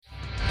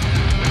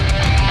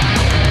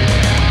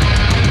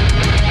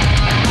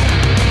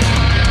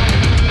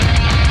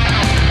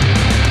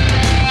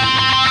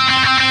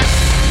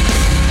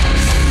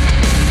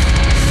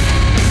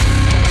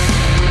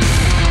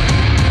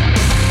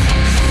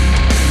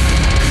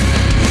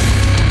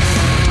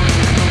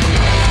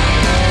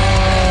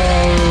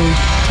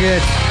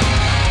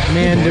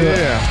Man, dude,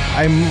 Yeah.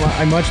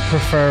 I much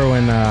prefer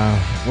when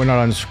we're not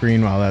on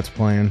screen while that's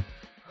playing.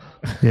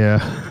 Yeah.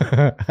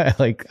 I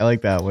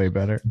like that way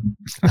better.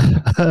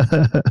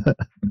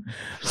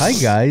 Hi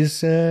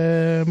guys,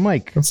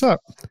 Mike. What's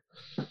up?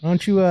 Why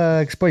don't you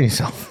explain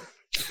yourself?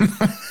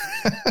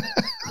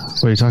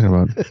 What are you talking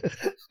about?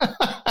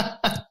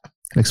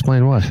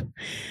 Explain what? I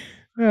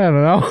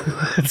don't know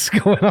what's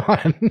going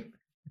on.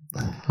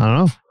 I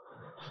don't know.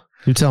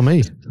 You tell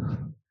me.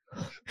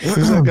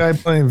 Who's that guy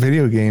playing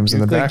video games in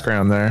the Look like-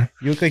 background there?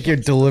 You look like you're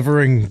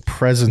delivering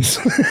presents.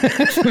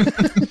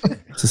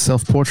 It's a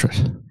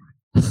self-portrait.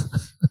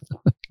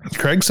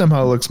 Craig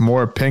somehow looks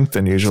more pink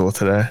than usual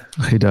today.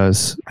 He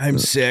does. I'm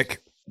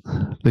sick.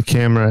 The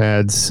camera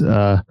adds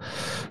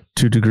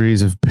 2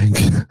 degrees of pink.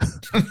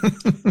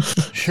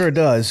 Sure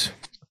does.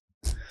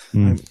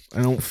 Mm.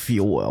 I don't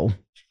feel well.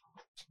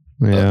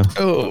 Yeah.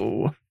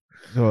 Oh.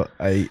 So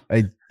I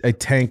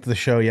tanked the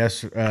show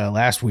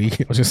last week.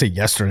 I was gonna say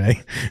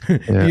yesterday. Yeah.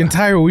 The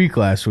entire week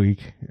last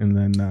week, and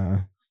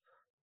then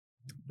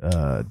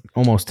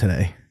almost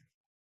today.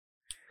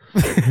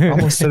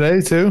 Almost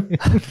today, too?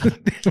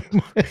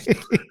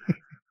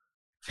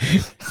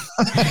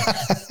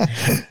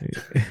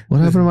 What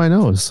happened to my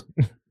nose?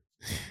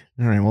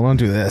 All right, well, don't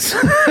do this.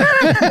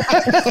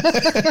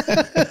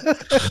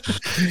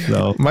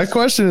 No. My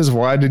question is,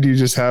 why did you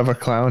just have a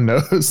clown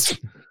nose?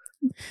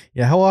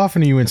 Yeah, how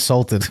often are you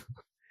insulted?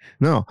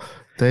 No.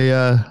 They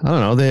I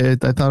don't know.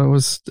 I thought it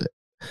was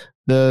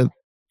the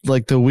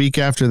week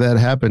after that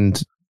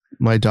happened,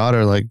 my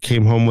daughter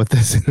came home with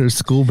this in her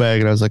school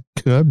bag and I was like,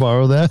 "Can I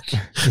borrow that?"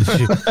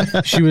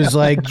 She was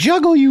like,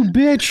 "Juggle, you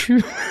bitch.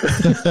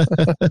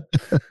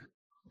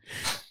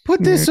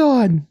 Put this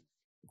on.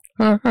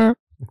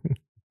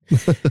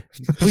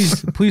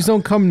 Please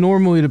don't come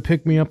normally to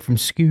pick me up from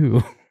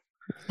SKU."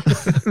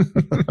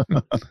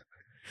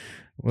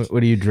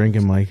 What are you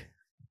drinking, Mike?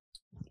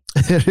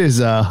 It is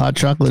hot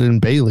chocolate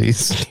and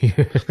Bailey's.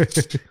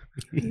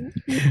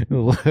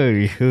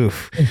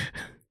 Oof.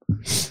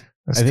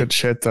 That's good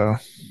shit, though.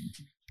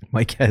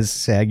 Mike has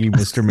saggy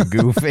Mr.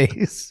 Magoo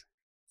face.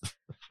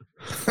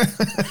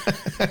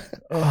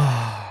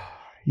 Oh,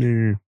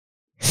 Look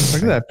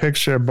at that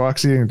picture of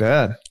Box eating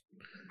dad.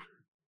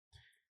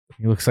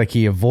 he looks like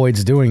he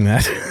avoids doing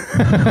that.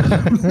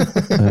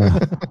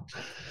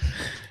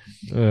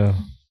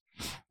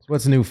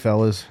 What's new,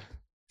 fellas?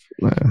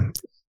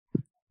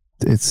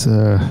 It's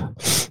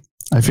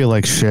I feel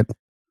like shit.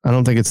 I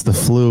don't think it's the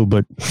flu,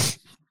 but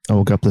I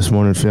woke up this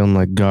morning feeling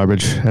like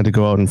garbage. Had to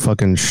go out and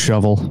fucking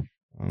shovel.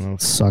 I don't know.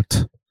 Sucked.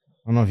 I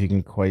don't know if you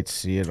can quite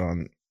see it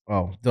on.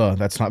 Oh, duh!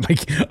 That's not my.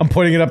 I'm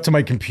pointing it up to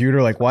my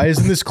computer. Like, why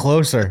isn't this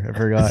closer? I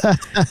forgot.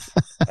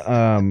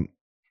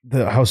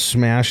 How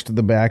smashed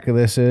the back of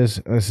this is.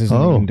 This isn't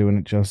even doing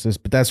it justice.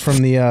 But that's from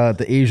the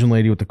Asian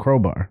lady with the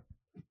crowbar.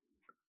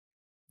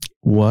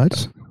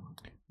 What?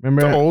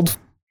 Remember? The old?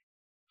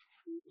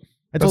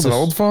 That's an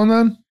old phone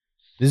then?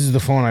 This is the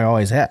phone I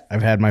always had.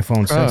 I've had my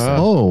phone since then.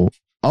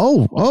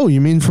 Oh!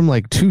 You mean from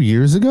 2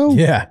 years ago?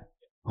 Yeah.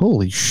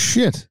 Holy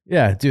shit!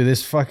 Yeah, dude,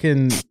 this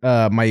fucking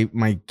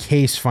my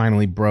case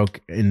finally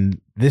broke, and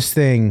this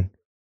thing.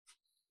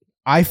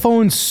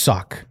 iPhones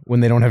suck when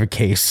they don't have a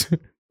case.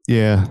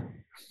 Yeah.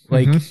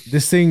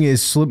 This thing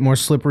is more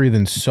slippery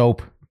than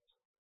soap.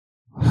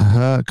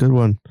 Good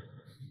one.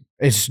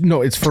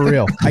 It's for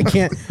real. I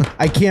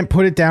can't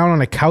put it down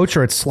on a couch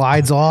or it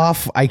slides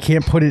off. I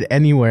can't put it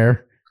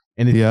anywhere,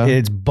 and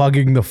it's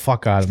bugging the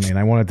fuck out of me. And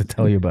I wanted to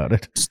tell you about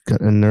it. Just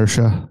got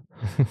inertia.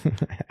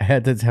 I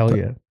had to tell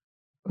you.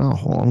 Oh,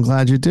 well, I'm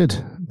glad you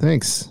did.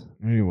 Thanks.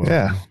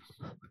 Yeah.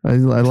 I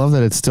love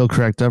that it's still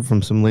cracked up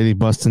from some lady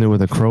busting it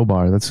with a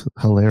crowbar. That's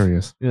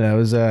hilarious. Yeah, it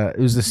was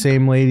the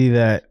same lady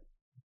that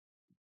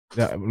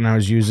when I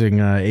was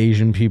using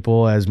Asian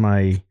people as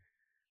my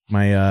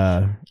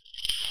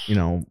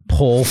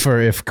poll for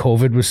if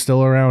COVID was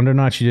still around or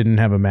not. She didn't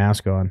have a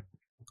mask on.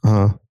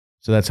 So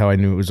that's how I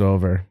knew it was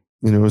over.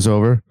 You knew it was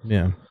over?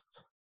 Yeah.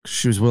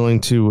 She was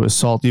willing to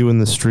assault you in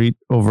the street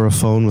over a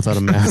phone without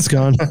a mask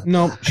on?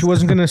 No, she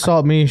wasn't going to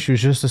assault me. She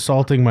was just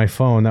assaulting my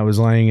phone that was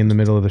laying in the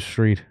middle of the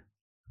street.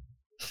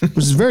 Which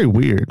is very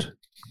weird.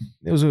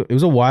 It was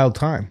a wild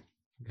time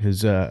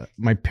because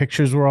my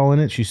pictures were all in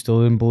it. She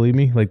still didn't believe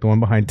me, like the one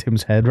behind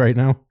Tim's head right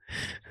now.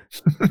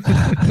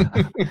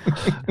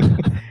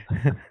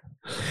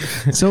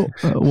 So,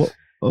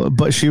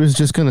 but she was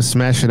just gonna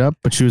smash it up.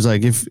 But she was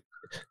like, if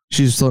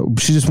she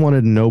just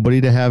wanted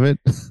nobody to have it.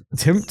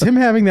 Tim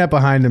having that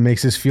behind him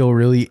makes us feel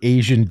really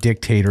Asian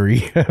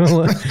dictatory.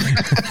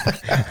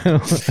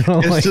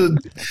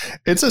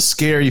 It's a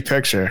scary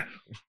picture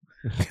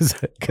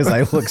because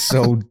I look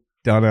so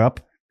done up.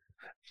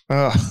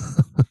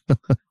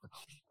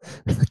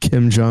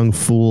 Kim Jong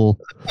fool.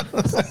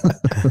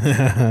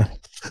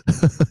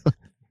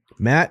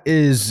 Matt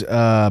is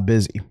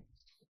busy.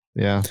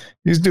 Yeah,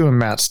 he's doing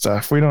Matt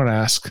stuff. We don't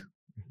ask.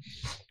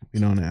 We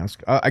don't ask.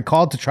 I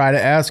called to try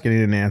to ask and he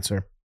didn't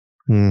answer.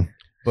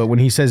 But when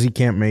he says he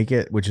can't make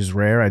it, which is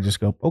rare, I just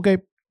go, okay.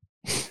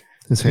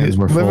 His hands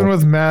were full. Living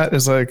with Matt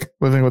is like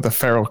living with a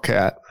feral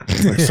cat.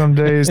 Like some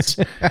days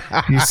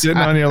he's sitting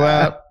on your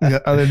lap,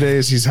 the other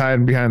days he's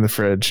hiding behind the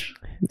fridge.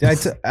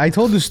 I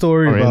told the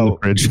story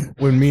about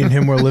when me and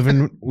him were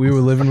living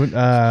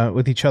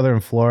with each other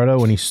in Florida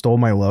when he stole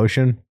my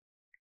lotion.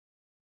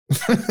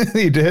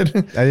 He did?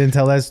 I didn't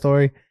tell that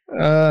story.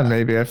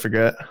 Maybe I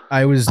forget.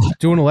 I was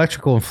doing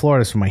electrical in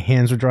Florida, so my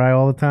hands were dry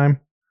all the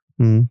time.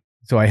 Mm.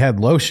 So I had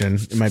lotion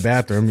in my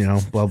bathroom,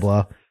 blah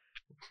blah.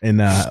 And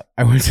I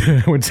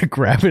went to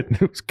grab it and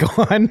it was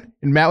gone.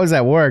 And Matt was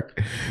at work.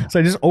 So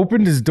I just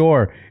opened his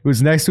door. It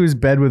was next to his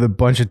bed with a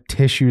bunch of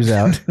tissues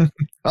out.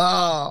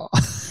 Oh.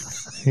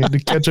 You had to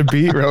catch a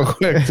beat real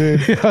quick,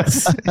 dude.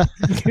 Yes.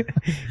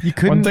 You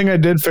couldn't. One thing I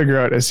did figure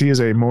out is he is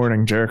a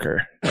morning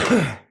jerker.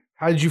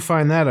 How did you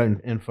find that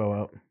info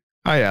out?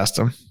 I asked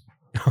him.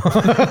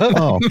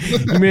 Oh,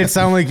 you made it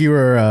sound like you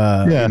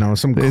were,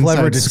 some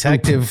clever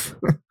detective.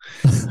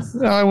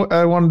 No,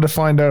 I wanted to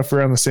find out if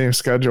we're on the same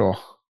schedule.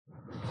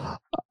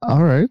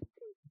 All right.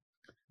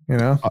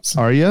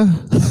 Are you?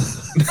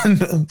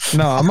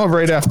 No, I'm a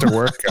right after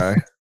work guy.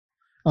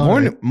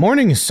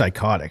 Morning is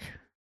psychotic.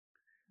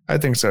 I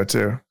think so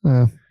too.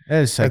 That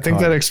is psychotic. I think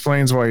that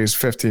explains why he's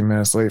 15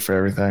 minutes late for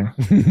everything.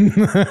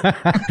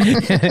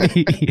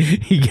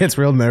 he gets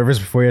real nervous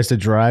before he has to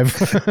drive.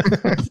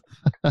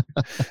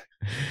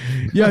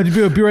 Yeah,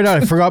 I'll be right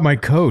out. I forgot my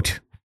coat.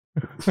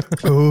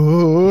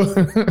 Oh.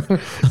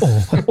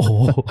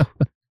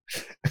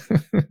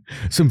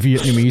 Some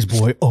Vietnamese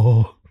boy.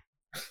 Oh.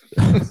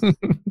 I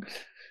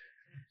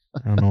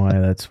don't know why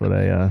that's what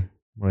I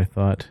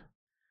thought.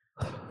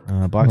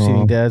 Box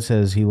Eating Dad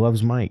says he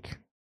loves Mike.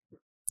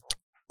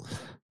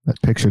 That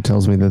picture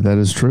tells me that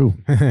is true.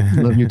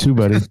 Love you too,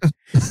 buddy.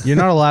 You're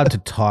not allowed to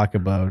talk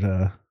about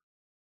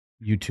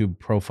YouTube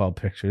profile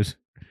pictures.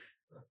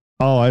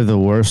 Oh, I have the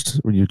worst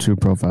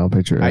YouTube profile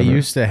picture ever. I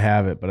used to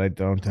have it, but I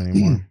don't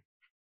anymore.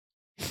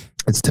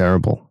 It's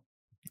terrible.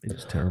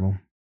 It's terrible.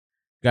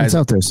 Guys, it's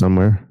out there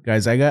somewhere.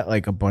 Guys, I got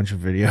like a bunch of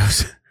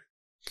videos.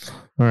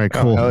 All right,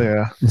 cool. Oh, hell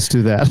yeah. Let's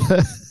do that.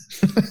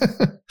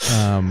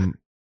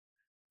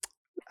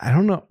 I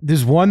don't know.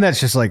 There's one that's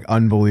just like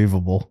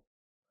unbelievable.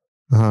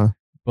 Uh-huh.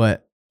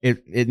 But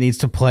it needs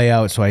to play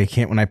out, so I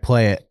can't, when I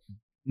play it,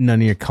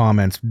 none of your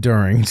comments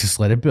during, just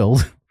let it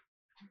build.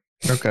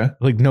 Okay.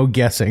 Like no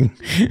guessing.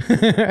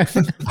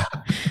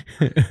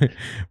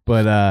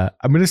 But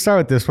I'm going to start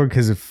with this one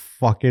because it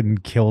fucking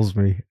kills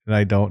me, and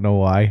I don't know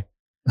why.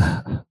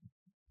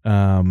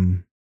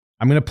 I'm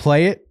going to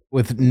play it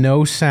with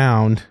no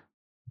sound.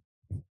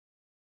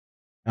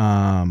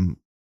 And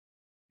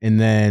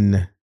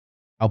then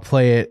I'll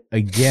play it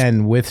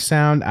again with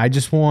sound. I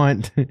just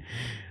want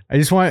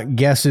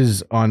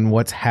guesses on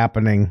what's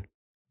happening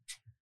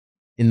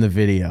in the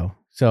video.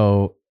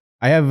 So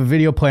I have a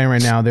video playing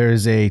right now. There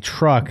is a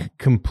truck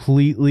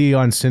completely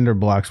on cinder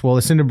blocks. Well,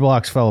 the cinder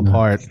blocks fell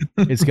apart.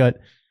 It's got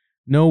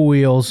no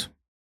wheels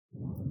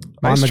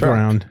on the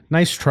ground.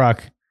 Nice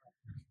truck.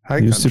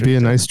 Used to be a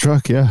nice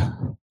truck, yeah.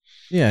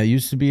 Yeah, it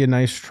used to be a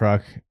nice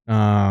truck.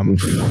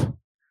 The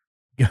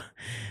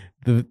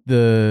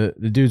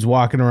dude's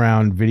walking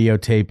around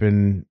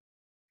videotaping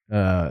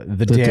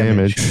the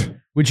damage.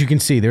 Which you can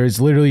see. There is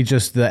literally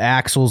just the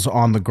axles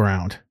on the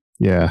ground.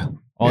 Yeah.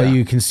 All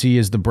you can see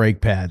is the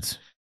brake pads.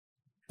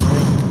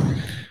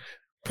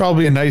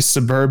 Probably a nice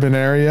suburban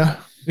area.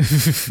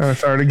 If I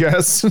were to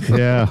guess.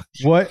 Yeah.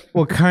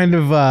 What kind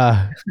of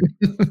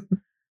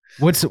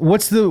what's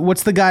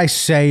the guy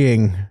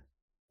saying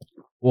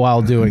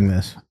while doing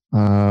this?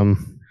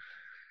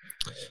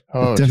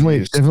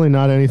 Definitely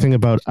not anything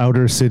about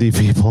outer city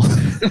people.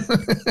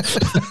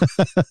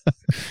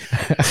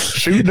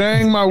 Shoot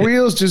dang, my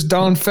wheels just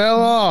done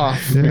fell off.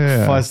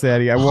 Yeah. Fuss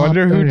Daddy. I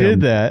wonder who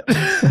did that.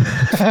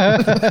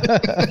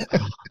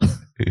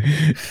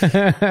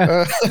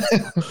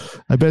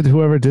 I bet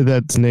whoever did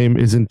that's name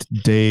isn't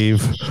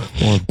Dave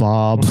or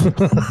Bob.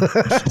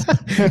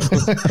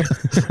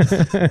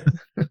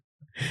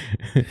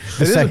 It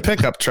is a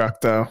pickup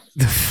truck though.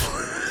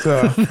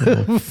 So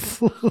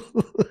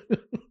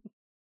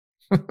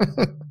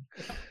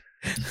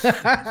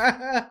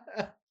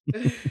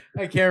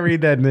I can't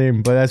read that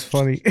name, but that's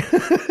funny.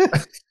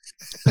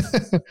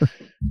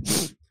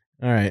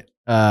 All right.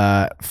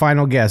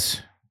 Final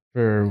guess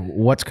for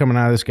what's coming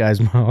out of this guy's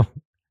mouth.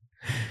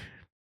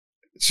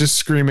 It's just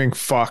screaming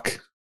fuck.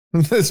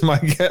 That's my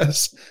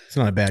guess. It's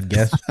not a bad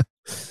guess.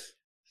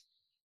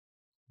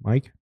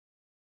 Mike?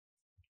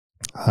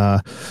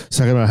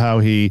 Talking about how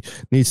he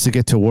needs to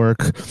get to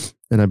work,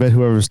 and I bet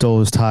whoever stole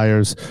his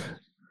tires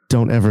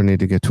don't ever need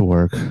to get to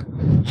work.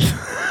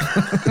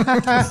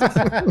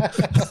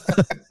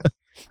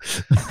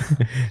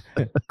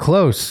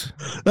 Close.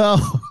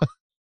 Oh.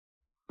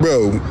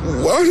 Bro,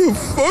 why the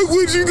fuck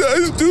would you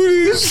guys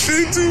do this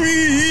shit to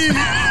me?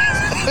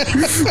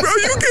 Bro,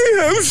 you can't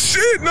have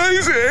shit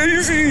nice and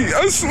easy.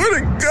 I swear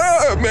to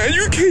God, man,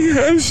 you can't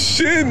have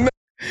shit.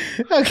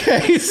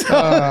 Okay,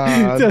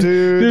 so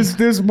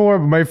there's more.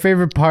 My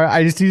favorite part,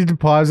 I just needed to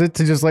pause it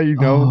to just let you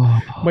know.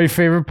 My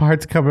favorite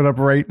part's coming up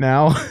right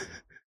now.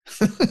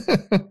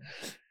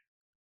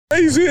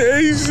 Nice and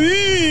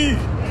AC. Why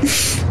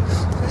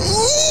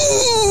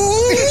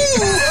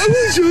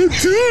would y'all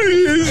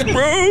do this,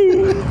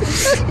 bro?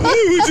 Why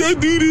would y'all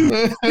do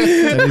this?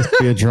 That needs to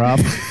be a drop.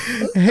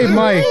 Hey,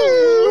 Mike.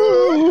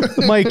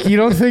 Mike, you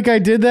don't think I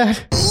did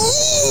that?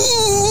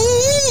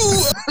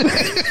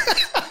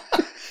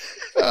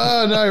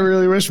 Oh, no, I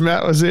really wish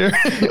Matt was here.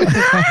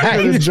 I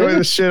would enjoy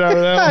the shit out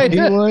of that.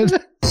 He would.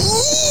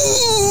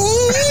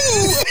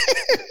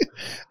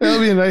 That'll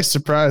be a nice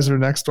surprise for the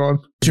next one.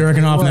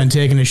 Jerking off and then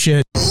taking a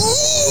shit.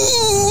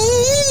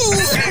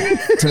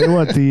 Tell you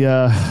what,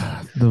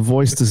 the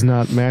voice does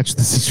not match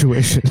the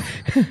situation.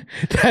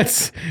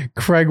 That's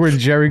Craig when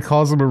Jerry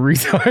calls him a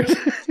retard.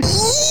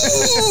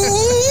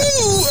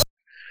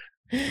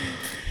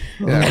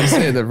 Yeah, we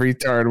say the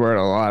retard word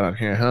a lot on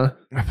here, huh?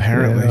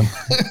 Apparently.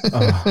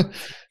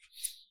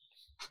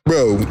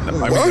 Bro,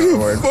 why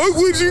the fuck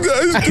would you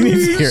guys do need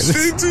to hear this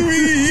shit to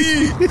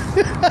me?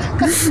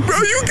 Bro,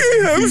 you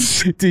can't have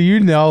shit. Do you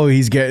know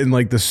he's getting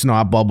like the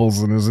snot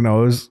bubbles in his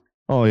nose?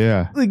 Oh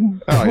yeah. Like,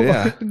 Oh,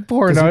 yeah.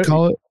 pouring Does he out.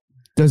 call it?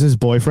 Does his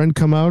boyfriend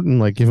come out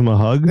and like give him a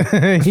hug?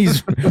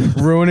 He's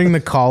ruining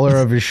the collar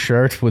of his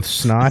shirt with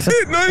snot.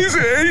 Nice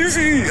and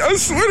AC. I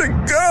swear to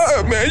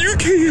God, man, you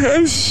can't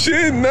have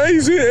shit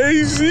nice and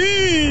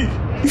AC.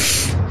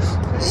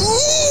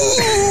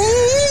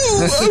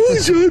 Why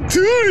would y'all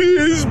do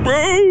this,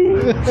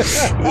 bro?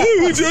 Why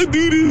would y'all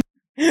do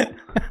this?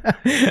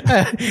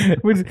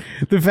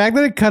 The fact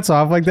that it cuts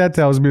off like that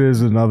tells me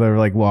there's another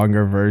like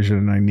longer version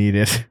and I need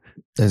it.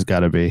 There's got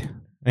to be.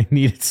 I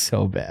need it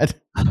so bad.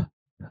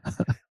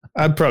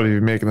 I'd probably be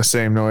making the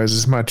same noise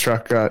as my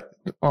truck got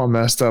all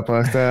messed up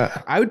like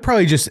that. I would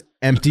probably just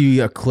empty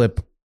a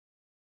clip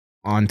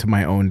onto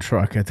my own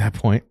truck at that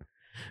point.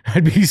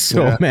 I'd be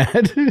so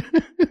mad.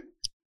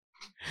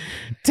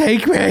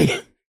 Take me.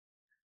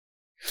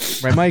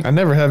 Right, Mike? I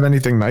never have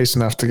anything nice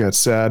enough to get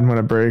sad when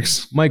it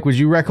breaks. Mike, would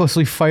you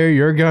recklessly fire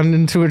your gun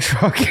into a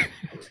truck?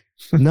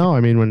 No, I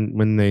mean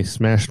when they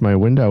smashed my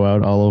window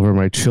out all over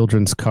my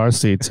children's car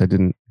seats, I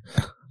didn't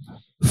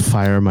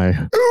fire my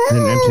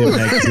empty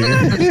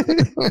magazine.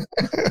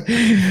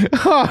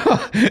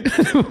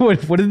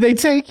 What did they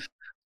take?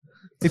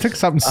 They took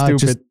something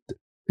stupid.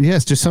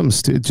 Just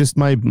something just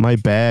my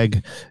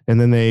bag, and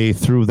then they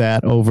threw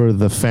that over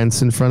the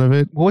fence in front of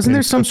it. Wasn't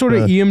there some sort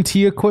of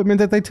EMT equipment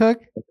that they took?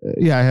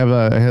 Yeah,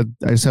 I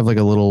just have like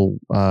a little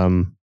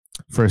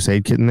first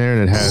aid kit in there,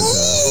 and it has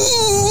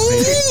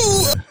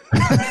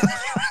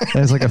it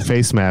has like a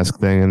face mask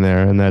thing in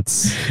there, and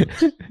that's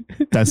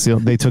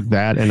they took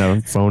that and a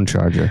phone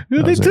charger.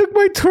 Yeah, they took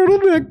my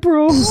turtleneck,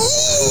 bro.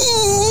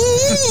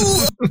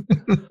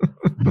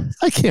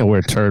 I can't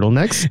wear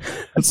turtlenecks.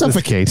 I'd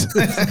suffocate.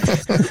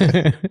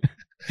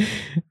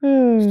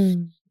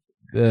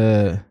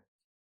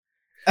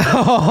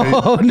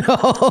 Oh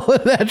no,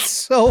 that's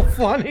so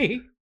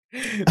funny.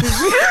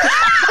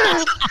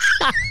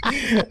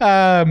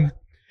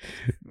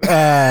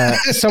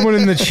 Someone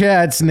in the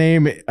chat's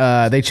name,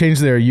 they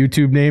changed their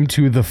YouTube name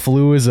to "The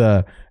Flu is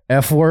a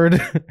F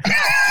word."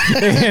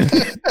 And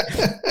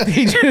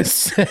they just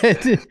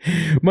said,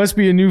 must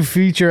be a new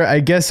feature.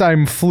 I guess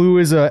I'm flu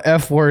is a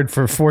F word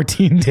for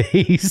 14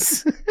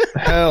 days.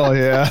 Hell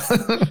yeah.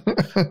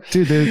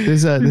 Dude,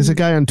 there's a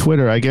guy on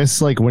Twitter. I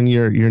guess like when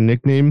your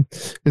nickname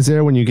is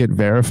there, when you get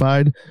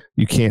verified,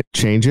 you can't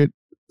change it.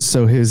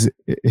 So his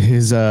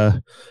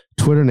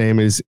Twitter name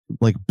is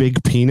like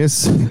Big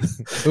Penis.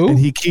 Ooh. And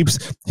he keeps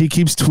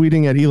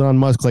tweeting at Elon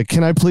Musk like,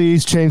 "Can I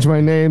please change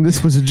my name?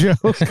 This was a joke."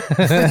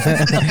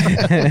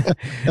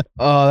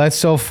 Oh, that's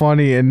so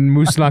funny. And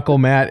Moose Knuckle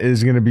Matt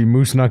is going to be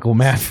Moose Knuckle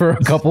Matt for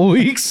a couple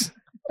weeks.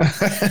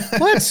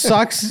 Well, that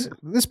sucks.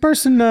 This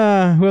person,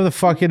 whoever the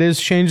fuck it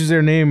is, changes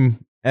their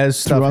name as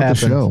stuff Throughout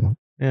happens. the show.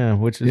 Yeah,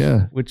 which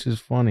is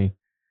funny.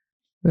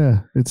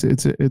 Yeah,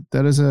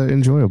 that is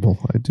enjoyable.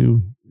 I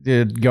do.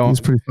 Dude,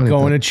 It's pretty funny.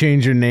 going to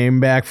change your name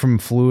back from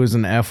flu as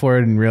an F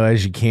word and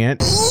realize you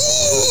can't.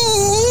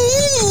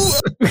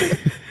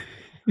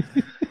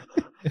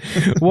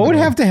 What would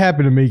have to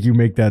happen to make you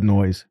make that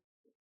noise?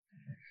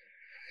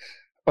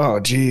 Oh,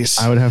 geez.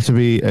 I would have to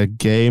be a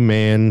gay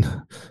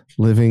man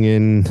living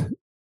in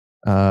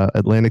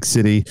Atlantic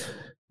City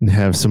and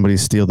have somebody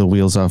steal the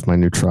wheels off my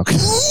new truck.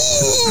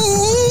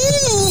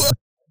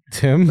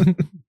 Tim?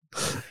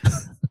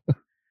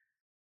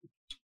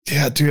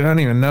 Yeah, dude, I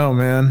don't even know,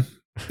 man.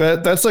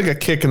 That's like a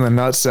kick in the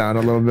nut sound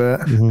a little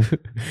bit.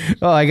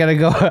 Oh, I gotta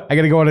go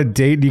on a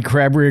date and eat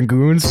crab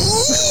rangoons.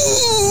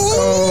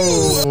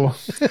 Oh.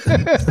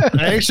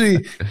 I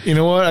actually, you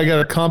know what? I got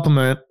a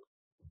compliment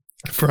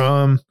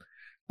from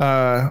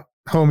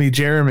homie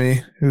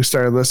Jeremy, who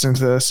started listening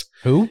to this.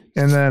 Who?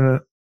 And then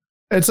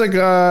it's like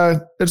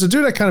it's a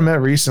dude I kind of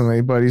met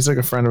recently, but he's like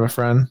a friend of a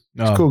friend.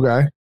 He's a cool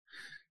guy.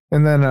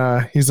 And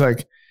then he's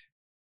like,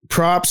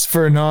 props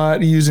for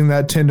not using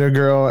that Tinder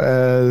girl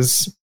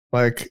as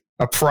like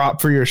a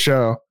prop for your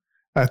show.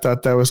 I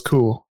thought that was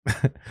cool.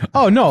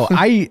 Oh no,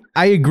 I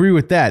agree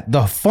with that.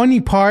 The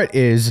funny part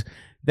is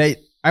that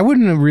I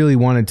wouldn't have really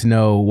wanted to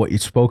know what you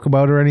spoke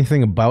about or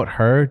anything about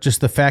her.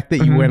 Just the fact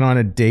that you went on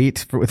a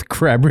date with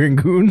Crab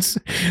Rangoons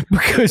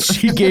because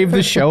she gave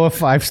the show a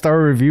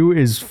 5-star review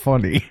is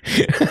funny.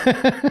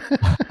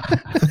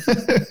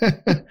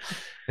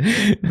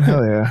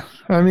 Hell yeah.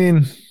 I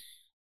mean,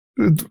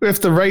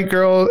 if the right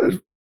girl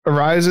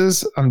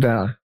arises, I'm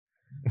down.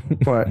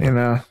 But,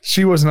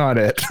 she was not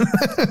it.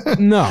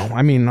 No,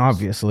 I mean,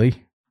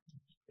 obviously.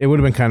 It would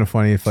have been kind of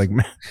funny if, like,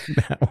 Matt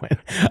went.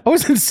 I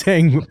wasn't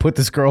saying put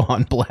this girl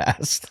on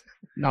blast.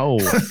 No.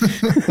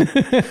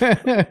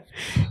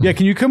 Yeah,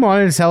 can you come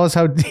on and tell us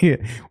how...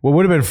 What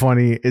would have been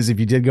funny is if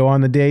you did go on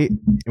the date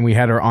and we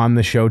had her on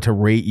the show to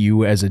rate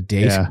you as a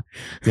date.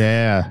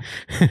 Yeah.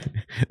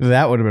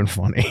 That would have been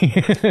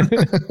funny.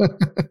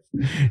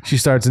 She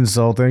starts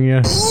insulting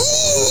you.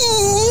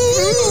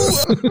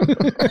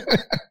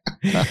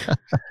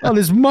 Oh,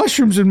 there's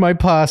mushrooms in my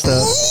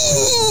pasta.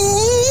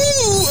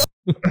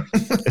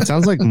 It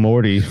sounds like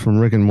Morty from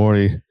Rick and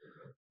Morty.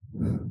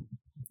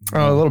 Oh,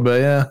 a little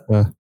bit, yeah.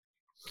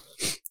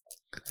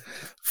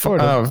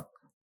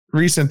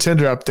 Recent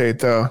Tinder update,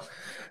 though.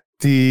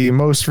 The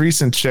most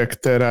recent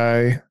chick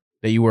that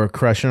you were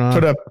crushing on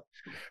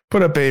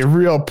put up a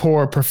real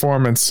poor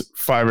performance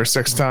 5 or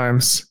 6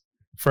 times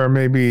for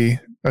maybe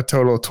a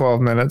total of 12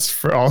 minutes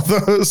for all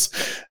those.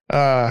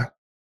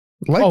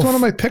 Liked one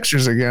of my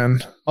pictures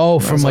again. Oh,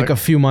 from like a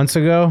few months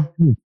ago?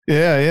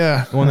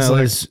 Yeah. The one that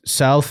lives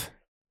south?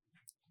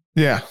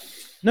 Yeah.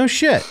 No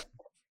shit.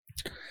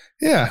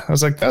 Yeah. I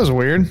was like, that was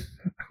weird.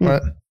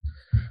 But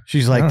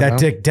she's like, that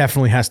dick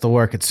definitely has to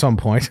work at some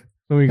point.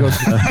 Let me go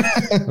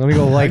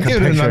like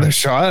give it another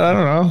shot. I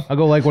don't know. I'll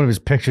go like one of his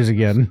pictures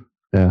again.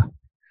 Yeah.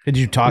 Did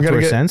you talk to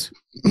her since?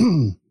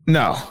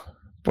 No.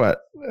 But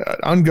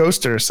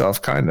unghosted herself,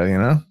 kind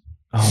of,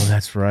 Oh,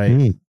 that's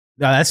right.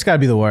 No, that's got to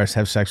be the worst.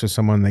 Have sex with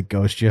someone that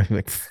ghosts you. You're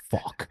like,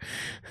 fuck.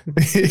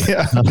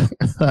 Yeah.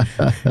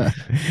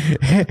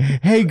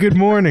 Hey, good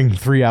morning.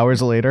 3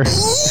 hours later.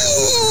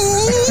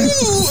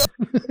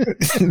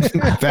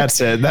 That's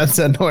it. That's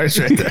that noise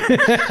right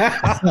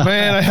there.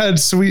 Man, I had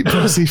sweet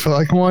pussy for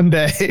like one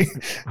day,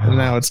 and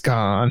now it's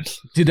gone.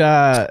 Did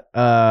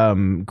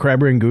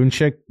Crab Rangoon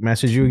chick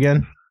message you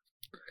again?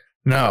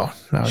 No,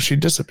 she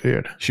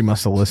disappeared. She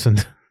must have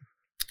listened.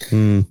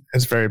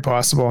 It's very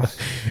possible.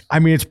 I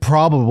mean, it's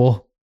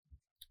probable.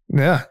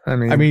 Yeah, I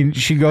mean,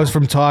 she goes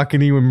from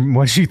talking even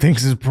what she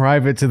thinks is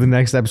private to the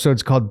next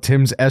episode's called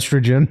Tim's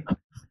Estrogen.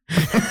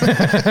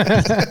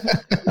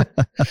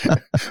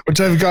 Which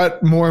I've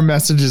got more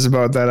messages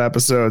about that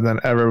episode than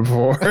ever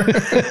before.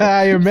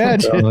 I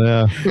imagine.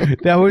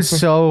 That was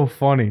so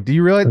funny. Do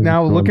you realize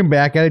now, looking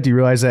back at it, do you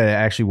realize that it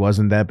actually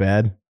wasn't that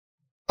bad?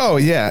 Oh,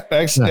 yeah.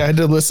 Actually, I had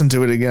to listen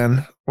to it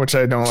again, which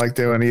I don't like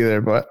doing either,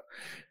 but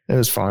it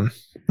was fun.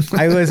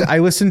 I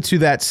listened to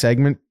that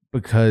segment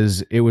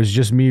because it was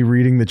just me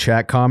reading the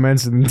chat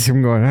comments and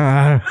Tim going,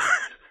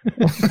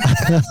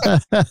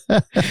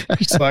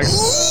 It's like,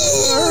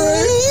 all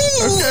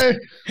right, okay.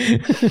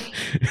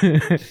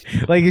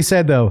 Like you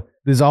said, though,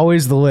 there's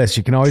always the list.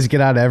 You can always get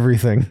out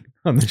everything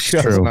on the show.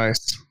 It's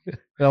nice.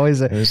 It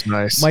was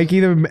nice. Mike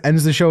either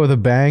ends the show with a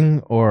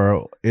bang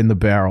or in the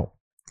barrel.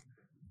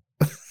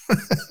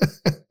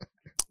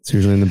 It's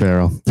usually in the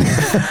barrel.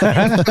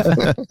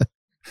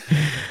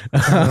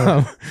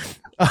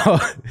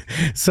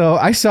 So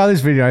I saw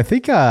this video. I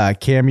think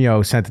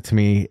Cameo sent it to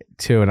me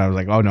too, and I was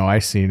like, "Oh no, I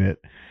seen it."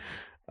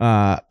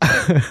 I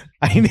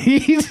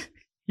need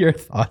your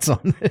thoughts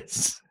on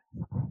this.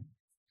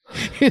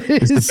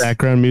 Is the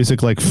background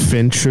music like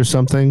Finch or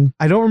something?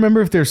 I don't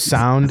remember if there's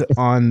sound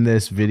on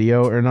this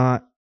video or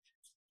not.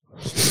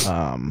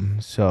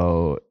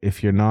 So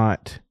if you're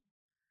not,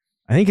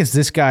 I think it's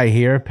this guy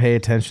here. Pay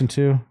attention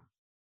to.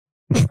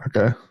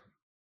 Okay.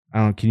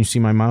 Can you see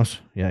my mouse?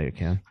 Yeah, you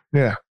can.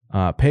 Yeah.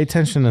 Pay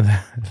attention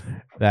to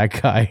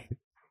that guy.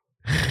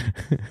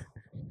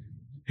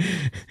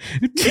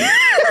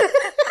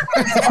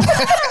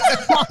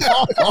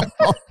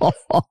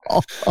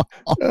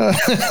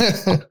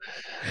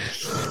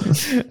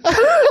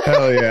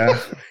 Hell yeah.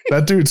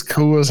 That dude's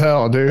cool as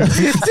hell, dude.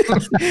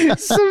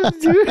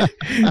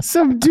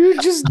 Some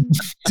dude just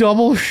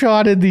double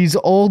shotted these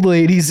old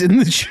ladies in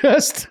the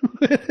chest.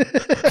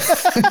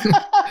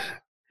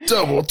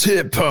 Double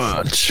tip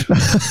punch.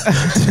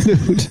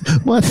 Dude,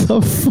 what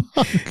the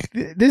fuck?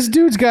 This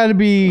dude's got to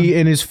be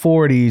in his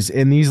 40s,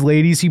 and these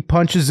ladies he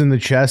punches in the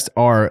chest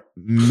are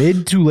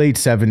mid to late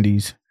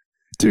 70s.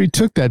 Dude, he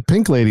took that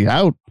pink lady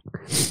out.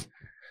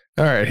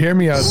 All right, hear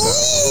me out, though.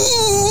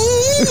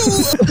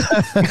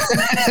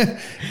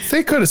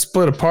 They could have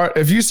split apart.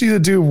 If you see the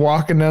dude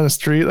walking down the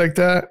street like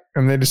that,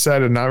 and they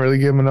decided to not really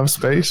give him enough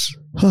space,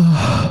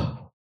 had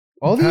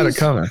it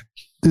coming.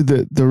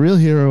 Dude, the real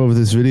hero of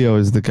this video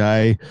is the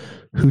guy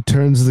who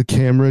turns the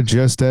camera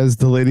just as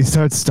the lady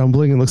starts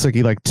stumbling and looks like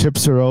he like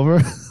tips her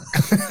over.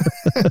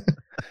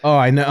 Oh,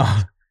 I know.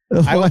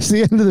 I watched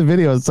the end of the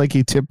video. It's like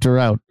he tipped her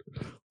out.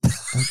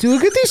 Dude,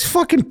 look at these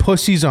fucking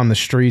pussies on the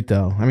street,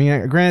 though. I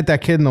mean, granted,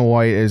 that kid in the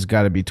white has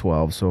got to be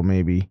 12, so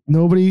maybe.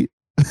 Nobody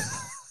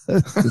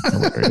It's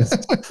hilarious.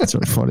 That's so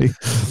funny.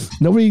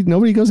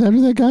 Nobody goes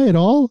after that guy at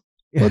all.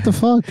 What the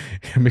fuck?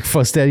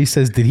 McFuss Daddy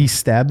says, did he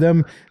stab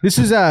them? This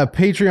is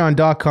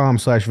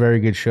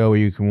patreon.com/verygoodshow where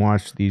you can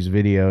watch these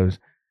videos.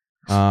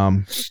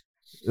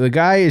 The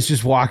guy is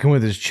just walking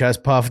with his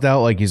chest puffed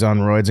out like he's on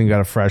roids and got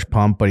a fresh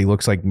pump, but he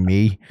looks like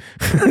me.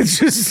 It's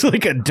just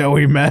like a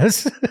doughy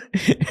mess.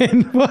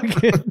 And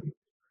fucking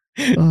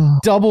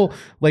double,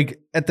 like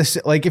at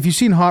the, like if you've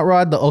seen Hot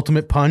Rod, the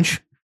ultimate punch.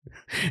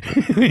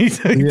 He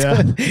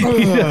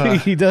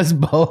does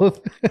both.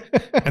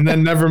 And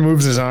then never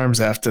moves his arms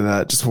after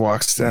that, just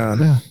walks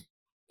down.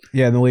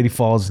 Yeah, and the lady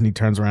falls and he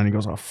turns around and he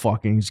goes, oh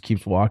fuck, and he just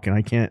keeps walking.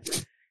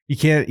 He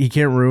can't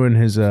ruin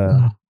his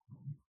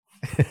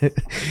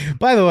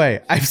By the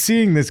way, I'm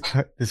seeing this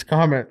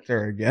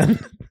commenter again.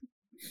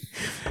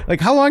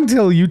 Like, how long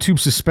till YouTube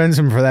suspends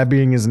him for that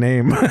being his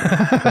name?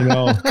 I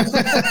know.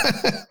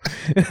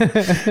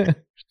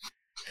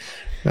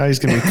 Now he's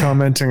going to be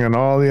commenting on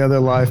all the other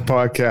live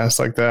podcasts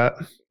like that.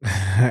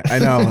 I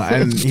know.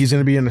 And he's going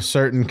to be in a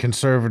certain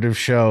conservative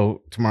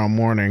show tomorrow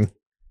morning,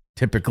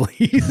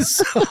 typically.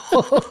 So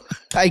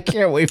I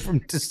can't wait for him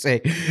to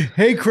say,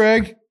 hey,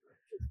 Craig.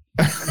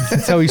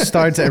 That's how he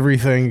starts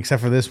everything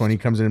except for this one. He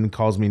comes in and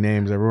calls me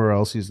names. Everywhere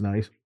else, he's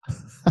nice.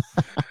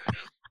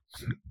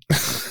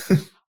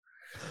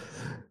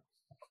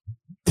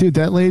 Dude,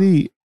 that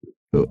lady.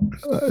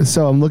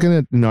 So I'm looking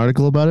at an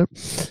article about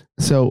it.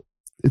 So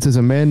it says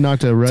a man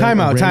knocked a Time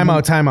out.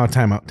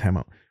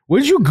 What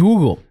did you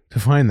Google to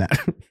find that?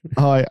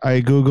 Oh,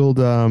 I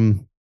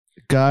Googled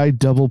guy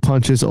double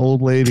punches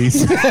old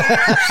ladies.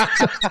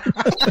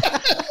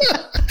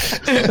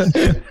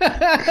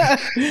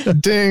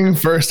 Ding,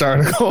 first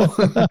article.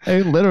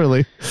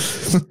 Literally.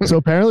 So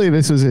apparently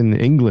this was in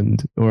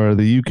England or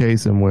the UK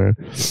somewhere.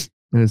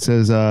 And it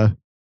says a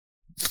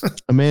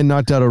man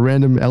knocked out a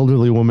random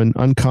elderly woman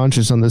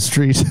unconscious on the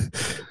street.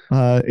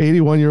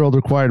 81-year-old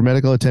required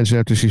medical attention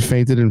after she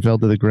fainted and fell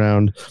to the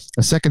ground.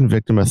 A second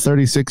victim, a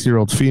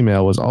 36-year-old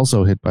female, was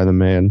also hit by the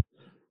man.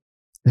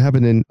 It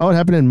happened in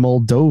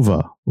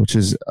Moldova, which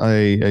is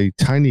a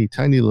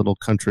tiny little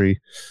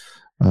country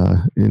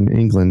in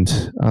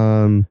England.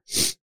 That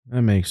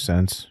makes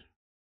sense.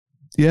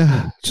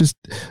 Yeah, just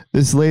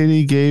this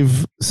lady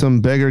gave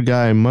some beggar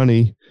guy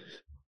money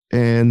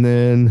and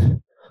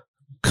then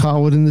caught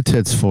one in the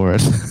tits for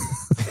it.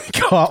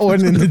 Caught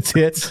one in the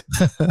tits.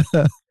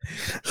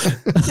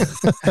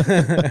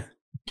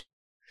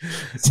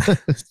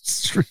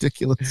 It's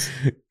ridiculous.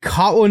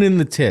 Caught one in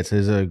the tits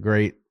is a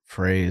great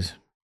phrase.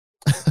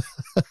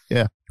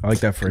 Yeah, I like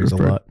that phrase a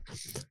lot.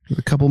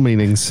 A couple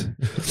meanings.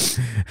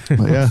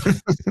 Yeah,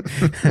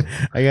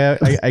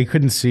 I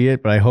couldn't see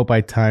it, but I hope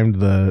I timed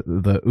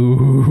the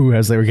ooh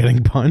as they were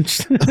getting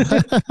punched.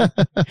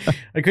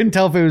 I couldn't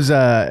tell if it was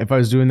if I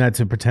was doing that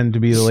to pretend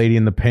to be the lady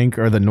in the pink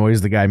or the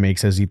noise the guy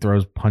makes as he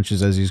throws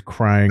punches as he's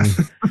crying,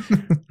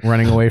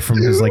 running away from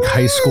his like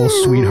high school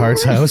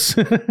sweetheart's house.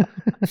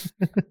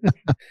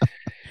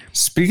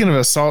 Speaking of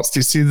assaults, do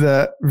you see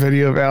that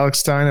video of Alex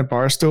Stein at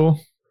Barstool?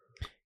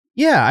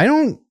 Yeah, I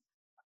don't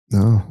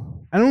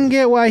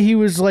get why he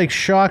was like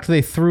shocked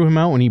they threw him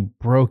out when he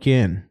broke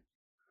in.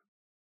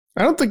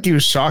 I don't think he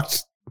was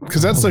shocked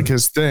because that's like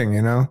his thing,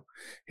 you know?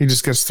 He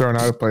just gets thrown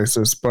out of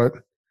places, but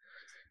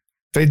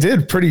they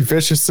did pretty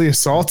viciously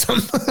assault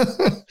him.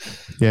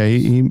 Yeah,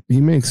 he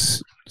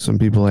makes some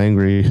people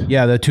angry.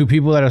 Yeah, the two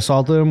people that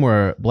assaulted him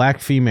were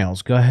black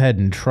females. Go ahead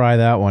and try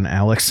that one,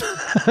 Alex.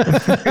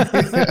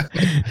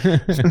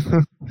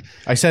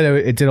 I said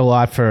it did a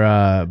lot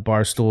for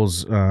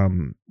Barstool's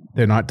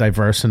they're not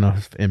diverse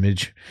enough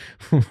image.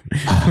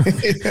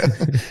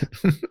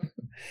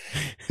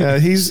 Yeah,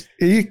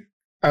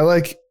 I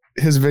like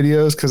his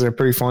videos because they're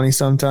pretty funny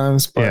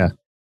sometimes, but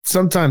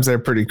sometimes they're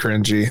pretty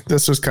cringy.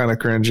 This was kind of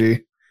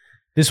cringy.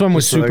 This one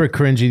was super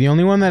cringy. The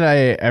only one that I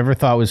ever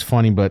thought was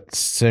funny, but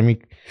semi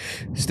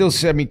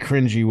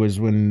cringy was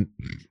when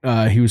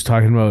he was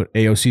talking about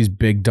AOC's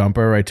big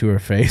dumper right to her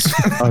face.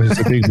 Oh, he's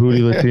a big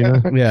booty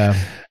Latina. Yeah.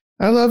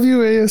 I love you,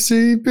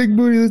 AOC, big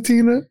booty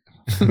Latina.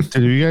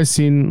 Have you guys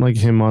seen like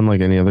him on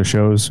like any other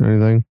shows or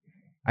anything?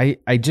 I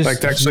just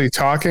like actually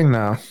talking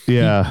now.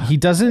 Yeah. He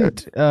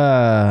doesn't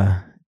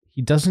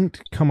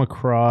come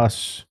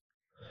across.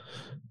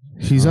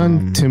 He's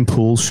on Tim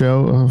Pool's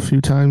show a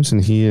few times,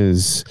 and he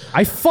is.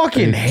 I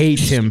fucking hate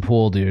Tim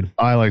Pool, dude.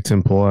 I like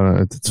Tim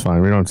Pool. It's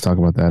fine. We don't have to talk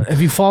about that.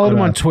 If you followed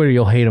him on Twitter,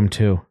 you'll hate him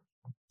too.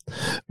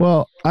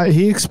 Well,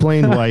 he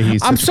explained why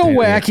he's. I'm so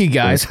wacky,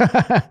 guys.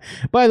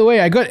 By the way,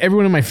 I got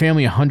everyone in my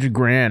family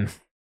 $100,000.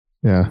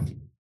 Yeah.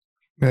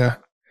 Yeah.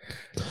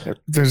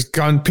 There's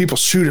people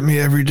shoot at me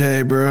every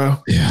day, bro.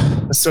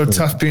 Yeah. It's so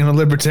tough being a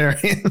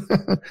libertarian.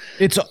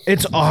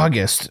 It's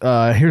August.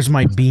 Here's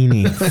my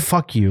beanie.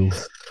 Fuck you.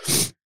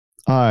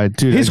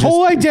 Dude. His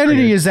whole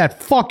identity is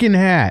that fucking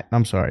hat.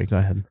 I'm sorry. Go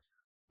ahead.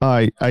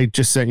 I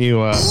just sent you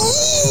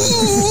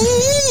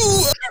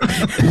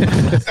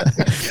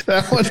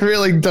that one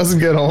really doesn't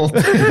get old.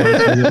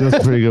 That's a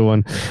pretty good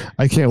one.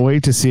 I can't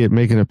wait to see it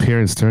make an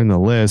appearance during the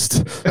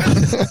list.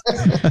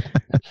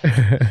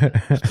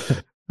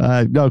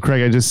 No,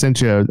 Craig, I just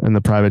sent you in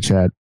the private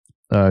chat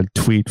a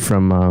tweet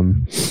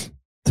from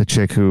the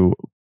chick who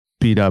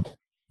beat up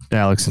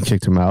Alex and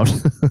kicked him out.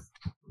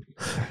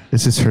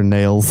 It's just her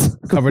nails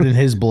covered in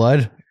his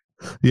blood.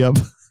 Yep.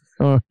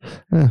 Or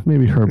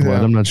maybe her blood.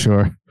 Yeah. I'm not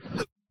sure.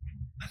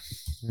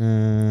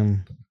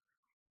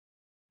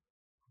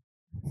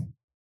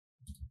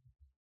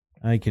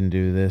 I can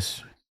do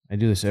this. I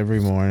do this every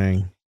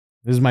morning.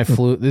 This is my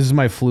flu. This is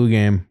my flu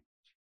game.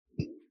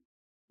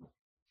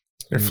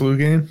 Your flu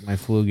game? My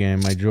flu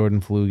game. My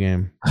Jordan flu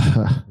game.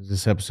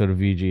 This episode of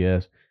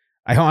VGS.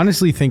 I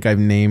honestly think I've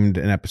named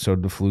an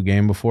episode the flu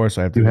game before,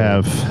 so I have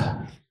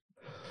to.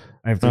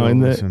 I have to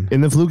listen.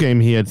 In the flu game,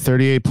 he had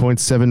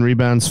 38.7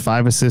 rebounds,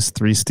 5 assists,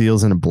 3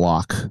 steals, and a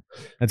block.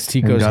 That's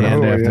Tico's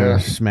hand after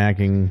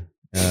smacking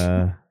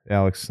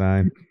Alex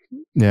Stein.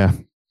 Yeah.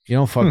 You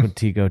don't fuck with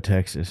Tico,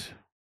 Texas.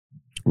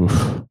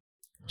 Oof.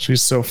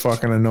 She's so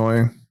fucking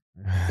annoying.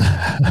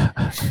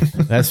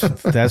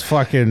 That's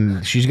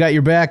fucking. She's got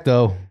your back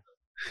though.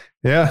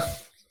 Yeah,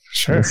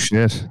 sure. Oh,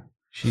 shit.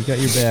 She's got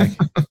your back.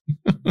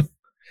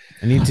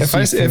 I need to.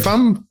 If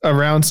I'm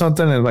around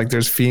something and like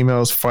there's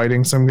females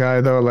fighting some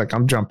guy though, like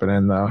I'm jumping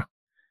in though.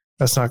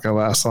 That's not gonna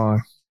last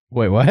long.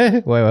 Wait,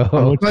 what? Wait.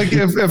 Like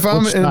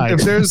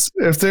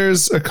if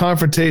there's a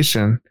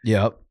confrontation.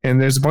 Yep. And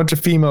there's a bunch of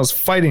females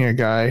fighting a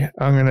guy,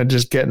 I'm gonna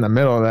just get in the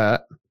middle of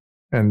that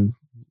and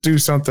do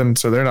something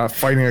so they're not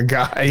fighting a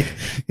guy,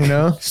 you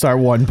know? Start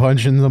one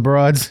punching the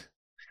broads.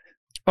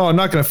 Oh, I'm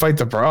not going to fight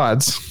the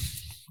broads.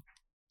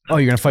 Oh,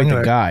 you're going to fight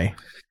the guy.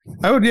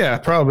 I would, yeah,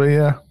 probably,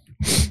 yeah.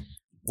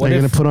 Are you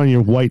going to put on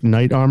your white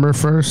knight armor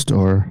first,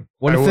 or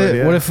what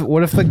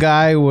if the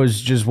guy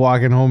was just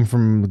walking home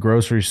from the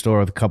grocery store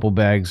with a couple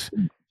bags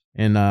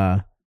and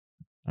I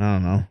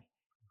don't know,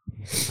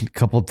 a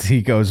couple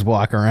Ticos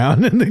walk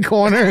around in the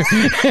corner?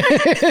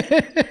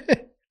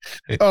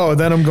 Oh,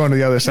 then I'm going to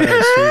the other side of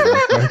the street.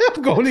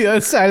 I'm going to the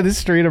other side of the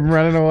street. I'm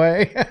running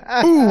away.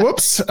 Ooh,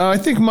 whoops. I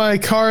think my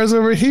car is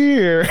over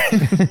here.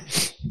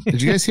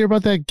 Did you guys hear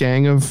about that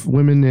gang of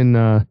women in...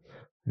 Uh-oh.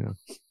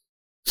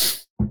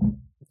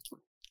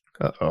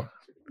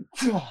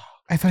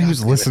 I thought he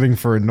was listening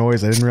for a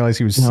noise. I didn't realize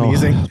he was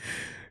sneezing.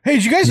 Hey,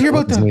 did you guys hear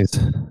about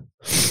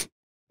that?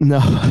 No.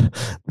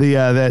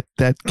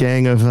 That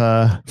gang of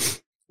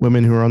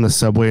women who were on the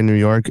subway in New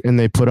York, and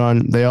they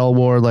all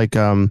wore like...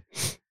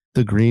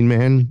 the Green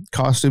Man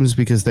costumes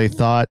because they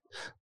thought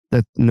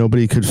that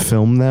nobody could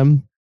film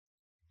them.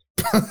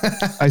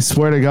 I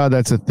swear to God,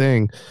 that's a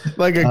thing.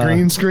 Like a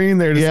green screen,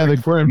 they're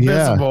just we're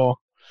invisible.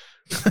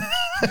 Yeah.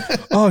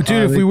 Oh,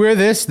 dude, if we wear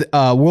this,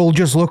 we'll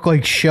just look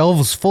like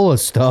shelves full of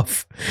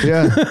stuff.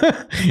 Yeah.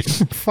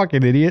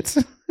 Fucking idiots.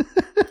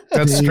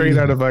 That's straight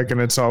out of like an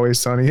It's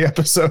Always Sunny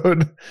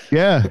episode.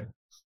 Yeah.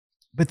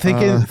 But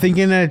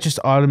thinking that it just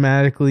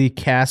automatically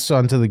casts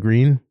onto the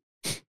green.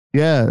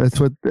 Yeah,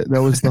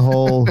 that was the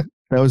whole,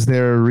 that was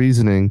their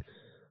reasoning.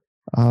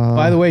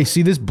 By the way,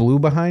 see this blue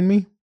behind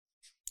me?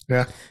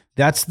 Yeah.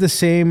 That's the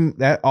same,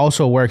 that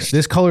also works.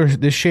 This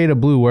shade of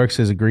blue works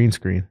as a green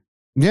screen.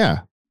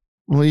 Yeah.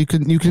 Well, you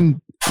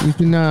can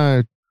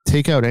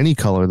take out any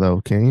color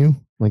though, can you?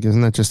 Like,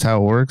 isn't that just how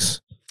it works?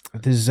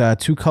 There's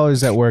 2 colors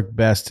that work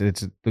best.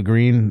 It's the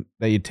green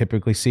that you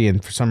typically see,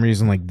 and for some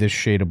reason, like this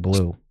shade of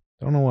blue.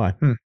 Don't know why.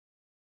 I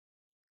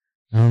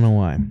don't know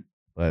why,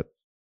 but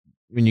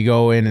when you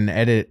go in and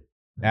edit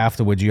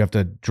afterwards, you have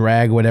to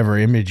drag whatever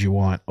image you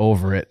want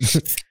over it.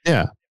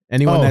 Yeah.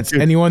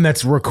 Anyone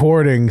that's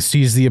recording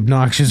sees the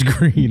obnoxious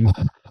green.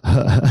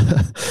 All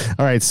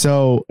right,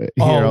 so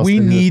we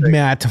need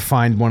Matt to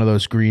find one of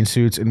those green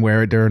suits and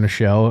wear it during a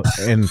show,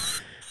 and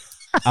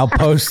I'll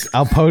post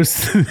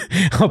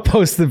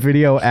the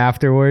video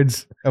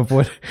afterwards of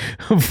whatever.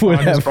 On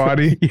his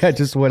body. Yeah,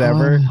 just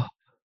whatever.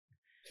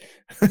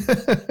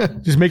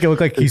 Just make it look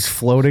like he's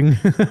floating.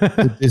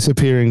 The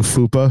disappearing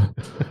Fupa.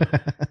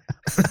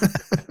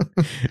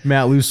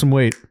 Matt, lose some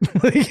weight.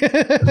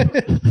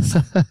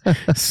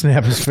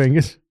 Snap his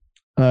fingers.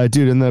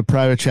 Dude, in the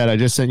private chat, I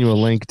just sent you a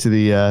link to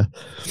the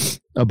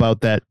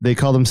about that. They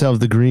call themselves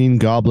the Green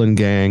Goblin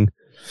Gang.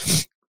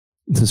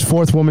 It says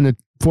fourth woman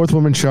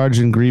charged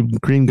in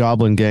Green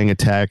Goblin Gang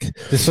attack.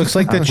 This looks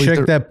like the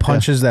chick that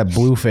punches that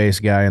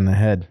Blueface guy in the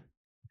head.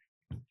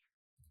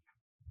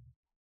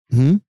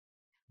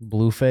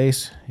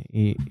 Blueface,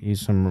 he's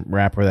some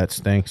rapper that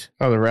stinks.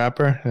 Oh, the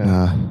rapper?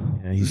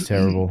 Yeah, he's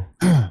terrible.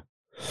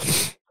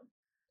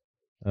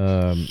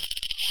 That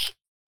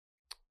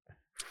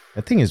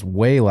thing is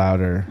way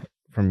louder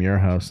from your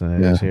house than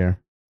it is here.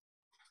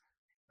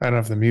 I don't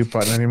have the mute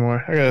button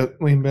anymore. I gotta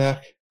lean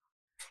back.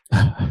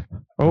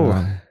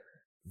 Oh,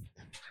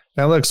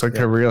 that looks like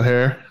her real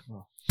hair.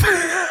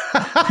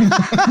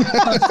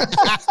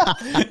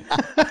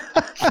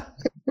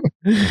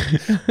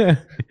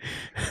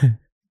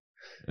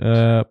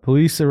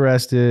 Police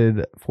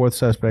arrested 4th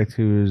suspect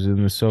who is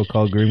in the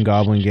so-called Green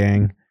Goblin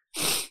Gang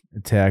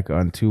attack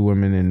on 2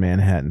 women in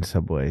Manhattan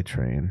subway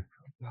train.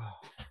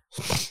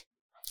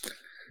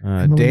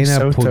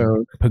 Dana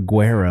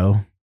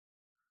Paguero.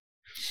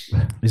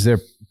 Is there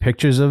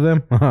pictures of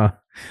them? Yeah.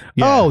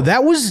 Oh,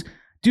 that was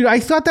Dude, I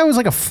thought that was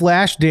like a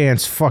flash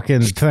dance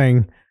fucking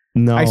thing.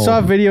 No, I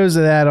saw videos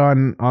of that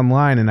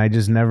online, and I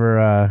just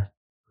never.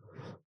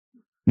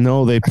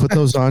 No, they put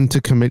those on to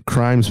commit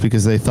crimes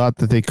because they thought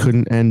that they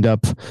couldn't end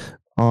up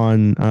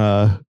on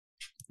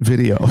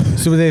video.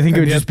 So they think it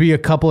would just be a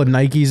couple of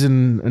Nikes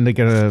and like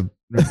a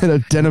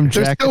denim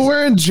They're jacket. still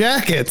wearing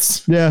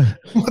jackets. Yeah.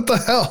 What the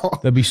hell?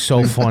 That'd be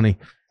so funny.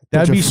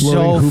 That'd Bunch be of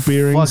floating so hoop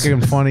earrings.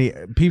 fucking funny.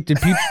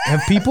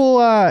 Have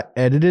people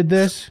edited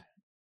this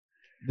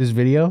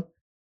video?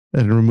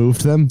 And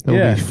removed them. That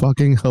Yeah. would be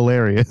fucking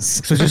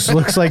hilarious. So it just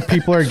looks like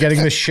people are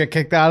getting the shit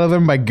kicked out of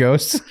them by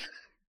ghosts.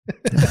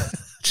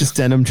 Just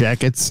denim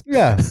jackets.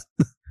 Yeah.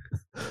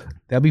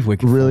 That'd be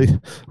wicked. Really,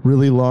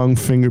 really long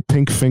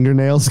pink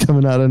fingernails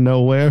coming out of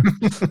nowhere.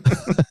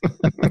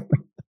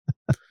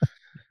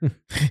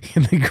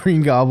 And the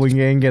Green Goblin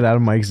gang get out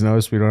of Mike's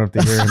nose so we don't have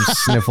to hear him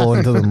sniffle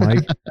into the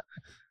mic.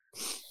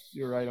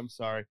 You're right. I'm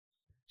sorry.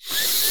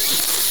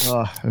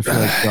 Oh, I feel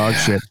like dog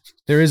shit.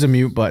 There is a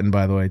mute button,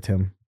 by the way,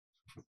 Tim.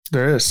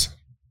 There is.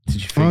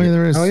 Did you figure? Oh, yeah,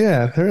 there is. Oh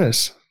yeah, there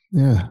is.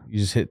 Yeah. You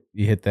just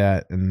hit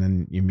that and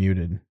then you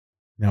muted.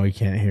 Now he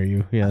can't hear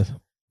you. Yes.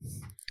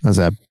 Was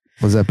that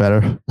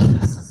better?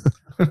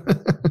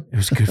 It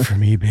was good for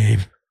me,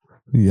 babe.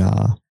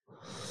 Yeah.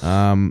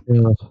 I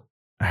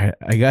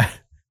got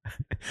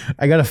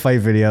a fight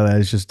video that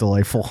is just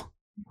delightful.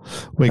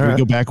 Wait, can we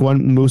go back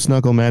one? Moose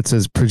Knuckle Matt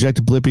says,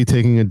 Project Blippy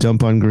taking a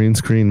dump on green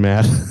screen,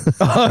 Matt.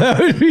 Oh,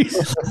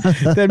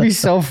 that'd be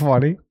so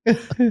funny.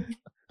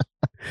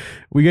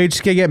 We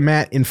just gotta get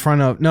Matt in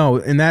front of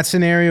in that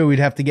scenario we'd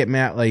have to get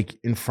Matt like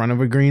in front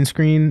of a green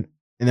screen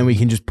and then we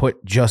can just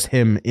put just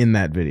him in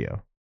that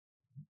video.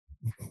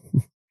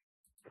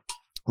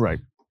 Right.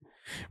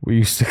 We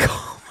used to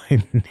call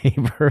my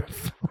neighbor.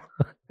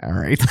 All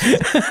right.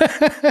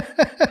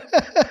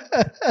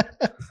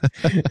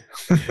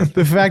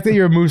 The fact that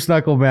you're a Moose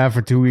Knuckle Matt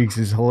for 2 weeks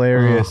is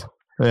hilarious.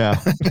 Yeah.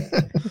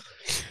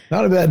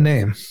 Not a bad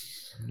name.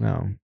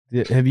 No.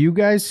 Have you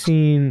guys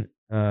seen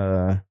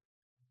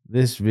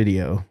this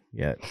video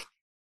yet?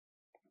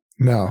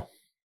 No.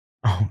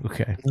 Oh,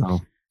 okay.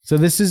 No. So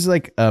this is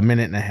like a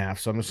minute and a half,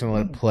 so I'm just gonna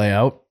let it play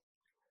out.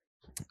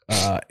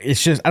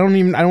 It's just I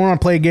don't want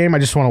to play a game. I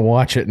just want to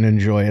watch it and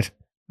enjoy it.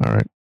 All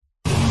right.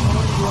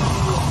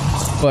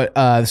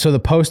 But so the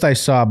post I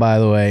saw, by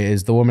the way,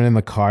 is the woman in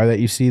the car that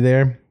you see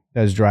there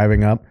that was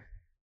driving up.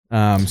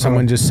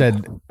 Someone just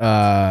said,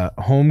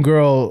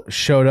 "Homegirl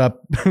showed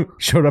up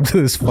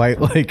to this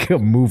fight like a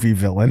movie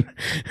villain."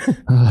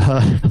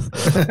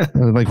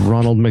 Like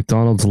Ronald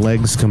McDonald's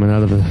legs coming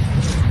out of the.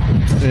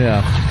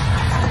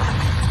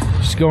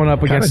 Yeah, she's going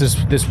up against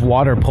this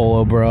water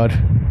polo broad.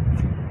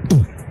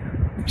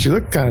 She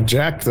looked kind of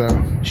jacked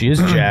though. She is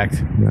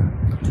jacked. Yeah.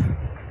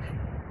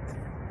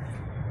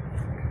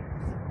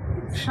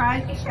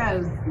 Try the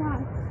show.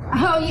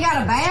 Oh, you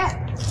got a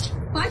bat?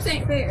 Life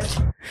ain't fair.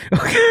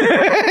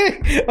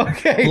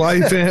 Okay.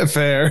 Life ain't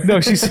fair.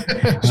 No, she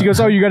goes,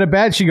 "Oh, you got a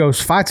bat?" She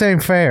goes, "Fights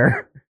ain't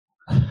fair."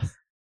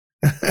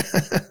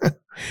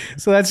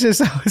 So that's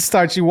just how it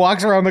starts. She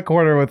walks around the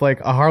corner with like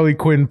a Harley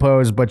Quinn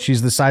pose, but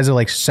she's the size of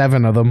like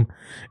 7 of them.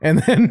 And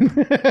then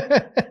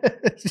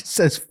she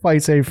says,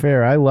 "Fights ain't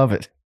fair." I love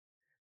it.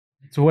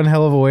 It's one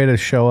hell of a way to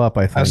show up,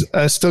 I think.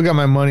 I still got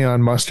my money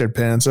on Mustard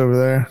Pants over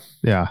there.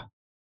 Yeah.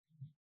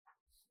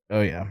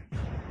 Oh, yeah.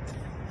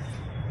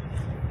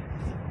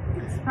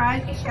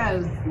 Surprise your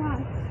show.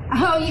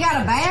 Oh, you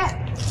got a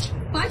bat?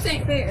 Fights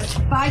ain't fair.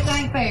 Fights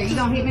ain't fair. You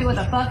gonna hit me with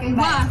a fucking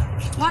bat?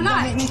 Why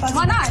not?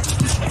 Why not?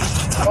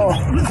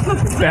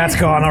 That's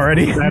gone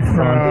already. That's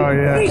Oh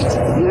yeah.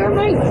 You hear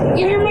me?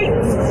 You hear me?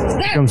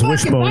 That Comes fucking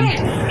Wishbone.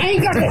 bat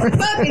ain't gonna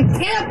fucking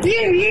help you.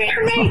 You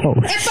hear me? Oh.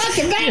 That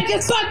fucking bat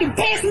just fucking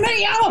pissed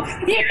me off.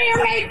 You hear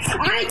me?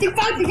 I ain't your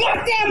fucking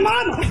goddamn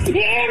mama. You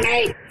hear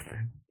me?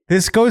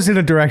 This goes in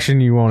a direction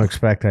you won't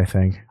expect, I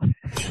think.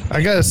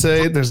 I gotta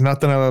say, there's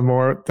nothing I love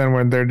more than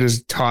when they're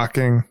just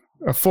talking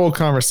a full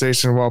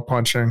conversation while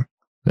punching.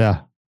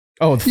 Yeah.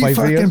 Oh, the You fight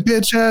fucking videos?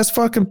 bitch ass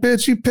fucking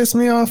bitch. You pissed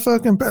me off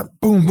fucking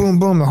boom, boom,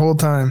 boom the whole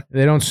time.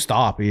 They don't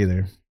stop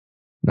either.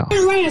 No.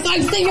 Right, so I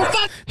see your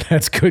fucking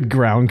That's good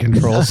ground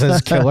control,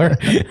 says Killer.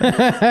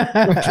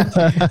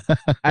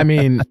 I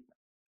mean,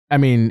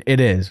 it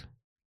is.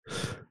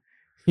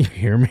 You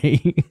hear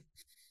me?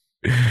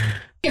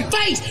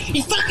 face,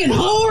 you fucking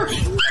whore,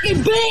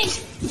 fucking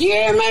bitch. You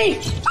hear me?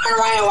 Turn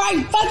around while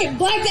you fucking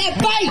black that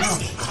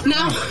face. No,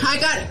 I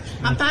got it.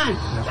 I'm fine.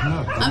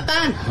 I'm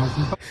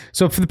fine.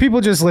 So for the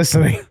people just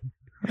listening,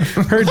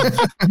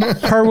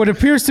 her what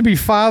appears to be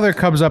father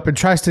comes up and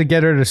tries to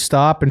get her to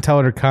stop and tell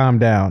her to calm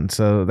down.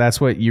 So that's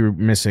what you're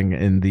missing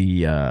in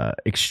the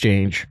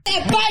exchange.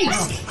 That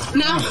face.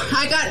 No,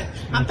 I got it.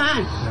 I'm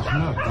fine.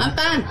 I'm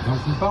fine.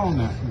 Don't keep on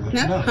that.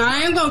 No,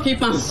 I am gonna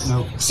keep on.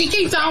 No. She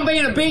keeps on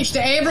being a bitch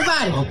to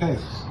everybody. Okay.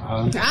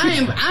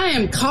 I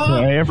am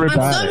calm. To everybody.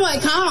 I'm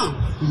somewhat calm.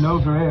 She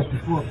knows her ass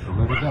is whooped, so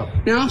let her go.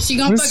 No, she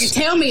gonna fucking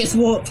tell me it's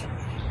whooped.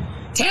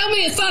 Tell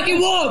me it's fucking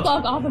whooped.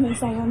 Fuck off of me,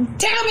 Sam.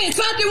 Tell me it's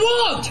fucking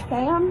whooped.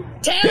 Sam?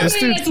 Tell This me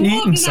dude's it's whooped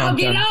eating and I'll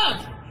get something.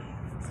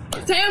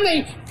 up. Tell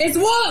me it's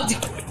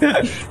whooped.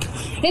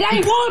 It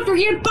ain't whooped or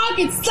you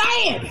fucking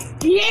say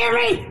it. You hear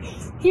me?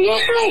 You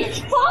hear me?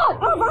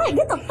 Fuck. All right,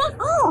 get the fuck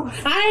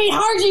off. I ain't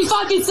heard you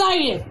fucking say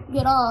it.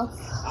 Get off.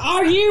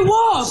 Are you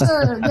whooped?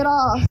 Sure, get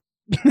off.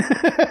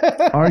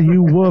 Are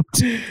you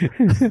whooped?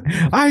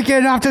 I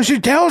get off till she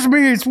tells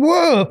me it's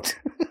whooped.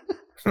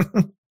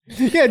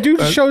 Yeah, dude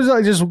shows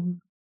up, just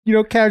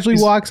casually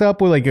walks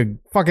up with like a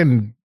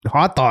fucking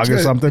hot dog or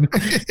something.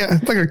 Yeah,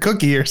 it's like a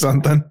cookie or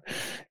something.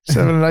 Just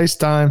having a nice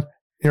time.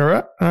 You're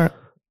right. All right.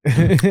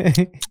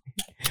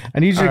 I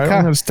need you to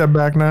I'm gonna step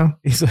back now.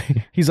 He's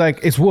like,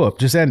 it's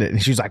whooped. Just end it.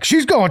 And she's like,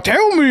 she's gonna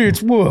tell me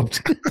it's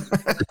whooped.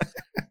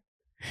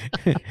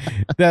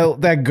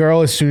 that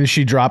girl, as soon as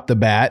she dropped the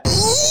bat.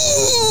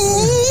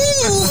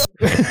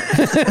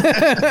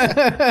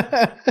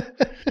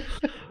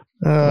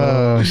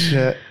 Oh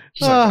shit.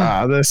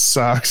 Like, this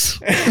sucks.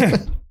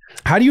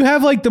 How do you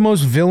have like the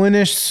most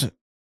villainous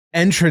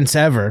entrance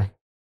ever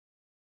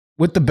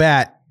with the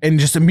bat and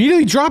just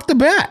immediately drop the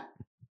bat?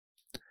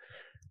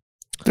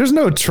 There's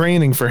no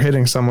training for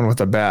hitting someone with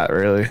a bat,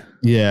 really.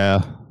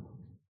 Yeah.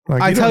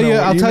 Like, I'll tell you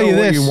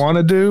this. What you want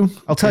to do?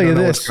 I'll tell you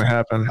this. What's gonna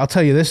happen? I'll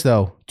tell you this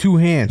though. 2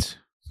 hands.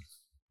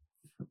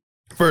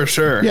 For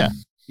sure. Yeah.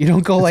 You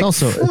don't go like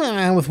also,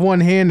 with one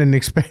hand and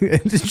expect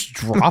just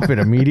drop it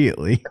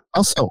immediately.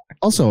 Also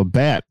a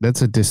bat.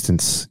 That's a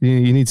distance.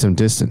 You need some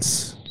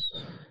distance.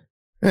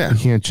 Yeah. You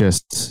can't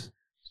just.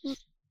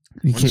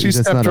 You can't. She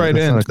stepped right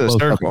into the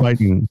circle.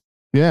 Fighting.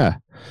 Yeah,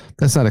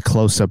 that's not a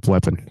close-up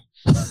weapon.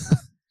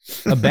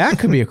 A bat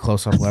could be a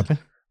close-up weapon.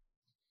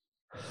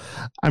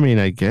 I mean,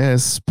 I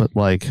guess, but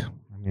like,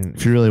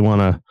 if you really want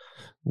to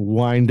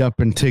wind up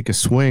and take a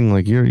swing,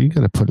 like you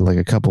got to put like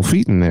a couple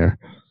feet in there.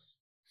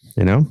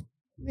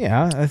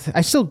 Yeah,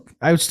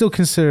 I would still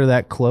consider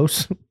that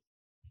close.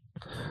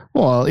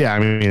 Well, yeah, I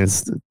mean,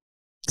 it's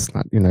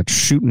not, you're not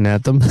shooting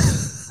at them.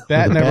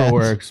 That never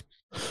works.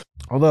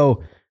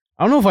 Although,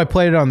 I don't know if I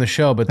played it on the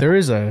show, but there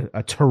is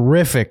a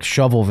terrific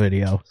shovel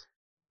video.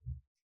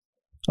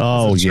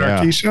 Oh,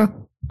 yeah. Sharkeisha?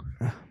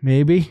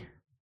 Maybe.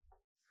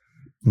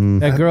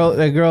 That girl,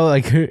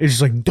 like, it's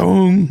just like,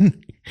 dong.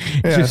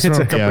 Yeah, just hits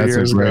a couple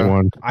years great ago.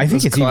 one. I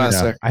think it's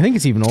classic. I think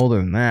it's even older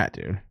than that,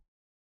 dude.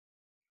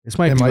 This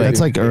might be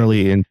that's like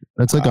early,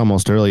 that's like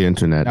almost early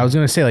internet. I was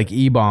gonna say like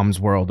E-Bombs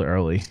World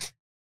early.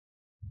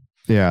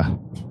 Yeah.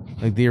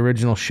 Like the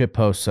original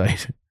shitpost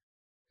site.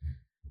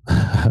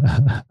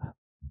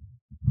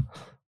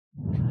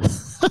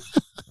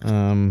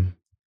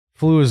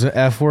 Flew is an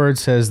F word,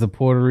 says the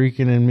Puerto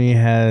Rican in me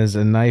has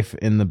a knife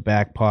in the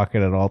back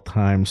pocket at all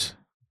times.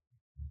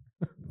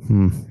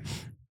 And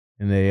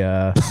they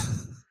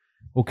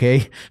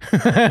okay.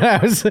 I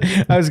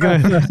was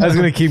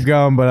gonna keep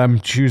going, but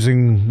I'm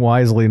choosing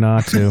wisely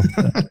not to.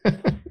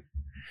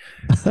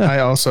 I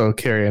also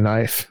carry a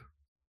knife.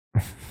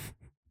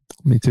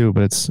 Me too,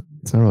 but it's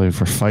not really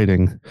for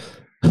fighting.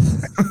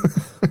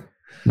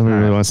 Nobody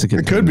really wants to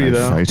get. It could be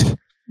though. Fight.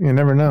 You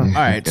never know. All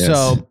right,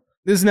 so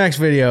this next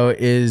video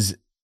is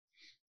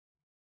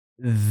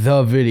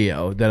the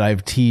video that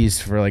I've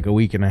teased for like a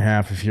week and a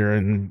half. If you're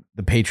in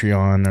the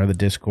Patreon or the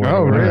Discord,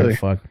 oh or really?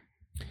 Fuck.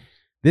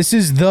 This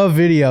is the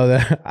video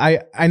that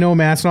I know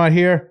Matt's not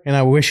here, and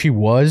I wish he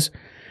was,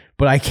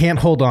 but I can't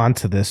hold on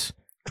to this.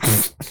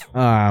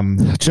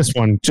 Just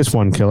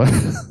one killer.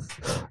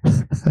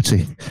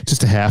 Actually,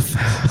 just a half.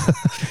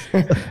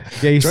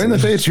 Yeah, join the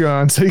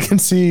Patreon so you can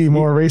see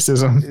more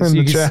racism in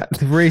the chat.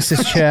 The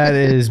racist chat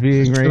is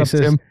being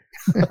racist.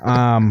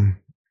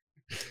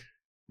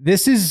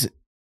 This is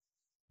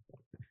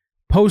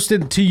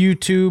posted to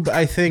YouTube,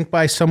 I think,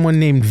 by someone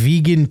named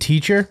Vegan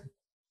Teacher.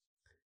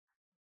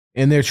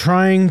 And they're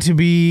trying to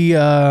be,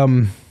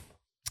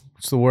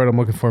 what's the word I'm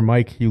looking for,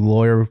 Mike, you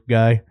lawyer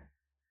guy?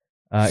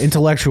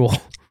 Intellectual.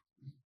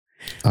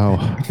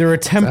 Oh. They're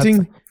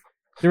attempting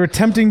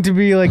to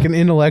be like an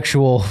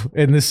intellectual,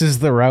 and this is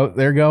the route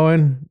they're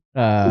going.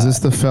 Is this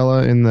the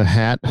fella in the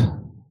hat?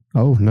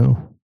 Oh,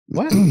 no.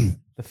 What?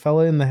 The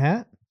fella in the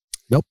hat?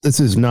 Nope, this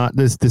is not.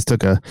 This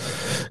took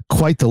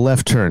quite the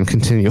left turn.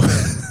 Continue.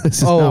 This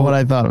is not what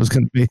I thought it was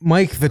going to be.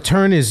 Mike, the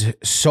turn is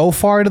so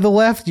far to the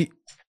left,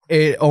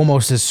 it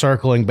almost is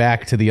circling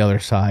back to the other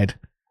side.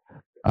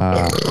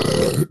 I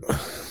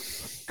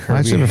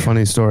actually have a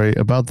funny story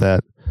about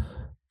that.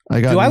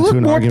 Do I look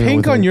more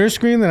pink on your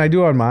screen than I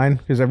do on mine?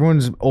 Because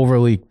everyone's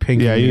overly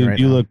pink. Yeah,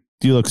 you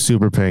look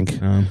super pink.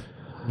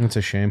 That's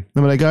a shame.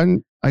 No, but I got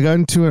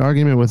into an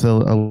argument with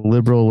a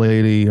liberal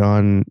lady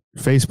on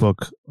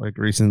Facebook like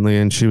recently,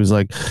 and she was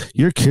like,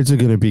 "Your kids are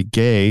going to be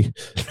gay."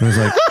 And I was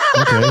like,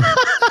 "Okay."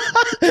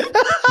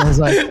 I was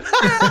like,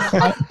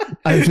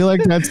 I feel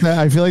like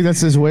that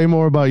says way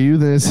more about you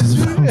than it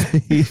says about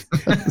me.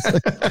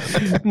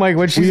 Like, Mike,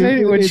 what'd she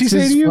say? What'd she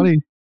say to you?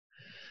 Funny.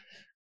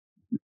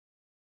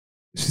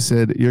 She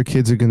said, "Your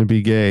kids are going to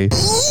be gay."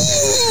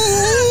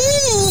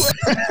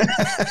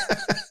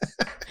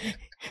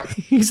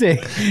 He's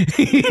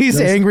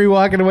angry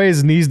walking away.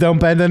 His knees don't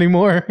bend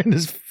anymore, and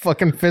his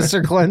fucking fists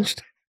are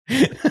clenched.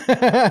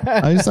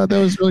 I just thought that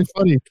was really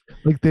funny.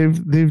 Like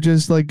they've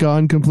just like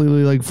gone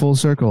completely like full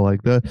circle.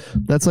 Like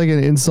that's like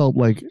an insult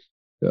like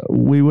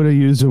we would have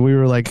used when we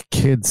were like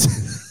kids.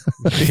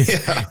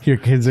 Your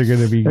kids are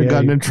going to be gay. I've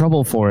gotten in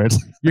trouble for it.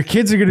 Your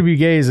kids are going to be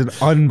gay is an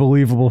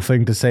unbelievable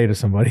thing to say to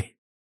somebody.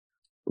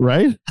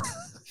 Right?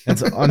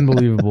 That's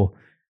unbelievable.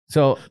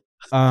 So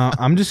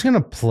I'm just going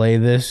to play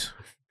this.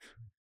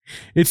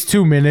 It's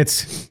 2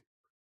 minutes.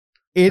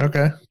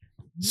 Okay.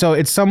 So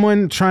it's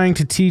someone trying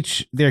to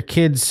teach their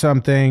kids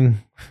something.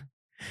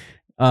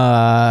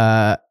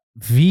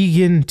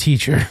 Vegan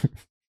teacher.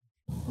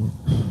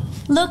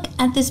 Look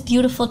at this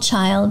beautiful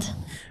child.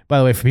 By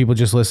the way, for people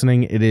just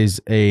listening, it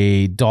is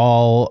a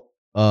doll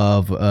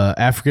of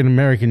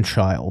African-American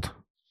child.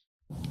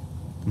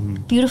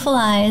 Beautiful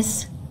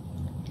eyes.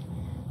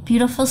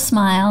 Beautiful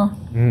smile.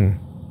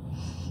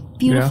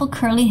 Beautiful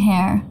curly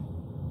hair.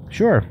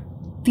 Sure.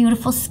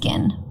 Beautiful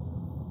skin.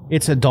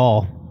 It's a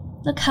doll.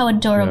 Look how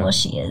adorable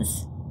she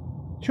is.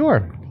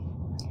 Sure.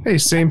 Hey,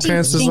 same What do you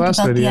pants as think last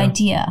about video. the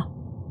idea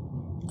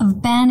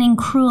of banning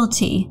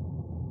cruelty,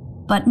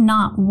 but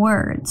not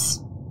words?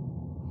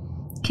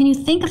 Can you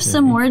think of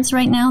some words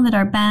right now that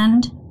are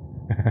banned?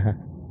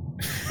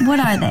 What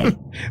are they?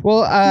 Well,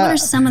 What are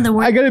some of the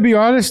words? I got to be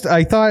honest.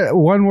 I thought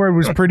one word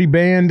was pretty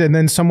banned, and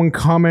then someone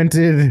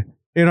commented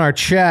in our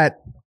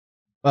chat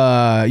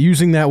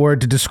using that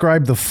word to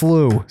describe the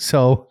flu.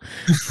 So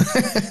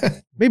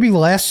maybe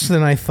less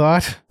than I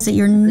thought. that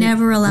you're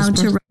never allowed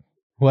to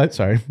What?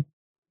 Sorry.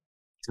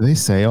 Do they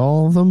say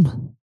all of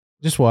them?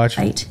 Just watch.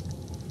 write.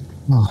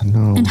 Oh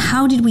no. And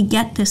how did we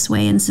get this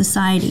way in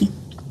society?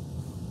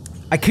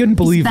 I couldn't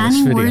believe Is this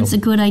banning video. words a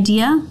good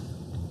idea?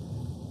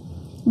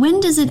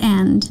 When does it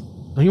end?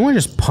 Don't you want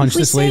to just punch If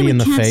we this say lady we in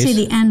the can't face? say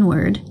the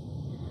N-word,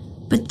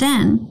 but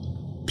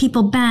then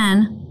people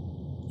ban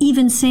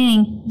even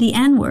saying the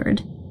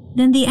N-word,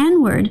 then the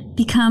N-word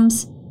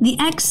becomes the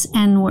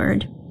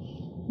X-N-word.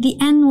 The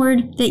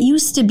N-word that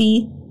used to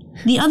be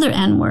the other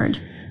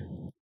N-word.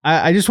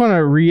 I just want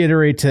to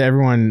reiterate to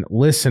everyone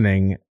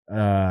listening,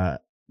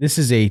 this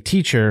is a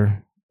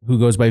teacher who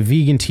goes by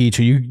vegan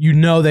teacher. You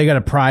know they got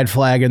a pride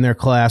flag in their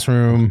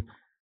classroom,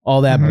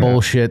 all that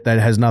bullshit that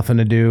has nothing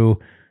to do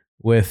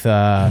with,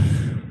 I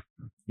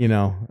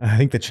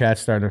think the chat's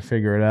starting to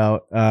figure it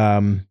out.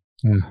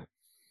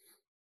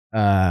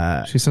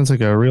 She sounds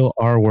like a real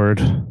R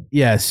word.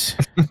 Yes.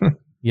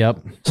 Yep.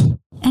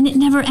 And it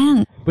never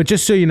ends. But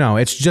just so you know,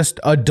 it's just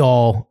a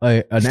doll,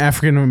 an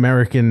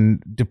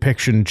African-American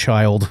depiction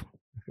child.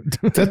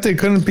 That they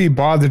couldn't be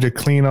bothered to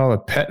clean all the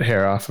pet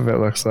hair off of it,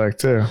 looks like,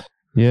 too.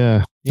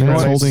 Yeah. You know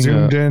It's what? holding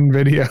Zoomed a, in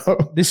video.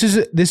 This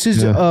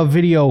is Yeah. a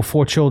video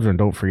for children,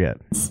 don't forget.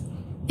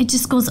 It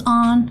just goes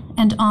on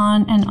and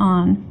on and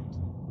on.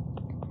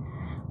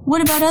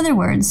 What about other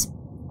words?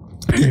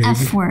 The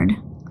F word,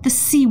 the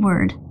C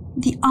word,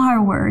 the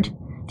R word,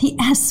 the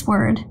S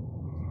word.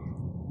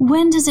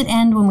 When does it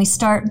end when we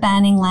start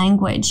banning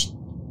language?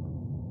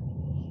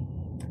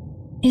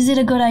 Is it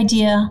a good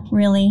idea,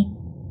 really?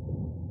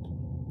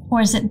 Or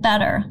is it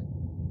better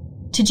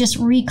to just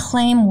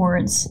reclaim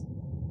words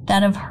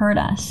that have hurt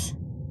us?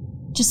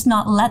 Just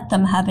not let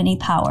them have any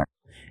power.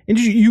 And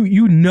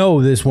you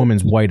know this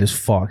woman's white as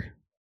fuck.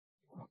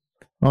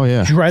 oh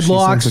yeah. She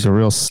Dreadlocks. sounds like a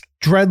real.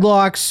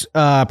 Dreadlocks,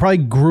 probably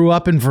grew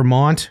up in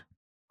Vermont.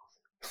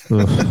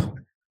 Ugh.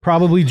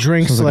 Probably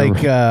drinks Sounds like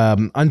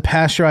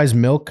unpasteurized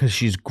milk because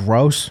she's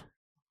gross.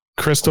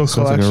 Crystal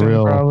Sounds like a collection,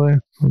 real- probably.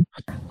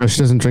 No, she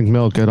doesn't drink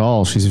milk at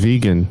all. She's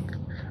vegan.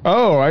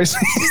 Oh, I see.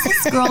 Does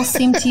this girl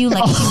seem to you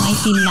like she might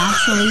be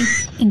naturally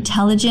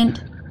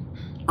intelligent,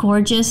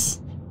 gorgeous,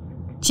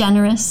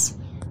 generous,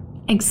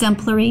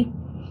 exemplary,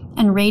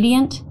 and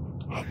radiant?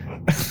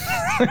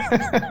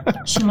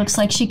 She looks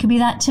like she could be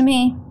that to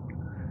me.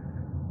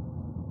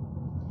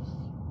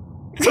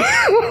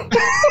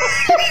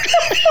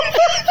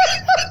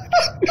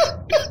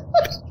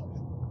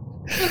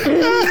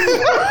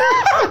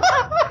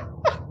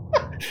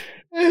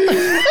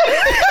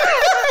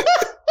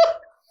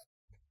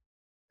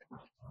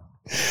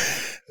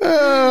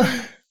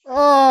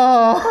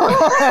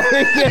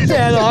 Get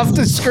that off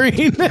the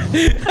screen.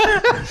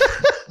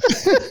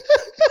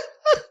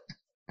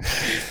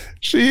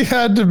 She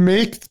had to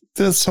make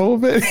this whole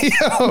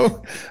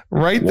video,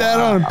 write that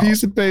on a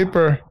piece of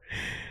paper,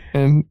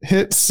 and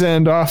hit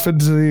send off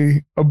into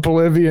the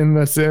oblivion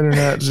that's the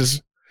internet.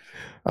 Just,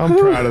 I'm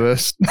proud of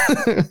this.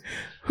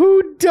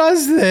 Who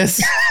does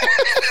this?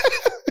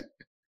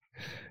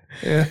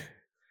 Yeah.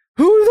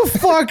 Who the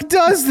fuck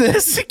does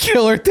this?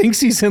 Killer thinks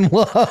he's in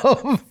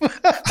love.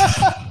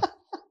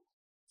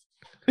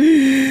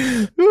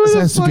 Who This the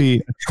has to fuck- be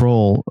a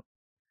troll.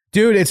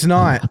 Dude, it's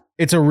not.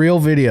 It's a real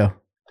video.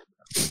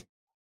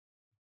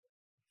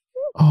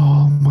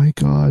 Oh my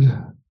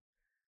god.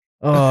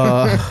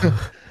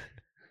 That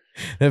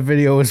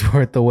video is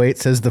worth the wait.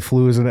 Says the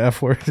flu is an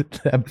F word.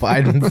 That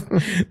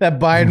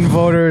Biden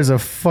voter is a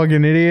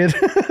fucking idiot.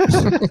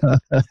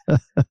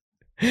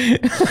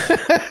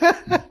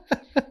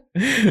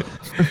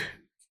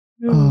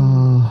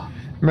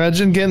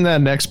 Imagine getting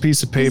that next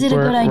piece of Is it a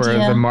paper good where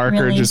idea, the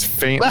marker really? just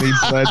faintly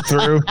bled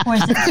through. Or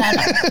is it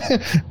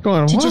better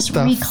Going, to what just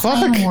the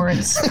reclaim fuck?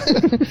 words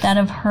that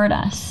have hurt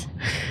us?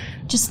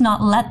 Just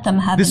not let them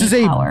have This is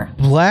any a power.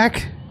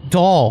 black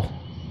doll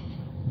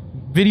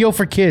video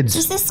for kids.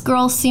 Does this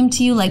girl seem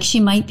to you like she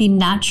might be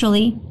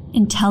naturally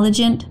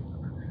intelligent,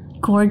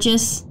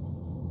 gorgeous,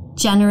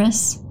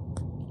 generous,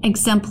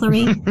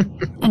 exemplary,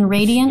 and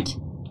radiant?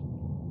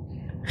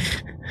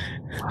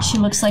 She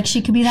looks like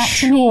she could be that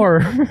to me. Sure.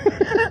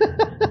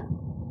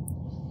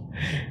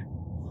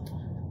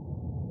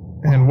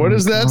 And what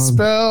does that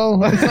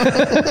spell?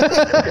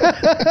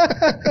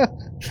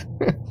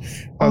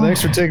 Oh,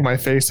 thanks for taking my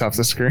face off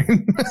the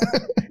screen.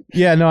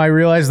 Yeah, no, I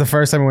realized the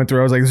first time I went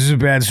through, I was like, this is a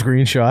bad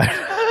screenshot.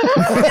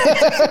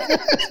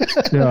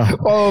 Yeah.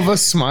 All of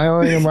us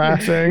smiling and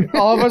laughing.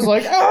 All of us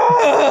like,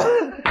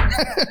 ah!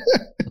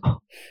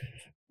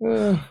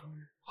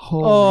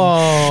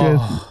 Oh.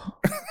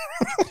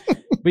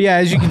 But yeah,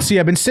 as you can see,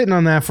 I've been sitting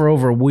on that for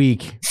over a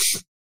week.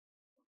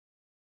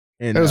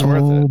 And, It was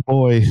worth it. Oh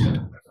boy.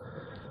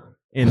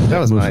 and That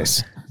was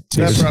nice.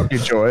 That brought me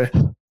joy.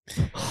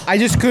 I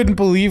just couldn't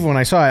believe when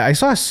I saw it. I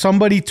saw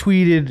somebody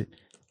tweeted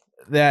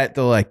that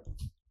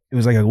it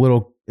was like a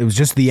little, it was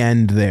just the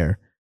end there.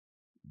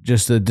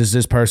 Just does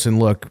this person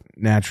look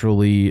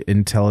naturally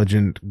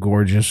intelligent,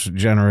 gorgeous,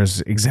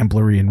 generous,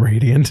 exemplary, and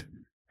radiant?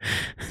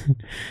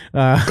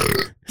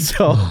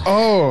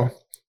 Oh,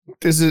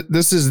 this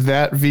is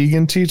that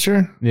vegan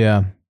teacher?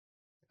 Yeah.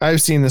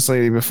 I've seen this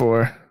lady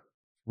before.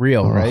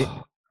 Real, right?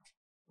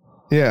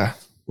 Yeah.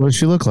 What does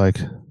she look like?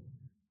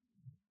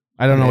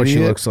 I don't know what she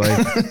Idiot. looks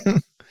like.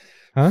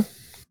 Huh?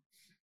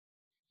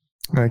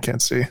 I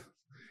can't see.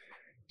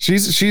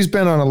 She's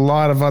been on a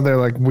lot of other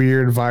like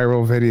weird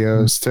viral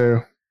videos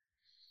too.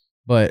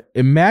 But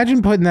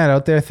imagine putting that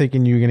out there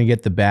thinking you're going to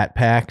get the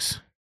backpats.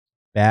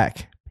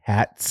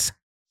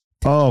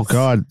 Oh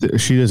God,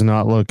 she does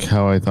not look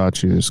how I thought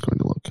she was going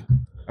to look.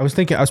 I was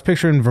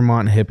picturing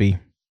Vermont hippie.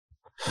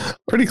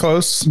 Pretty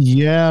close.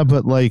 Yeah,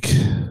 but like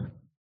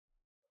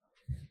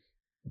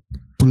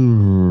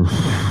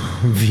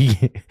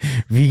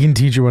Vegan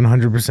teacher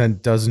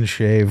 100% doesn't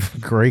shave.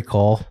 Great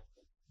call.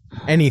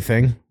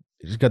 Anything.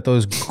 He's got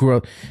those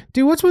gross.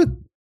 Dude, what's with?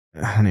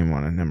 I don't even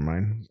want to. Never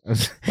mind. I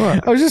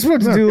was just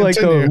about to do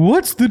continue.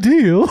 what's the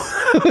deal?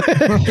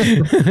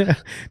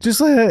 Just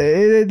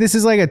this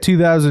is like a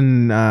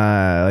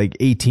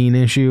 2018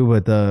 issue,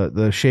 but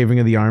the shaving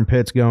of the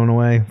armpits going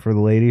away for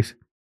the ladies.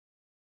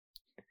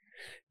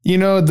 You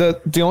know,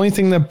 the only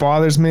thing that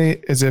bothers me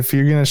is if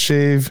you're gonna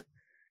shave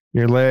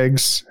your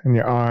legs and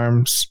your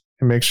arms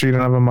and make sure you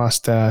don't have a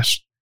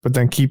mustache, but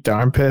then keep the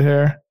armpit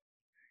hair.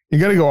 You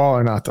got to go all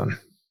or nothing.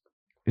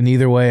 And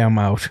either way, I'm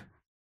out.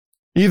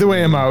 Either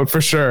way, I'm out for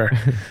sure.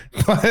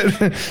 But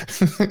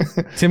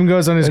Tim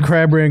goes on his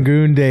crab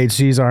rangoon date,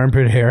 sees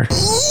armpit hair.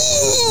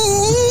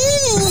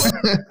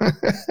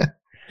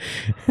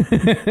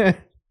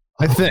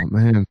 I think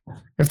man,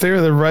 if they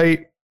were the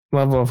right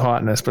level of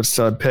hotness, but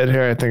still had pit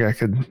hair, I think I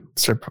could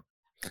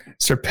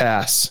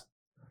surpass.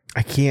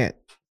 I can't.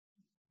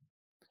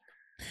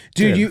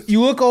 Dude,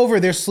 you look over,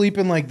 they're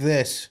sleeping like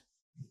this.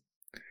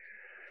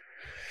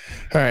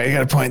 All right, you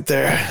got a point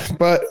there.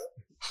 But,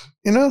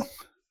 you know,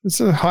 it's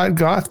a hot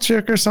goth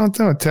chick or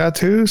something with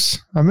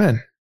tattoos. I'm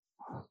in.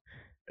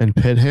 and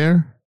pit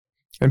hair.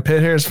 And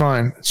pit hair is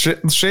fine.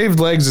 Shaved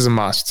legs is a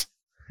must.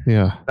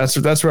 Yeah,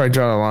 That's where I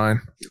draw the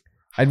line.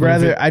 I'd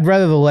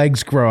rather the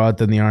legs grow out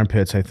than the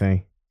armpits, I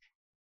think.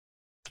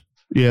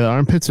 yeah. The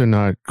armpits are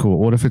not cool.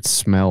 What if it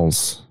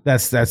smells?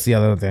 That's the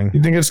other thing.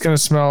 You think it's going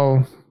to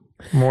smell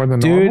more than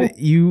normal? Dude,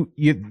 you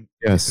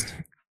Yes,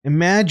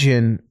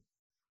 imagine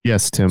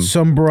yes, Tim.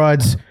 some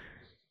broads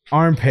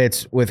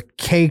armpits with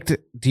caked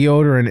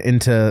deodorant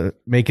into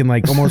making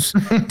like almost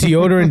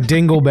deodorant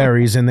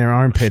dingleberries in their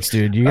armpits,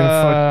 dude. You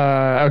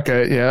gonna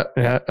okay,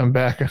 yeah. I'm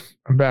back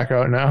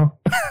out now.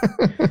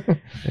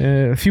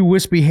 a few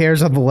wispy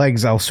hairs on the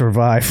legs, I'll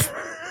survive.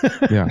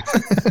 Yeah.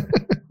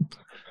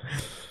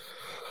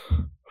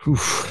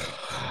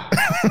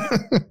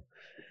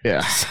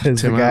 Yeah.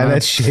 Says the Tim, guy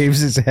that shaves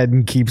his head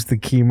and keeps the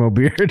chemo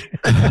beard.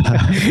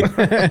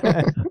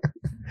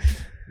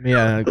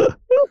 Yeah.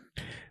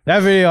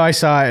 That video, I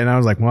saw it and I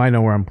was like, well, I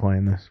know where I'm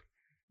playing this.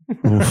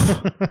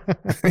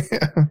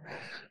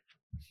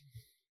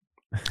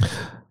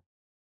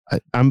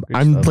 I'm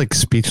like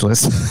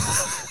speechless.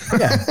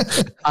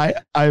 Yeah.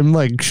 I'm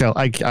like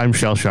I'm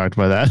shell shocked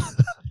by that.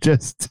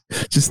 just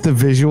the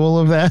visual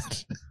of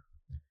that.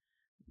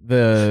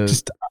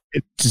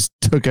 It just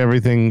took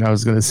everything I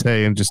was gonna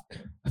say and just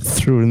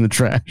threw it in the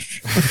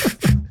trash.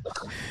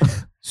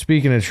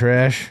 Speaking of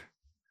trash,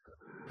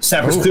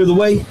 Sappers clear the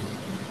way.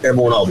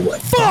 Airborne all the way.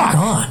 fuck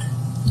on.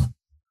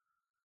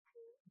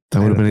 That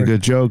would have been a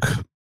good joke.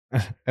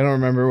 I don't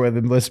remember where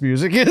the list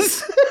music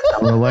is. I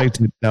would have liked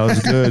it. That was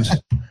good.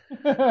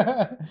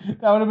 That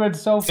would have been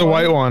so It's a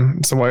white one.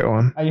 It's a white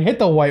one. I hit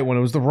the white one.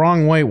 It was the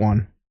wrong white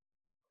one.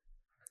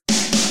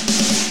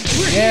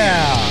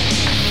 Yeah.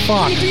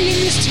 Fuck. We're doing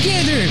this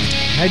together.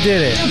 I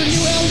did it.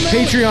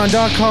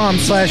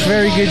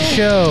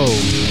 Patreon.com/verygoodshow.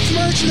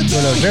 Go to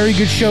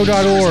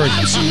verygoodshow.org.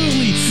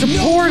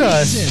 Support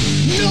us.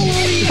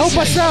 Help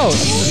us out.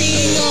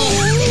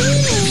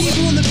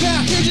 People in the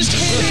back, they're just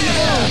hanging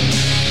out.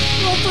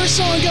 Well, first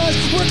song, guys,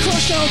 we're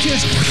Crushed Out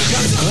Kids.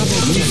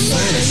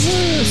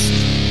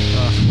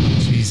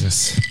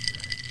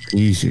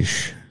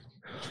 Jesus.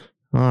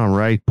 All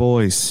right,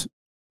 boys.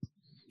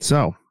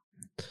 So,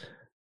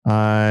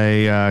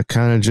 I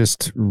kind of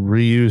just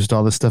reused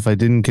all the stuff I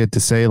didn't get to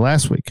say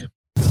last week.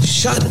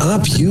 Shut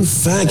up, you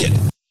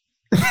faggot.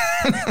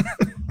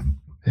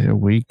 Here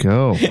we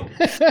go.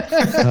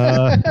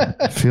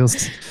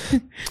 Feels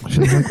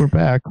like we're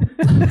back.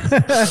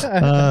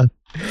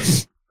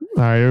 All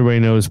right, everybody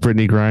knows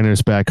Brittany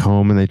Griner's back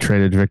home, and they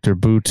traded Victor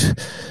Boot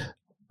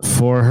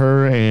for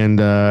her, and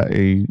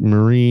a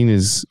Marine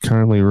is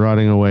currently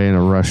rotting away in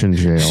a Russian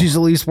jail. She's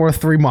at least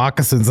worth 3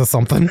 moccasins or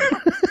something.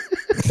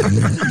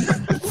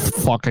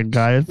 Fucking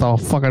guy, it's a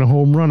fucking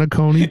home runner,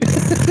 Coney.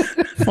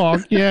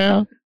 Fuck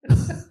yeah.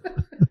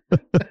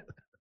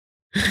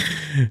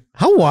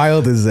 How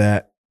wild is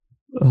that?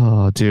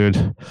 Oh,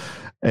 dude.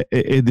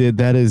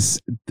 That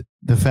is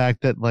the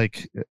fact that,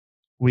 like,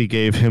 we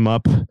gave him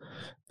up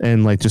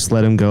and, like, just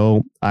let him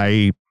go.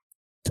 I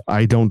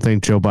don't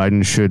think Joe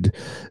Biden should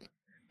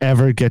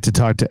ever get to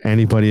talk to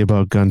anybody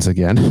about guns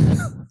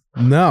again.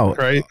 No.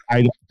 Right?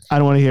 I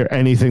don't want to hear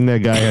anything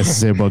that guy has to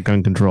say about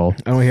gun control.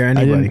 I don't hear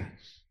anybody.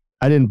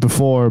 I didn't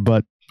before,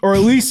 but... Or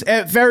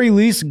at very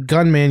least,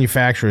 gun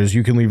manufacturers,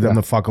 you can leave them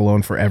the fuck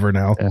alone forever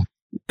now. Yeah.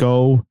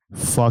 Go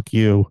fuck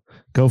you.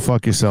 Go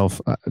fuck yourself.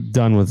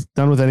 Done with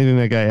anything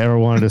that guy ever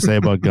wanted to say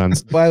about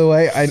guns. By the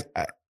way, I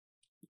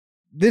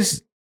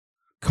this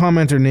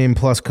commenter name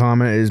plus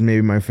comment is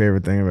maybe my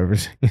favorite thing I've ever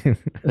seen. It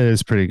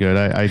is pretty good.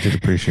 I did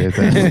appreciate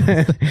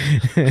that.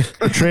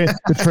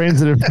 the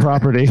transitive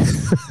property.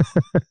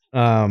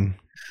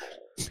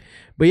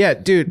 But yeah,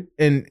 dude,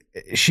 and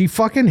she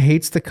fucking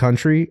hates the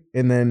country.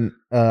 And then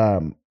we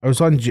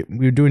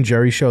were doing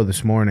Jerry's show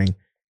this morning.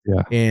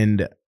 Yeah.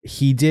 And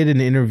he did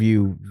an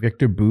interview,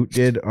 Victor Boot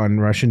did,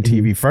 on Russian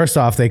TV. First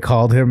off, they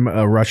called him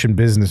a Russian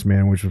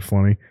businessman, which was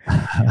funny.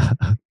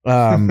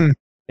 And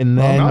then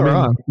not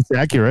wrong. It's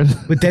accurate.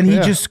 But then he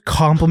just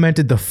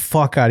complimented the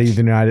fuck out of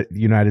the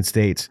United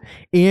States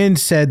and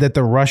said that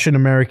the Russian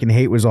American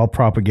hate was all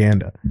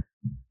propaganda.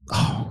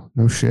 Oh,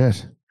 no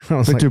shit.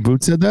 Victor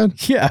Boot said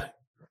that? Yeah.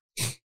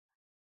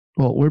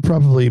 Well, we're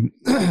probably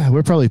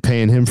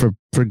paying him for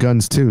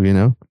guns too, you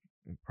know?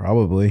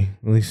 Probably.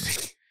 At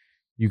least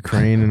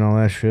Ukraine and all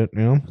that shit,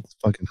 you know? It's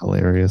fucking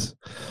hilarious.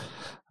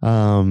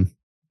 But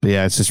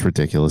yeah, it's just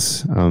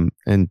ridiculous.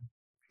 And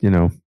you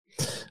know,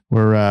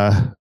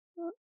 we're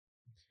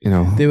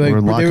they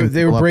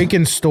were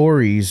breaking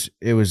stories.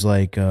 It was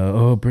like,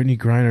 Brittany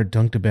Griner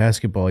dunked a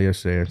basketball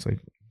yesterday. It's like,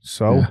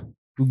 so yeah.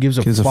 Who gives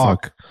a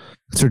fuck?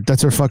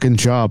 That's her fucking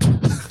job.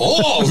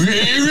 Oh,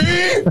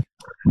 really?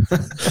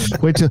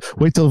 Wait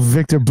till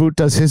Victor Boot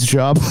does his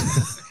job.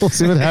 We'll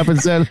see what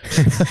happens then.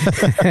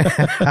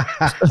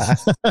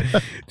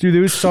 Dude,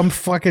 there was some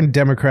fucking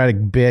Democratic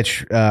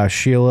bitch,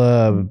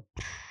 Sheila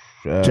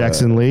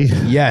Jackson Lee.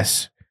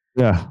 Yes.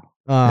 Yeah.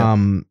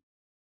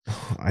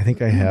 I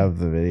think I have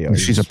the video.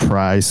 She's a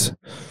prize.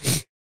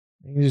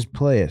 You can just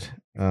play it.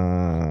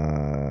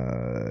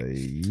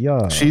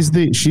 Yeah. She's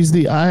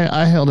the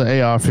I held an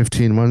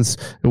AR-15 once.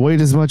 It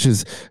weighed as much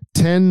as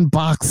 10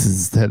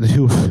 boxes.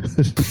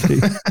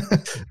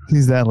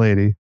 She's that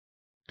lady.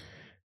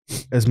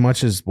 As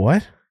much as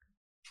what?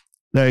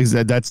 That's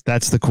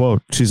the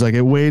quote. She's like,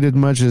 it weighed as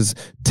much as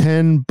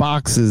 10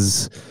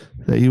 boxes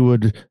that you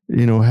would,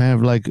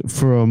 have like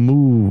for a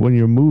move when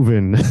you're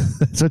moving.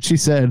 That's what she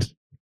said.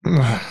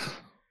 Yeah.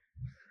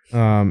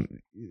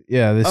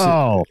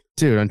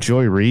 Dude, on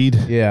Joy Reid.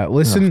 Yeah.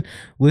 Listen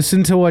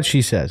to what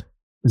she said.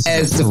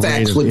 As the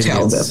facts would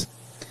tell them.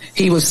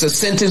 He was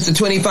sentenced to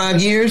 25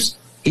 years.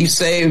 He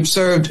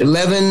served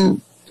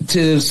 11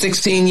 to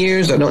 16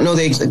 years. I don't know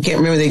can't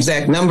remember the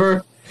exact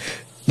number.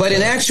 But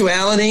in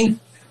actuality,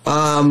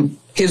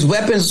 his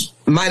weapons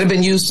might have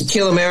been used to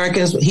kill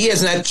Americans. But he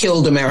has not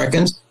killed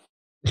Americans.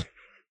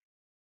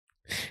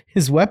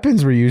 His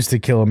weapons were used to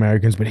kill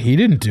Americans, but he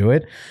didn't do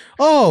it.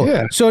 Oh,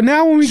 yeah. So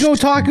now when we go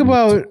talk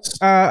about,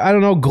 I don't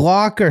know,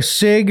 Glock or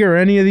SIG or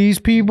any of these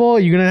people,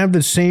 you're going to have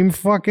the same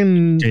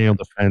fucking... Daniel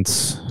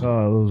Defense.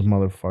 Oh, those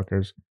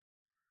motherfuckers.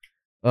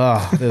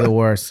 Oh, they're the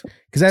worst.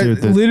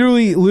 Because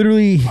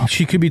literally,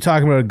 she could be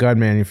talking about a gun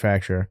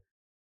manufacturer.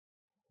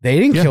 They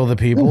didn't kill the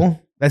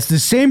people. That's the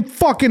same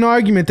fucking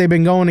argument they've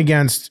been going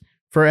against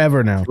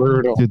forever now.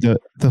 Dude,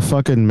 the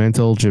fucking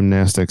mental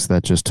gymnastics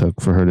that just took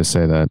for her to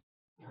say that.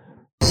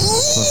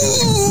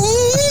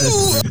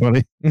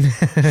 Funny. You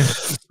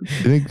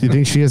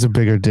think she has a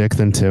bigger dick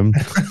than Tim?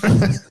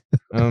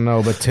 I don't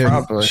know, but Tim,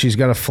 probably. She's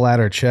got a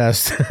flatter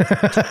chest.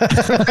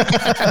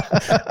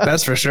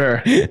 That's for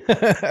sure.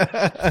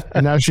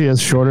 And now she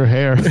has shorter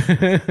hair.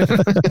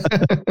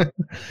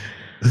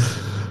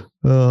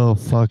 Oh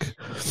fuck.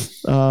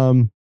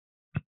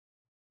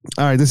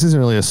 All right, this isn't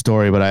really a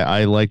story, but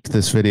I liked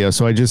this video.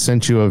 So I just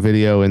sent you a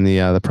video in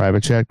the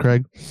private chat,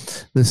 Craig.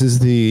 This is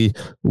the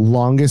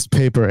longest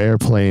paper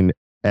airplane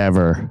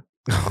ever.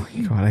 Oh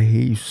my God, I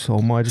hate you so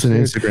much. It's an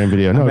Instagram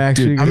video. No, I'm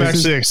dude,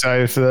 actually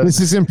excited for this.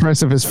 This is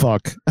impressive as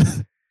fuck.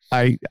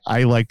 I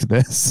liked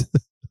this.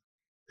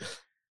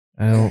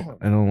 I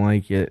don't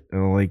like it. I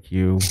don't like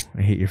you.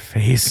 I hate your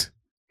face.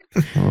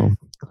 Oh,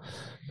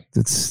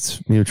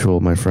 it's mutual,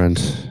 my friend.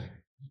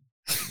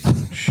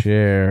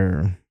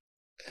 Share.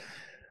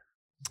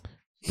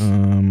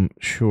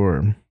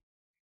 Sure.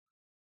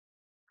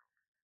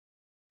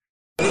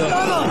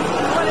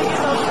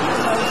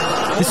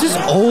 This is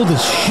old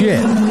as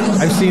shit.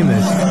 I've seen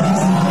this.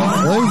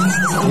 Really?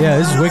 Yeah,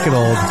 this is wicked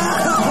old.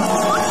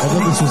 I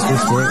thought this was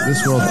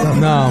this World Cup.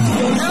 No.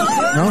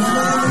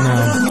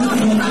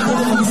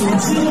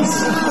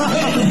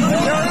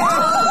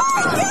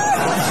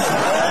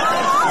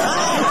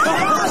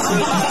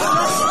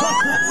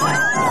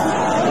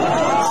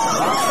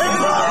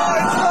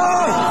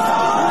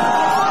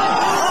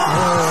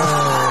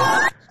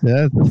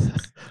 Yeah,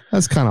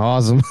 that's kind of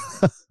awesome.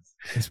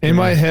 In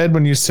my head,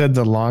 when you said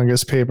the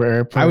longest paper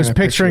airplane, I was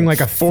picturing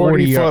like a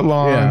 40 foot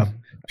long yeah.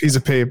 piece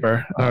of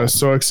paper. I was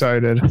so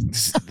excited.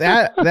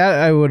 That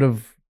I would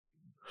have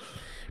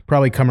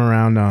probably come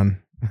around on.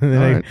 And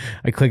then Right.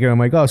 I click it. I'm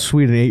like, oh,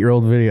 sweet, an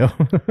 8-year-old video.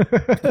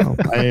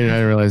 I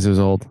didn't realize it was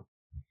old.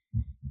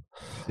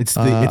 It's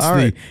all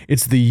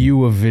the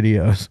you of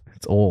videos.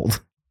 It's old.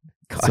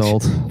 It's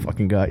old.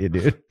 Fucking got you,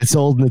 dude. It's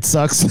old and it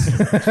sucks.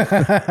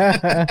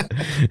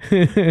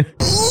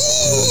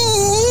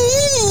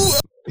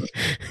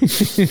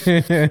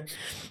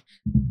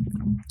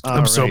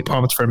 I'm so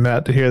pumped for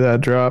Matt to hear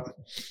that drop.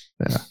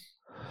 Yeah.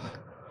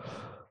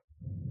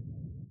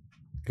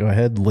 Go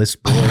ahead,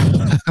 list boy.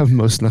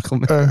 Most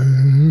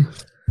knuckleman.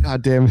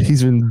 God damn it,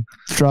 he's been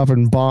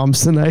dropping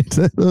bombs tonight.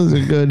 Those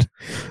are good.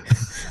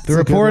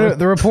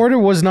 The reporter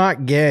was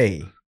not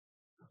gay.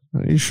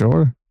 Are you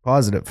sure?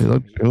 Positive.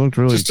 It looked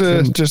really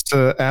just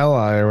a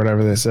ally or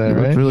whatever they say,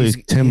 right? Really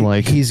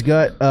Tim-like. He's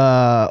got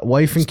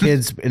wife and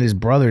kids, and his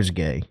brother's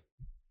gay.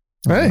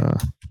 Hey.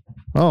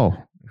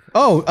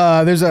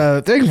 There's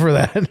a thing for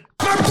that.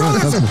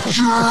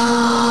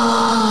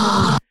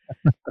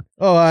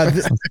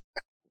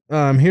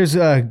 Here's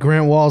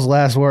Grant Wall's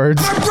last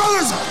words.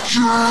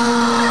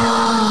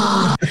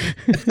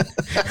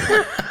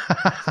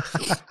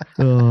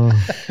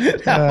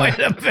 That might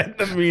have been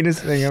the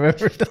meanest thing I've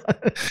ever done.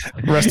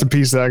 Rest in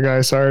peace, that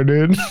guy. Sorry,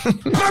 dude.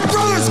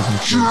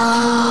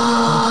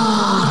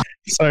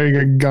 Sorry, you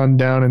got gunned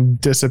down and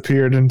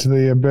disappeared into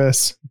the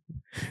abyss.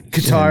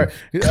 Qataris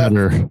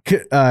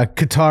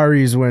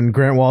when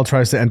Grant Wall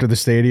tries to enter the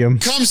stadium.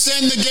 Come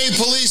send the gay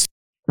police.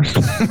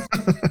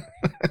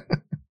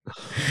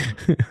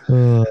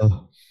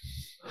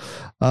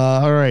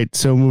 All right,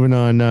 so moving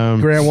on.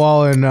 Grant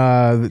Wall in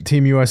the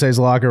Team USA's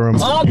locker room.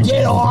 Oh,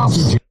 get off!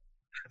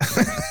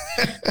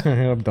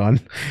 I'm done.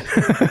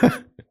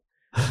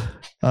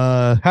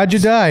 How'd you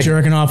die?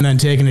 Jerking off and then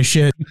taking a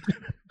shit.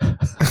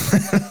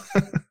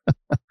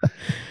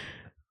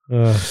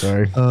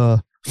 Sorry.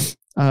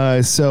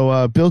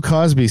 So Bill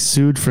Cosby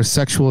sued for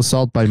sexual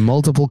assault by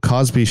multiple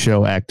Cosby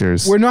Show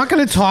actors. We're not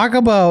going to talk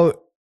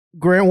about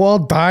Grant Wall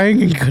dying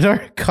in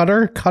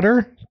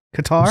Qatar.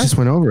 We just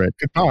went over it.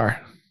 Qatar.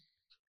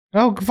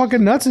 How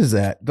fucking nuts is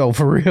that, though?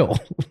 For real,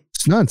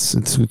 it's nuts.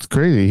 It's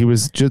crazy. He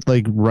was just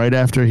like right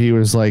after he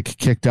was like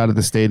kicked out of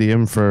the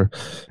stadium for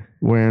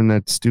wearing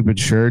that stupid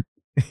shirt.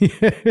 He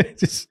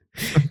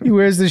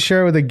wears this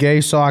shirt with a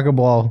gay soccer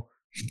ball,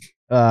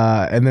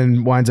 and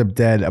then winds up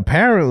dead.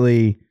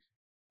 Apparently,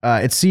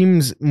 it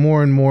seems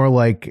more and more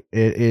like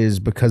it is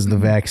because of the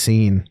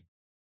vaccine.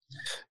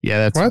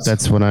 Yeah,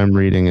 that's what I'm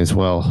reading as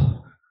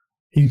well.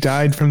 He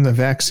died from the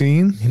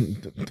vaccine.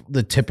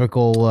 The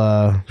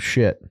typical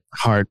shit.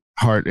 Heart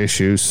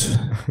issues.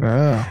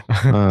 Oh.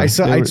 I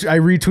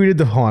retweeted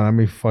the. Hold on, let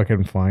me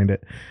fucking find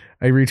it.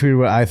 I retweeted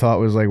what I thought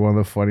was like one of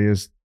the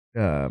funniest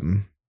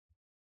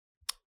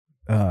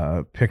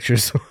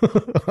pictures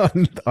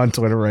on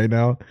Twitter right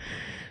now.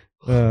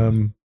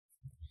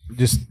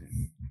 Just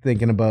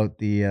thinking about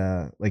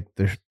the like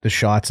the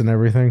shots and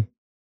everything.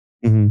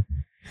 Mm-hmm.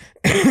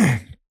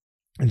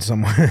 And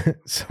someone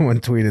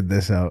tweeted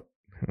this out.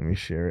 Let me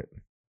share it.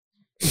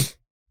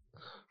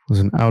 Was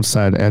an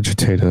outside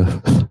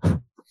agitator.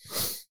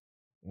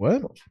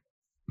 What?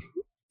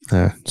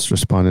 Just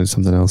responded to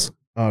something else.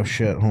 Oh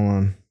shit! Hold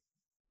on.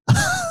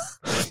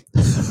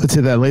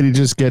 Did that lady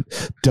just get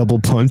double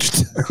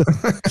punched?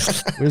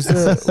 Where's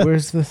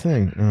the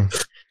thing? Oh.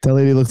 That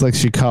lady looks like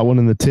she caught one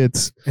in the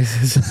tits.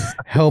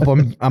 Help!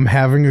 I'm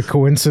having a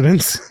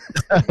coincidence.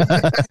 That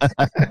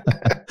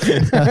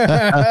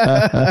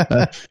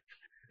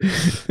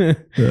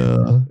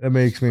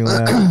makes me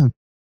laugh.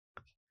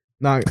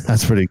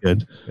 That's pretty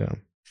good. Yeah.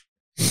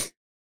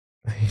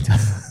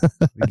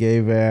 The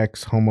gay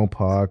vax,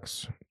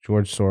 homopox,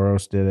 George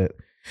Soros did it.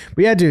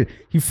 But yeah, dude,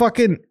 he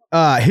fucking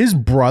his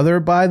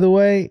brother, by the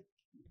way,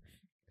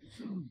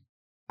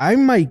 I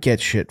might get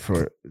shit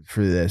for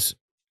this.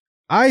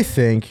 I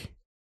think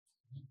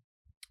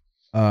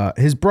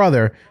his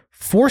brother,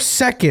 4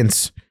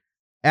 seconds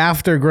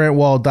after Grant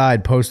Wall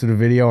died, posted a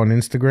video on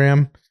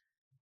Instagram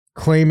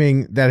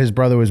claiming that his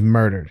brother was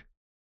murdered.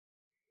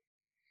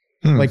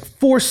 Like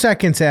 4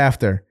 seconds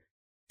after.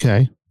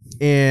 Okay.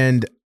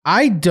 And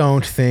I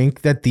don't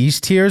think that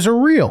these tears are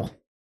real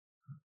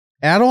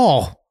at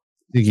all.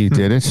 Think he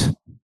did it?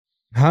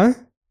 Huh?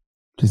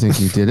 Do you think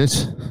he did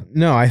it?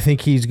 No, I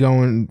think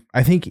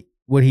I think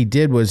what he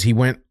did was he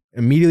went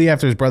immediately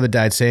after his brother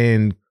died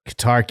saying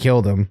Qatar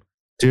killed him.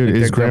 Dude,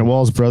 is Grant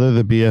Wall's brother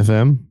the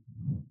BFM?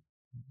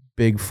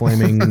 Big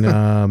flaming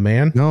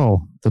man?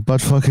 No, the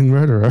butt fucking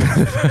murderer.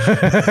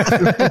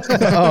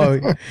 Oh,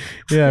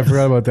 yeah, I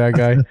forgot about that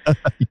guy.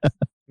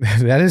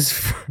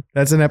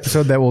 That's an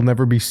episode that will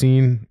never be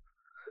seen.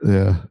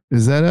 Yeah.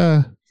 Is that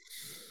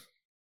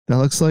that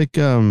looks like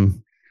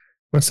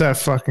what's that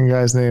fucking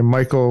guy's name?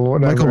 Michael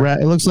whatever.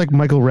 It looks like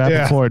Michael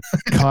Rappaport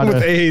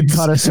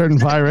caught a certain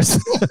virus.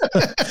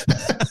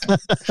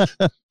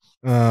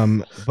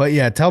 But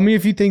yeah, tell me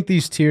if you think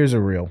these tears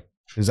are real,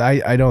 because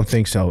I don't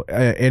think so.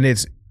 And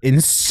it's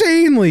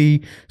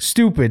insanely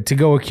stupid to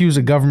go accuse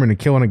a government of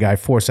killing a guy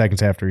 4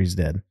 seconds after he's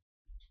dead.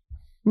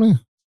 My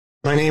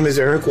name is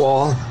Eric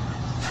Wall.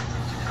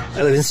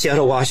 I live in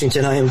Seattle,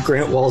 Washington. I am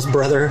Grant Wall's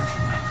brother.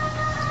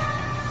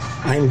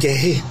 I'm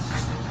gay.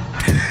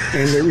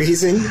 And the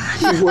reason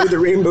he wore the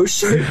rainbow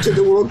shirt to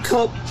the World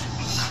Cup,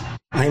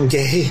 I'm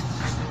gay.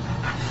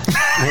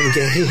 I'm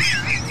gay.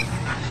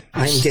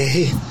 I'm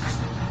gay.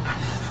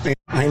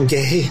 I'm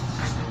gay.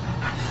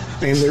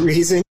 And the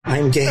reason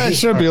I'm gay. I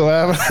should be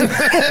laughing.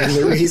 And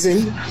the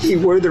reason he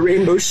wore the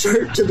rainbow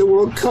shirt to the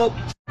World Cup,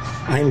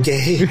 I'm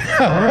gay.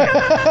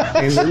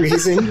 And the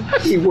reason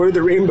he wore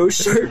the rainbow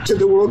shirt to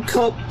the World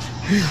Cup,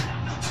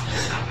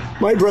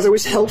 my brother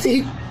was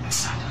healthy.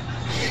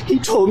 He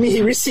told me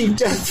he received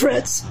death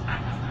threats.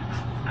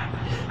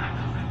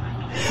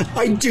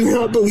 I do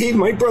not believe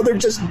my brother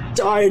just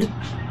died.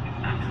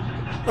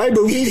 I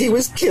believe he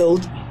was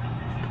killed.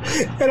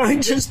 And I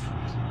just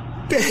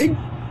beg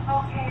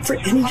for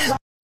any help.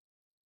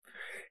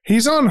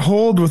 He's on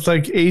hold with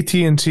like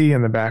AT&T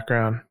in the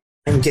background.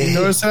 I'm gay. You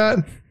notice that?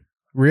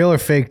 Real or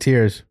fake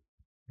tears?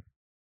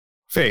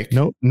 Fake.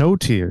 No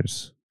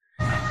tears.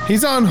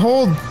 He's on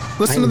hold.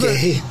 Listen to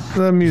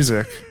the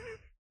music.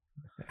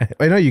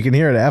 I know you can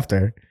hear it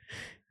after.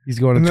 He's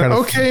going to try to.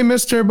 Okay,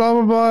 Mr. Blah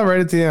blah blah. Right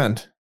at the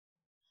end.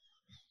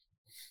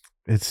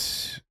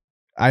 It's.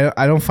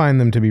 I don't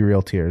find them to be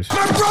real tears.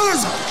 My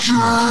brother's.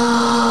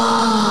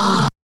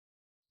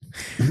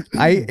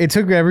 It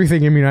took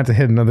everything in me not to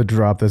hit another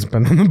drop that's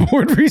been on the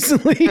board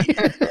recently.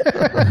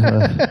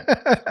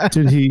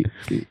 Dude,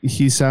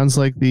 he sounds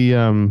like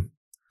the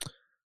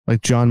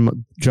like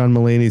John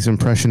Mulaney's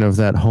impression of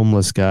that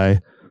homeless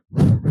guy.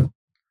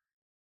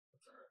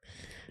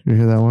 You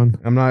hear that one?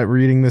 I'm not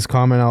reading this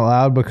comment out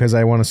loud because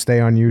I want to stay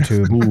on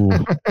YouTube. Ooh,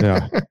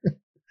 yeah.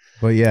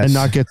 But yes. And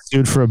not get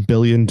sued for $1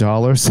 billion.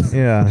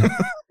 Yeah.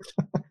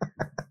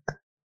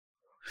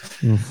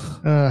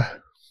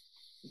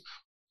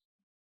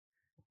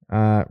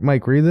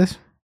 Mike, read this.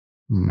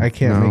 I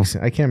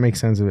can't make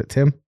sense of it.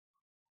 Tim?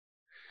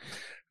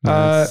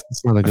 No,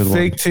 it's not a good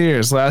fake one.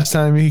 tears. Last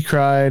time he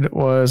cried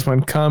was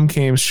when cum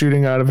came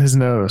shooting out of his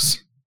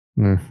nose.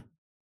 Okay.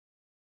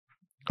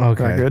 Not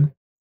good.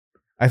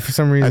 For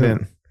some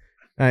reason,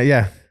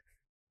 yeah.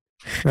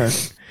 I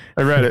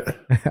read it.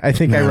 I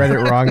think I read it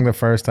wrong the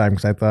first time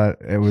because I thought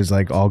it was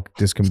like all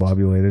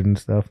discombobulated and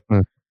stuff.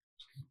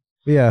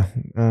 Yeah.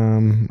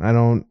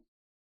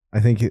 I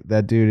think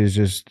that dude is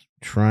just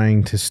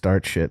trying to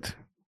start shit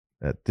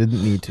that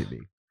didn't need to be.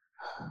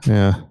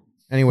 Yeah.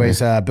 Anyways,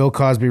 Bill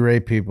Cosby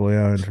raped people.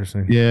 Yeah,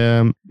 interesting.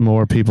 Yeah,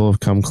 more people have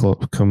come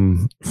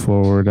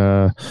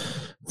forward.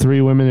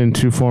 3 women and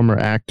 2 former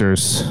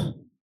actors.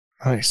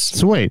 Nice.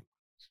 So wait,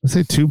 let's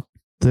say 2.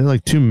 They're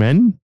like 2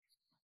 men.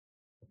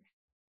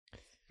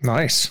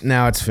 Nice.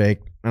 Now it's fake.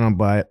 I don't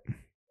buy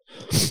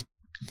it.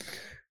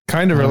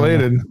 Kind of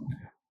related.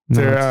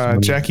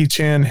 Jackie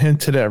Chan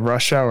hinted at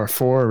Rush Hour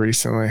 4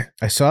 recently.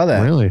 I saw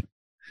that. Really?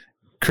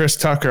 Chris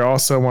Tucker,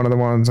 also one of the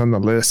ones on the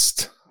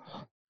list.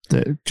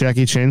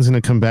 Jackie Chan's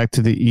going to come back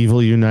to the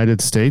evil United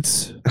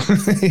States?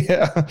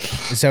 Yeah.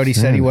 Is that what he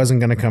said? He wasn't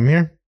going to come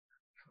here?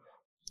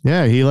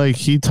 Yeah,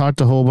 he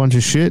talked a whole bunch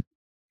of shit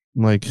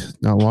like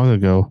not long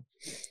ago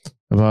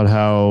about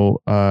how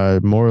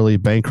morally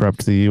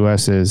bankrupt the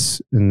U.S.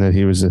 is, and that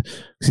he's a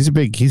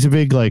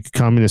big like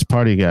Communist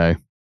Party guy.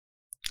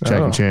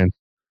 Jackie Chan.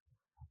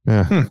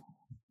 Yeah.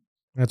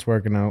 That's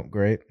working out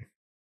great.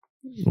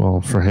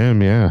 Well, for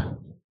him, yeah.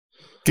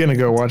 Gonna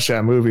go watch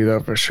that movie though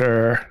for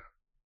sure.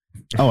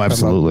 Oh,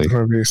 absolutely.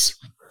 Movies.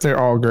 They're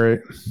all great.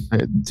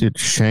 Dude,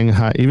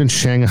 Shanghai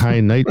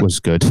Night was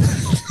good.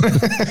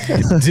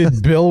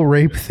 Did Bill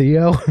rape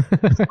Theo?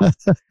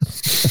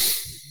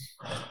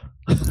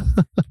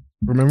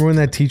 Remember when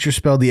that teacher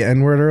spelled the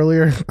N-word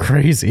earlier?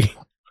 Crazy.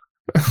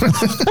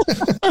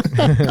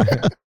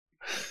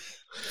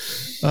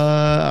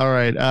 All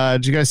right.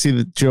 Did you guys see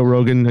that Joe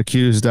Rogan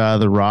accused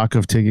The Rock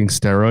of taking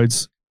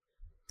steroids?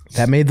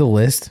 That made the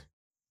list.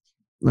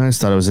 I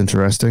just thought it was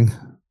interesting.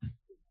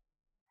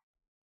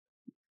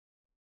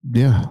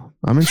 Yeah,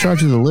 I'm in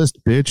charge of the list,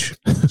 bitch.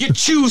 You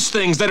choose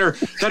things that are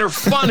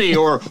funny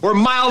or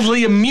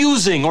mildly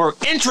amusing or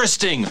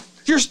interesting.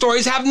 Your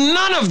stories have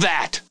none of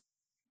that.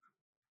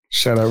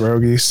 Shout out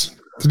Rogies.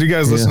 Did you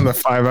guys listen to the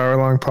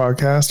 5-hour-long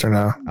podcast or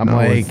no? I'm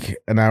like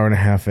an hour and a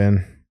half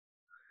in.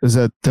 Is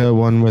that the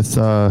one with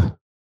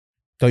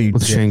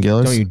Shane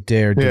Gillis? Don't you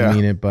dare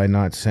demean it by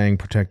not saying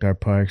protect our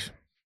parks.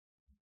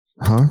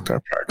 Huh?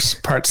 Our parks,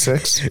 part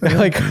 6. I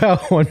like how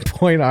at one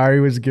point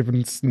Ari was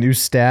given new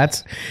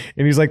stats,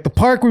 and he's like, the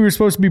park we were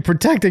supposed to be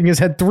protecting has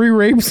had 3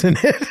 rapes in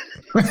it.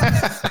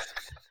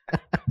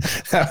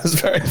 That was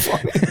very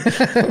funny.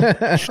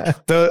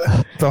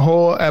 The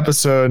whole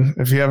episode,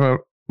 if you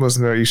haven't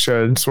listened to it, you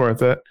should. It's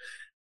worth it.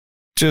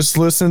 Just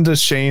listen to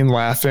Shane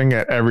laughing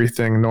at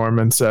everything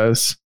Norman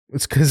says.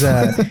 It's because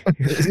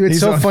it's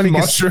so funny.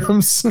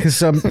 Mushrooms. Because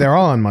they're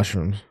all on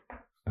mushrooms.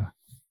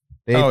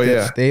 They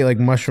ate like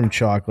mushroom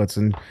chocolates,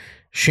 and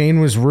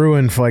Shane was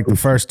ruined for like the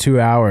first 2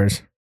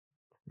 hours.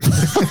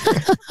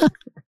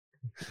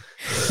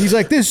 He's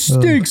like, this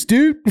stinks,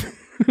 dude.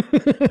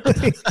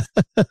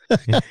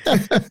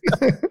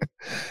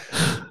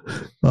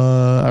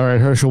 All right,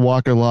 Herschel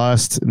Walker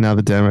lost. Now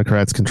the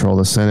Democrats control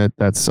the Senate.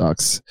 That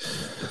sucks.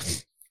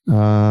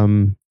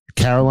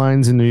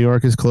 Caroline's in New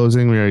York is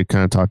closing. We already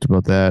kind of talked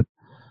about that.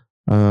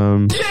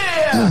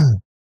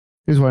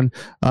 Here's one.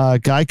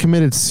 Guy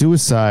committed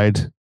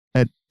suicide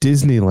at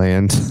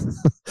Disneyland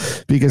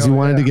because he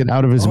wanted to get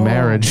out of his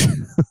marriage.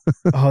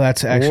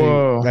 That's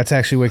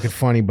actually wicked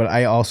funny. But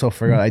I also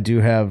forgot. I do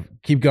have.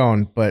 Keep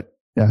going, but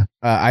yeah,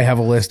 I have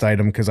a list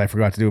item because I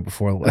forgot to do it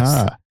before the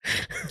list.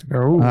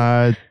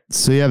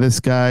 So yeah, this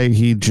guy,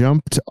 he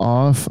jumped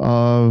off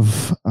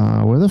of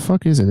where the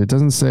fuck is it? It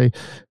doesn't say.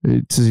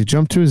 It says he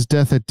jumped to his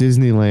death at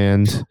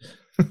Disneyland.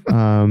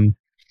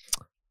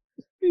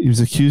 He was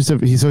accused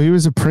of he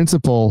was a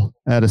principal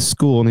at a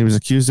school, and he was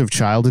accused of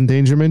child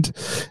endangerment,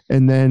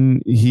 and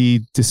then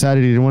he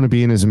decided he didn't want to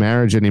be in his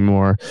marriage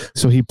anymore,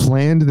 so he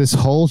planned this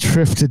whole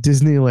trip to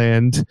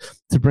Disneyland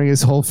to bring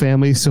his whole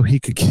family so he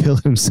could kill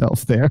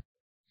himself there.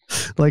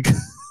 Like,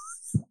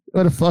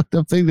 what a fucked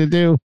up thing to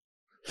do.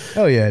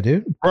 Oh yeah,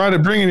 dude.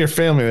 Bringing your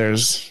family there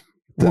is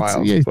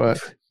wild. Yeah, but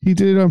he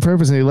did it on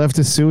purpose, and he left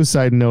a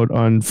suicide note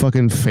on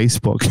fucking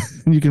Facebook.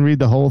 You can read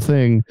the whole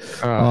thing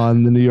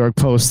on the New York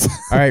Post.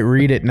 All right,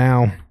 read it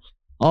now.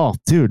 Oh,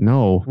 dude,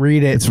 no.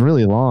 Read it. It's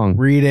really long.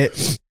 Read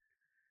it.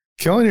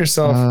 Killing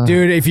yourself.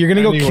 Dude, if you're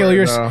going to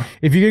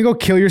go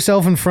kill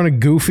yourself in front of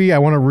Goofy, I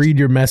want to read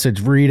your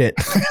message. Read it.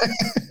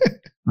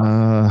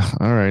 All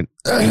right.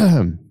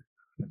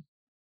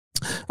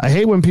 I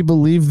hate when people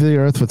leave the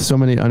earth with so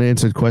many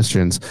unanswered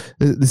questions.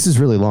 This is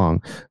really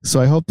long, so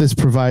I hope this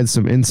provides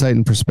some insight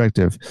and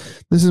perspective.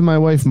 This is my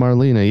wife,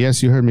 Marlena.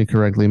 Yes, you heard me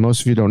correctly.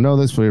 Most of you don't know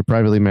this, but we were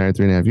privately married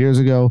 3.5 years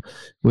ago.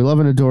 We love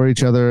and adore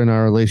each other, and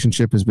our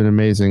relationship has been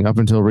amazing up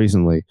until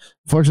recently.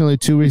 Fortunately,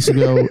 2 weeks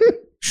ago,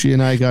 she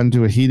and I got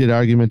into a heated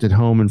argument at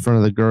home in front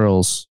of the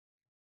girls.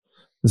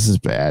 This is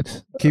bad.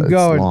 Keep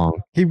going.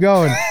 Long. Keep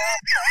going.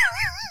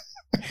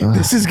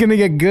 This is going to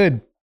get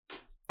good.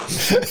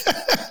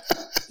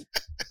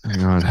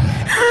 Hang on.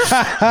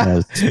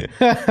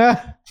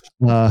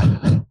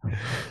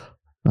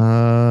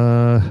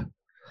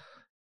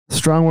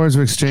 Strong words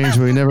were exchanged,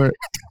 but we never.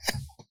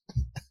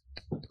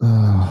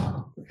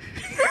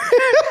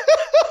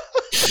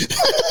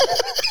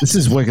 This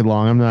is wicked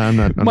long. I'm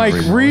not. Mike,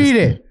 read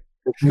it.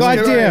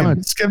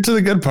 Goddamn. Skip to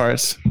the good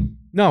parts.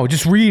 No,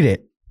 just read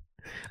it.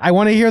 I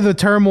want to hear the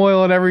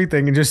turmoil and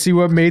everything, and just see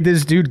what made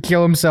this dude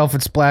kill himself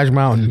at Splash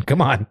Mountain.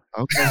 Come on.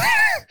 Okay.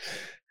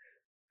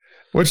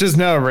 Which is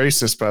now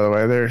racist, by the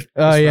way. They're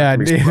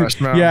and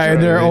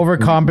they're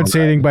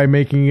overcompensating by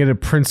making it a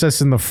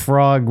Princess and the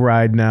Frog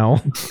ride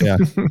now. Yeah.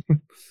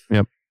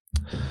 Yep.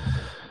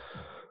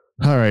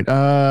 All right.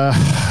 I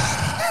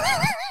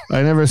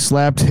never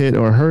slapped, hit,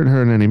 or hurt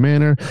her in any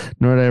manner,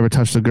 nor did I ever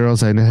touch the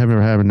girls. I never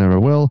have and never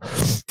will.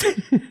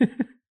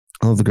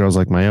 I love the girls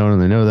like my own, and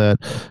they know that.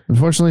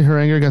 Unfortunately, her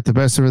anger got the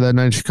best of her that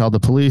night. She called the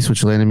police,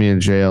 which landed me in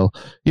jail.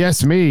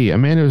 Yes, me, a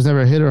man who has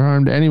never hit or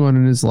harmed anyone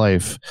in his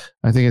life.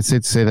 I think it's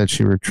safe to say that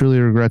she truly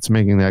regrets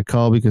making that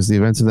call because the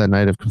events of that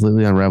night have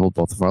completely unraveled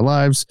both of our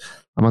lives.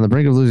 I'm on the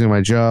brink of losing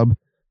my job,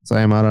 so I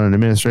am out on an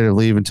administrative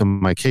leave until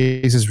my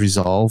case is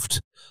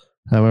resolved.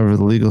 However,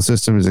 the legal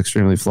system is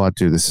extremely flawed,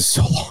 too. This is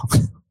so long.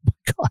 Oh, my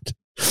God.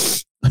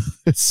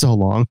 It's so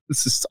long.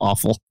 This is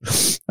awful.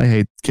 I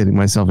hate getting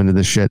myself into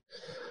this shit.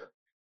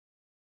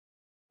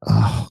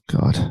 Oh,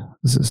 God.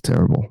 This is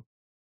terrible.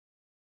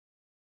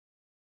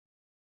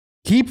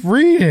 Keep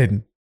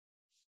reading.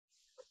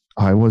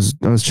 I was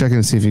checking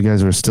to see if you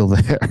guys were still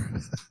there.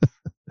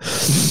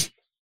 So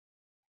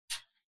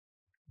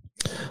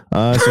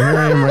here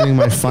I am writing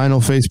my final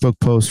Facebook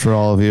post for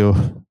all of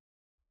you.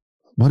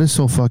 What is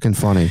so fucking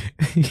funny?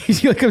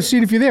 You're like, I'm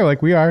seeing if you're there.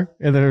 Like, we are.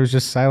 And then it was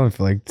just silent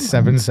for like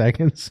 7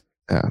 seconds.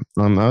 Yeah.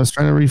 I was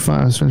trying to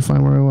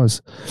find where I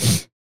was.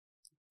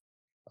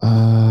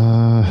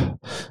 I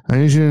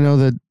need you to know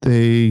that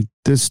they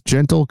This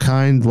gentle,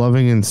 kind,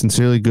 loving, and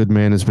sincerely good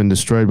man has been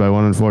destroyed by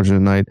one unfortunate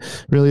night.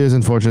 Really is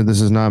unfortunate.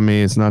 This is not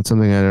me. It's not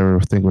something I'd ever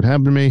think would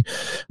happen to me.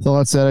 With all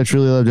that said, I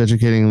truly loved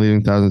educating and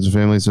leading thousands of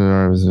families.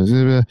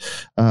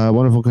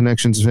 Wonderful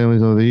connections to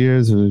families over the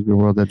years.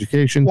 World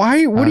education.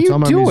 Why? What are you to all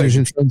my doing?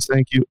 musician friends,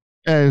 thank you.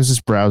 I was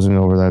just browsing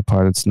over that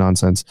part. It's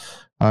nonsense.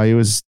 He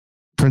was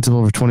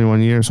principal for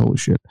 21 years. Holy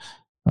shit.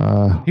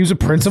 He was a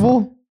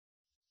principal?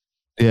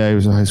 Yeah, he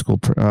was a high school,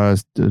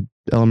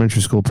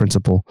 elementary school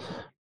principal.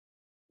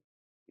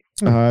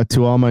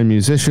 To all my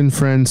musician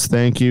friends,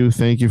 thank you.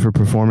 Thank you for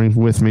performing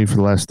with me for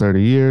the last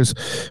 30 years.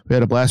 We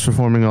had a blast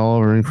performing all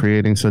over and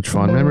creating such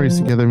fond memories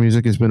together.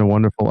 Music has been a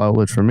wonderful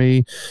outlet for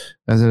me,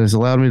 as it has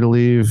allowed me to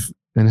leave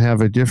and have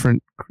a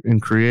different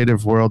and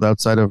creative world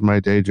outside of my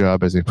day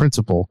job as a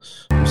principal.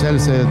 I'm sad to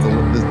say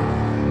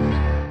that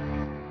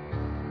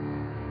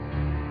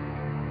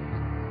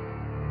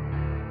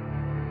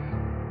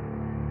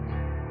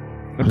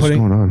What's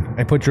going on?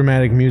 I put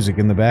dramatic music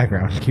in the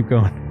background. Keep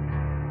going.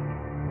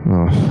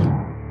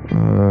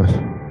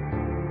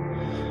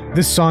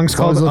 This song's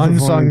called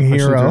Unsung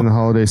Hero. During the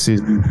holiday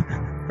season.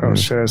 Oh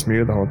shit, I was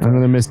muted the whole time. I'm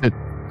gonna miss it.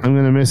 I'm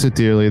going to miss it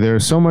dearly.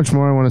 There's so much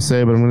more I want to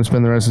say, but I'm going to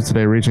spend the rest of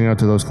today reaching out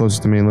to those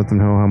closest to me and let them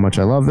know how much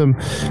I love them.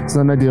 It's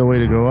not an ideal way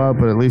to go out,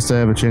 but at least I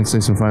have a chance to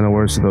say some final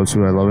words to those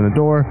who I love and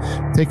adore.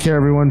 Take care,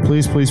 everyone.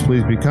 Please, please,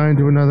 please be kind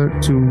to one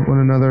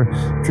another.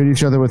 Treat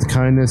each other with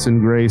kindness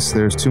and grace.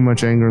 There's too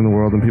much anger in the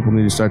world, and people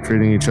need to start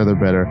treating each other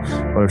better.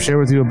 What I've shared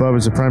with you above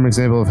is a prime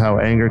example of how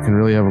anger can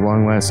really have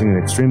long-lasting and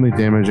extremely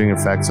damaging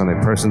effects on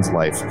a person's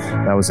life.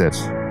 That was it.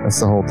 That's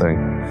the whole thing.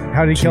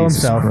 How did he kill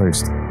himself?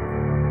 Christ.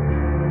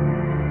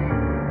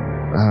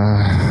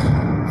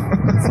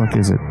 What the fuck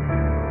is it?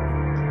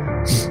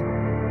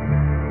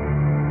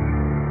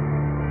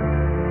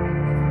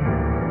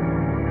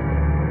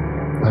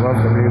 I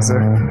love the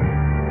music.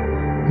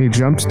 He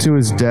jumped to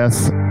his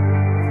death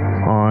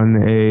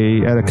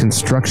at a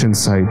construction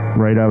site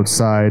right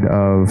outside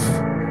of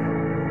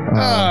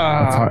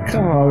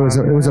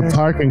it was a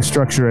parking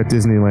structure at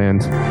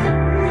Disneyland.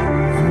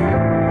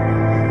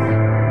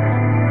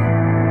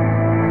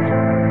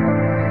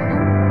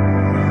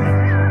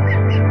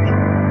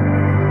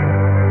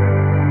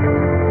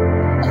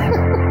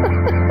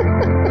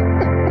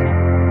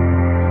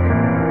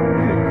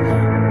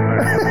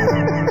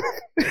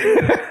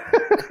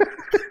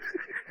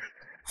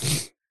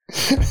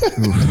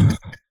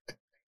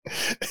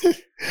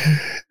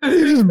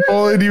 He just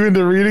bullied you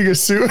into reading a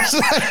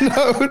suicide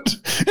note.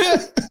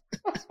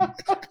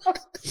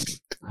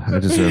 I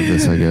deserve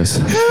this, I guess.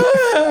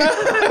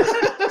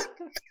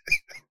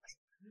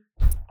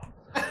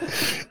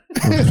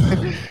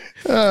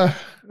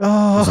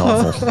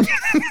 Awful.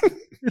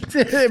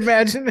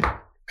 Imagine it.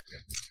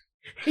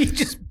 He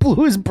just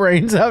blew his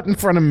brains out in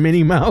front of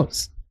Minnie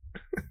Mouse.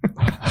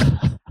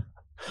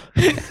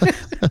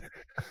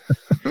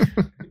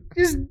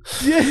 Just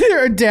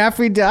or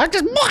Daffy Duck.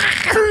 Just.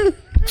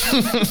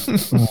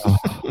 Oh,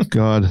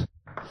 God.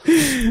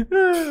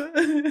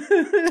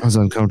 That was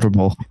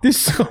uncomfortable. There's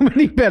so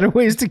many better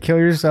ways to kill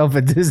yourself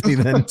at Disney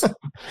than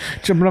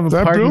jumping off a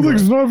that parking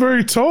building's lot. not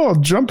very tall.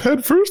 Jump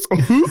head first.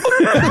 Hey,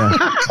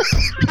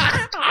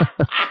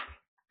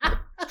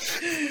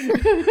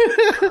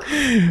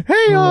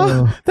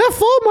 that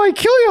fall might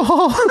kill you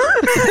all.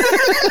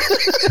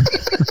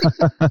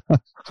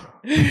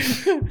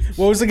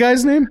 What was the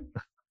guy's name?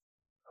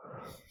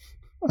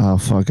 Oh,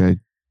 fuck. I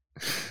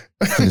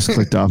just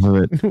clicked off of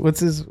it. What's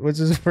his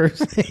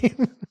first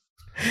name?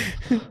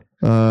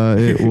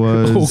 It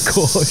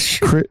was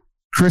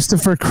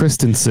Christopher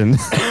Christensen.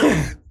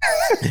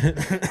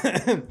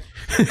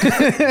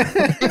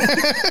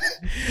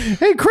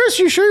 Hey, Chris,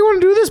 you sure you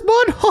want to do this,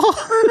 bud?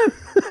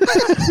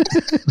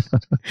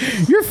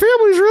 Your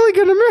family's really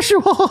going to miss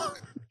you all.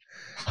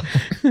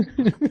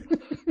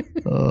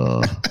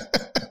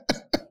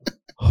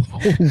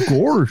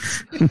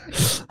 Gosh.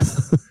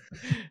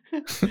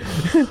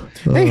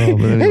 Hey,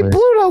 anyway.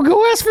 Pluto,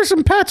 go ask for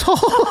some pets.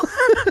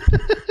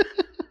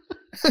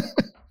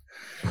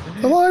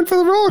 The line for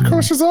the roller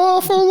coaster is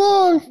awful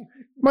long.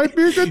 Might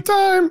be a good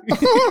time.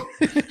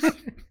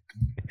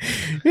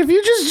 If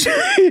you just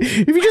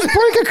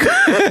break a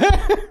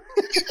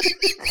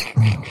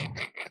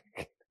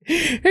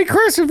Hey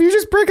Chris, if you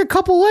just break a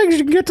couple legs,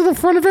 you can get to the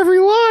front of every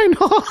line.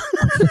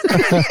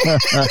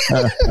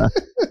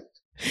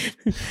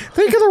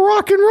 Think of the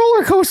rock and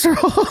roller coaster.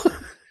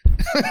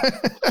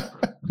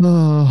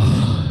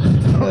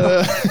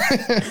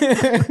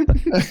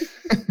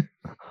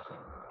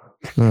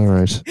 All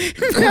right.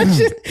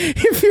 Imagine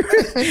if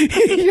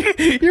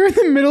you're in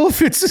the middle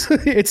of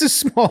it's a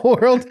small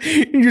world,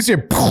 and you just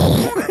hear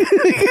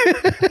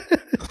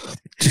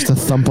just a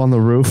thump on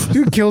the roof.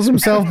 Dude kills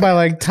himself by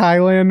like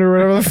Thailand or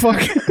whatever the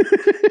fuck.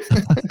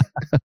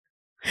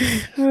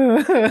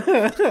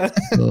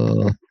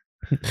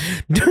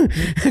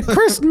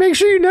 Chris, make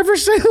sure you never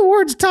say the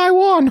words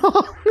Taiwan.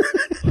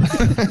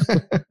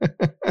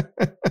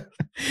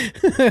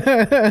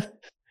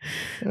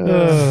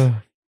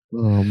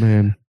 Oh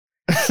man.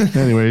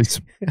 Anyways,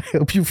 I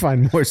hope you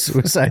find more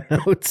suicide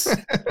notes.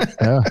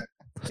 Yeah,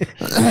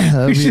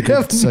 That'd be a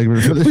good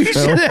segment for the we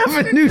show. should have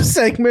a new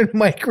segment.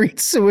 Mike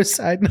reads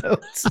suicide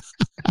notes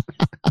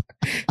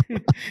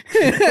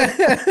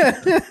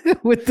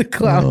with the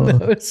clown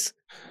nose.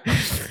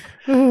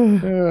 I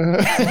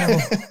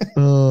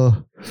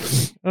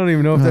don't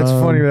even know if that's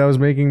funny, but that was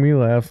making me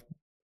laugh.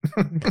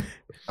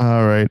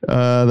 All right.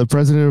 The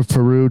president of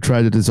Peru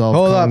tried to dissolve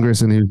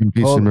Congress and he was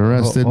impeached and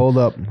arrested. Hold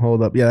up.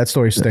 Yeah, that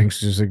story stinks.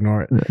 Just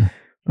ignore it.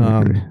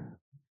 Okay.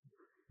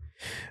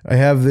 I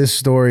have this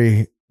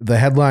story. The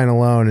headline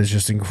alone is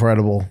just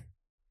incredible.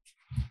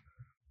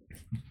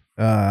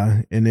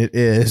 And it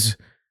is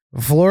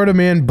Florida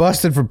man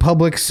busted for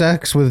public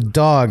sex with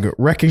dog,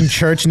 wrecking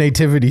church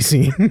nativity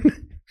scene.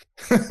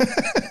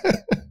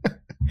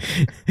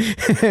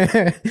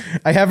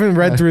 I haven't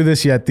read through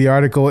this yet. The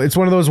article. It's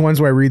one of those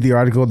ones where I read the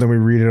article, then we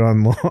read it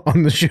on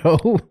the show.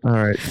 All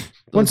right.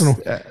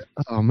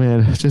 Oh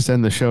man, just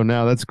end the show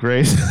now. That's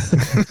great.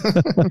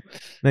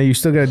 Now you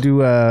still got to do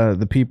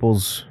the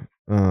people's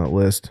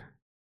list.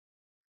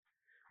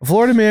 A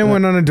Florida man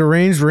went on a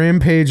deranged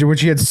rampage in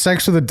which he had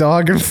sex with a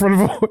dog in front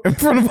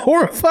of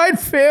horrified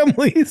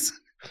families.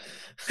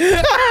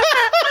 And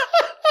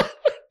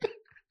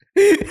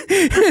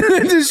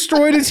then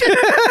destroyed it.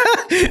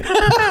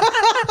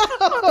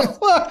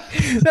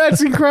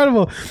 That's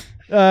incredible.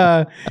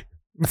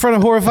 In front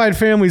of horrified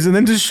families, and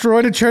then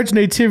destroyed a church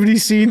nativity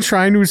scene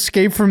trying to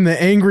escape from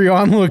the angry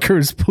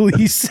onlookers,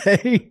 police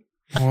say.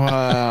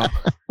 Wow.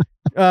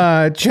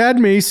 Chad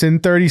Mason,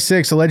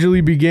 36,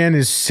 allegedly began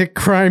his sick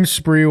crime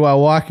spree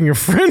while walking a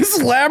friend's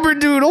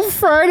Labradoodle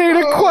Friday in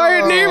a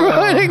quiet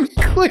neighborhood in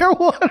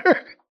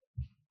Clearwater.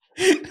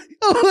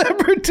 A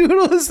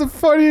Labradoodle is the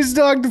funniest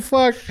dog to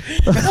fuck.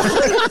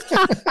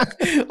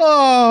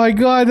 Oh my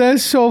god,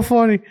 that's so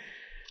funny.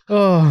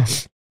 Oh,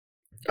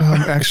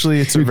 actually,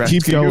 it's a rescue.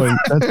 Keep going.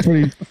 That's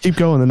pretty. Keep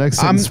going. The next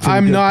sentence.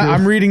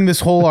 I'm reading this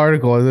whole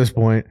article at this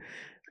point.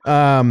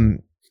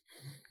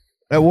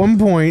 At one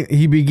point,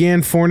 he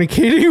began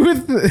fornicating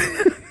with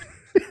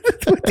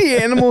the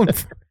animal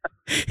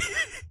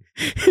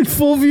in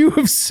full view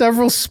of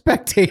several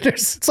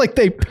spectators. It's like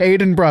they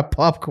paid and brought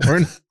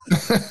popcorn.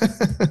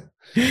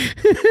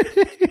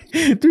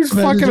 Dude's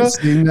fucking up.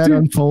 Seeing that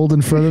unfold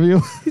in front of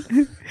you.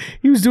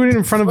 He was doing it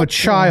in front of a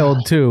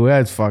child too.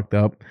 That's fucked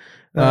up.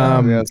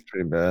 Yeah, that's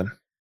pretty bad.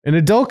 An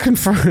adult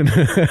confronted,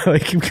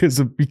 like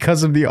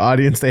because of the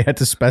audience, they had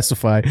to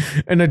specify.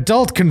 An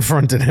adult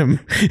confronted him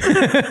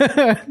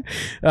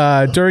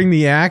during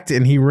the act,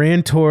 and he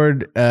ran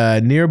toward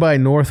nearby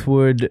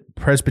Northwood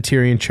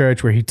Presbyterian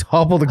Church, where he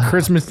toppled a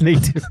Christmas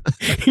native.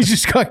 He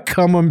just got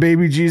cum on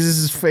baby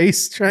Jesus'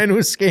 face, trying to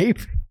escape.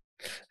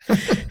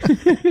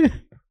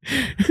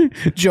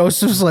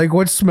 Joseph's like,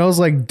 "What smells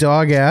like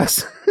dog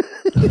ass?"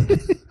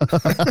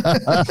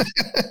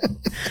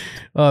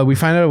 We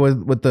find out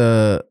what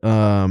the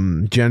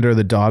gender of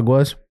the dog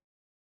was.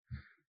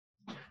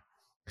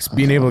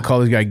 Being able to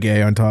call this guy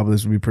gay on top of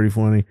this would be pretty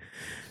funny.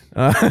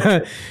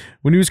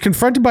 When he was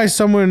confronted by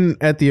someone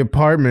at the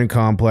apartment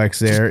complex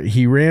there,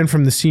 he ran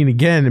from the scene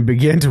again and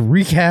began to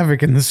wreak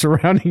havoc in the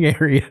surrounding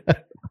area.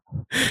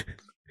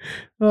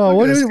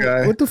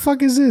 What the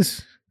fuck is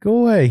this? Go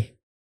away.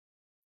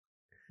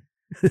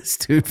 This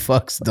dude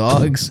fucks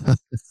dogs.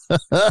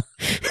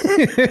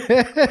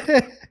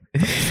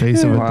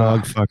 Face of a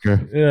dog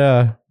fucker.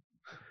 Yeah.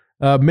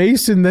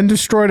 Mason then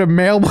destroyed a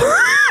mailbox.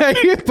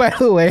 By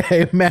the way,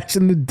 I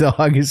imagine the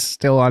dog is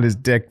still on his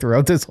dick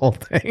throughout this whole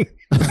thing.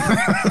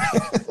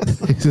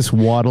 He's just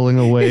waddling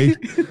away.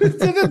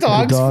 The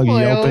dog's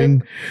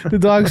yelping. The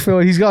dog's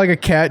flailing. He's got like a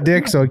cat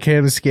dick, so it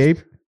can't escape.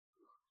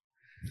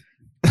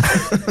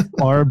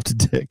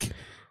 Barbed dick.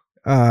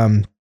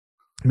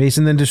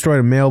 Mason then destroyed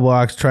a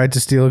mailbox, tried to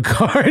steal a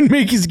car, and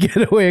make his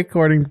getaway,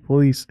 according to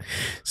police.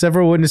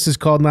 Several witnesses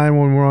called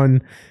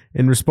 911,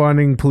 and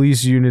responding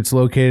police units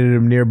located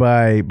him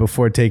nearby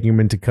before taking him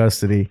into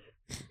custody.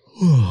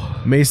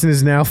 Mason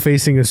is now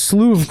facing a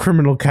slew of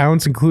criminal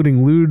counts,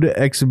 including lewd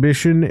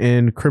exhibition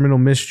and criminal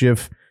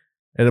mischief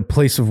at a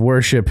place of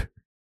worship.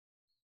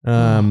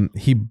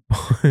 He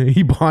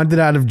bonded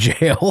out of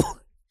jail.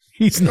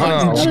 He's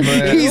not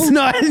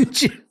in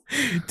jail.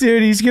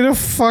 Dude, he's gonna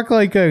fuck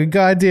like a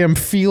goddamn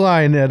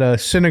feline at a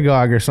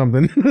synagogue or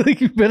something.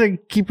 Like, you better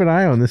keep an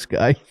eye on this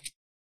guy.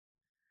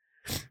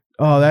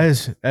 Oh, that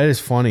is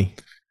funny.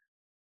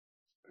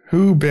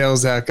 Who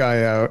bails that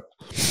guy out?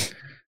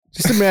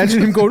 Just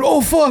imagine him going,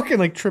 "Oh fuck," and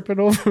like tripping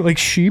over like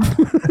sheep.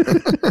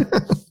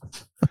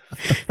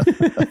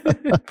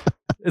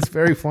 It's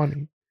very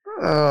funny.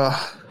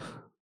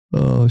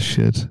 Oh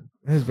shit.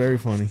 That's very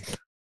funny.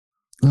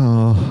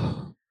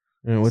 Oh.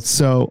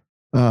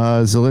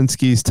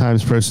 Zelensky's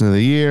Times Person of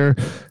the Year.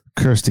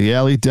 Kirstie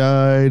Alley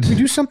died. Did we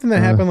do something that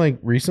happened like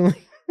recently?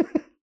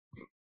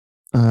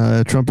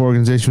 Trump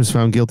organization was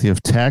found guilty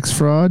of tax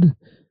fraud.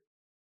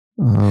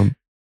 I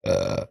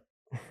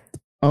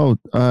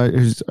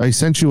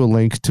sent you a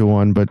link to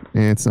one, but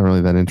it's not really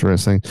that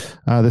interesting.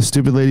 The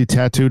stupid lady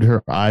tattooed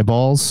her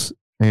eyeballs,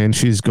 and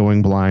she's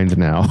going blind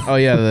now. Oh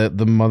yeah,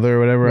 the mother or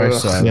whatever. I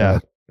saw yeah.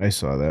 that. I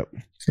saw that.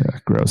 Yeah,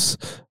 gross.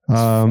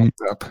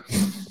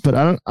 But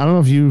I don't know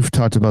if you've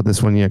talked about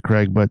this one yet,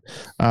 Craig, but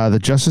the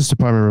Justice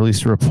Department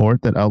released a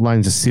report that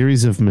outlines a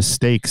series of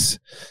mistakes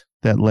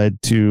that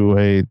led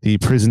to the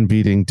prison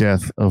beating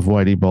death of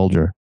Whitey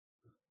Bulger.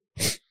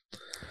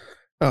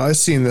 Oh, I've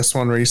seen this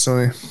one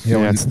recently.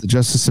 Yeah, it's the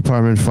Justice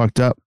Department fucked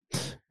up.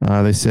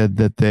 They said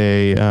that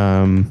they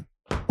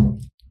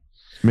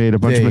made a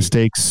bunch of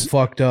mistakes.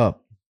 Fucked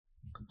up.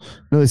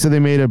 No, they said they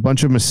made a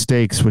bunch of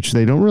mistakes, which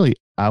they don't really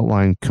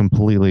outline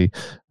completely.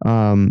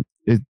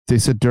 They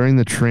said during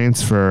the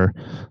transfer,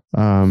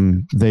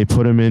 they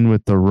put him in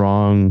with the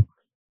wrong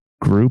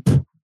group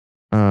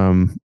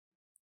and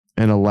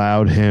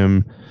allowed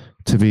him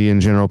to be in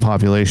general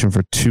population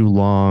for too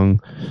long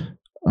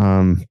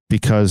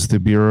because the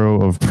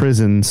Bureau of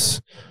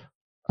Prisons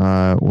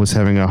was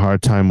having a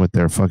hard time with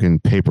their fucking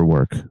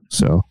paperwork.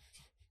 So,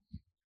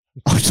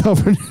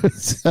 October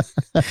News.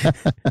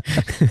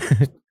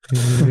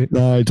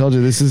 No, I told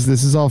you this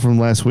is all from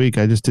last week.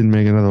 I just didn't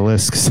make another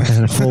list because I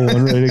had a full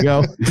one ready to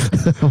go.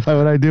 Why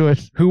would I do it?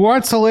 Who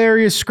wants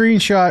hilarious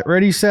screenshot?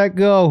 Ready, set,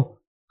 go.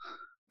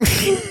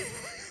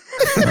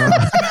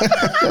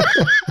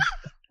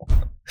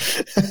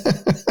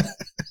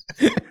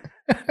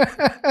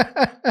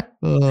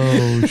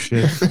 Oh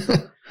shit.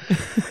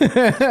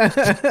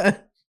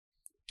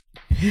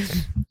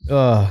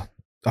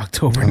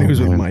 October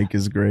News with Mike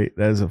is great.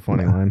 That is a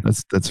funny line.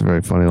 That's a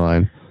very funny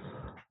line.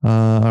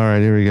 All right,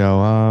 here we go.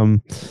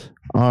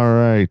 All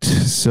right.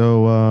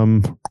 So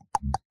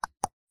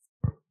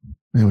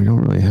man, we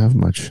don't really have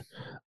much.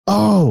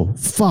 Oh,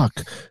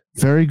 fuck.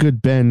 Very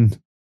good, Ben.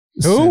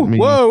 Who?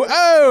 Whoa.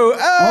 Oh.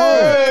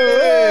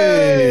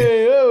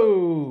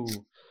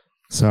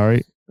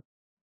 Sorry.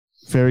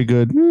 Very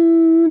good.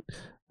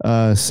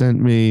 Sent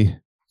me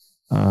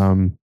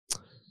a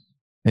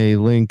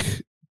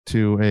link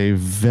to a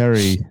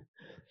very,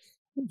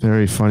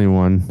 very funny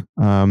one.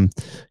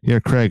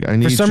 Here, Craig, I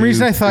need. For some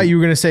reason, I thought you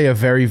were going to say a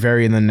very,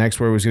 very, and the next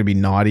word was going to be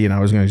naughty, and I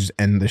was going to just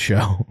end the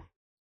show.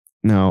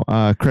 No,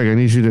 Craig, I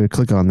need you to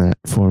click on that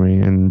for me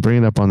and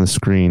bring it up on the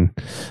screen.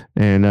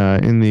 And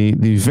in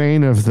the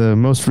vein of the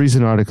most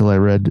recent article I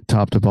read,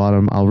 top to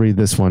bottom, I'll read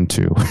this one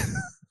too.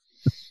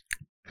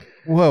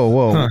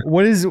 Whoa. Huh.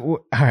 What is... All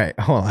right,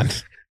 hold on.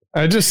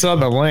 I just saw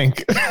the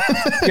link.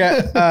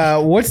 Yeah.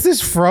 What's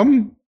this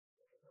from?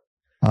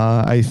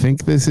 I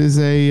think this is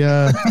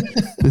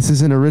this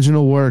is an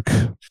original work.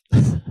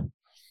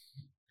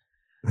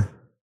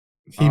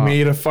 He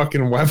made a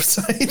fucking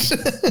website.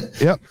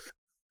 Yep.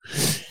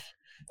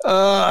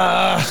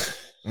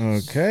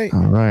 Okay.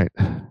 All right.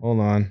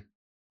 Hold on.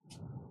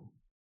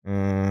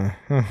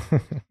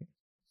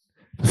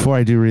 Before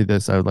I do read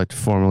this, I would like to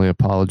formally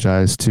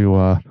apologize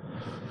to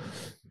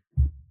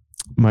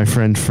my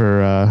friend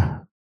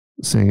for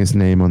saying his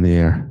name on the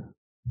air.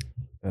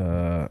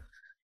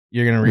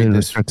 You're going to read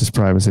this. Respect his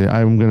privacy.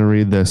 I'm going to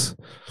read this.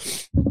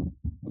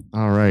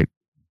 All right.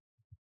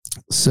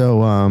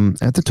 So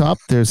at the top,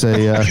 there's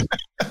a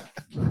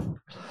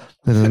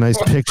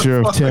nice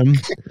picture of Tim.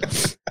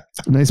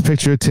 A nice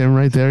picture of Tim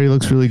right there. He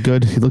looks really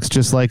good. He looks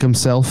just like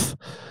himself.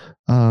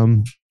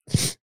 And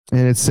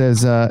it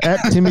says,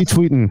 at Timmy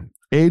Tweeten,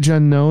 age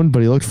unknown,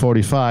 but he looked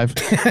 45,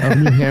 of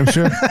New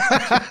Hampshire.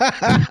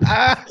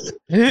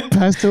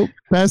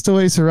 Passed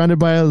away surrounded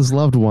by his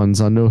loved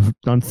ones on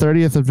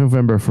 30th of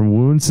November from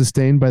wounds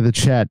sustained by the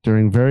chat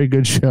during Very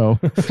Good Show,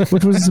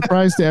 which was a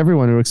surprise to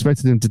everyone who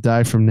expected him to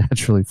die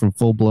naturally from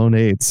full-blown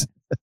AIDS.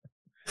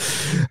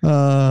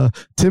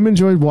 Tim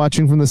enjoyed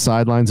watching from the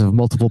sidelines of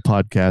multiple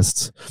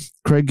podcasts.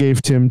 Craig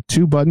gave Tim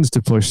 2 buttons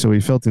to push, so he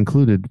felt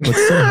included, but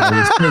somehow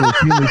he still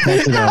routinely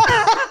kept it up.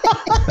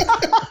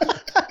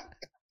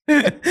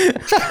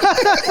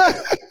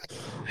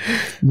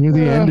 Near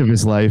the end of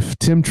his life,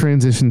 Tim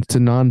transitioned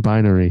to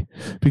non-binary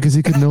because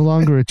he could no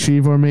longer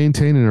achieve or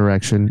maintain an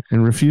erection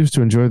and refused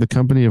to enjoy the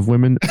company of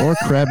women or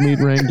crab meat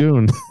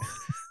Rangoon.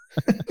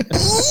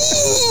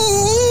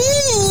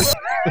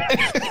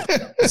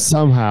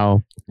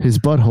 Somehow, his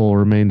butthole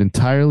remained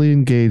entirely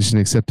engaged in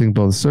accepting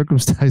both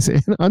circumcised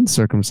and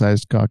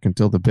uncircumcised cock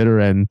until the bitter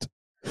end.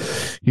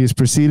 He is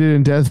preceded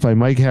in death by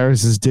Mike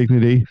Harris's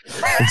dignity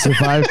and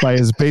survived by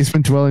his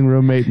basement-dwelling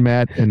roommate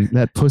Matt and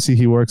that pussy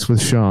he works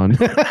with, Sean.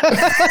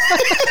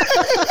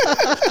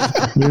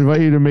 We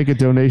invite you to make a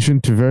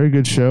donation to Very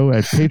Good Show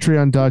at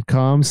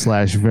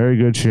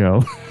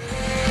patreon.com/verygoodshow.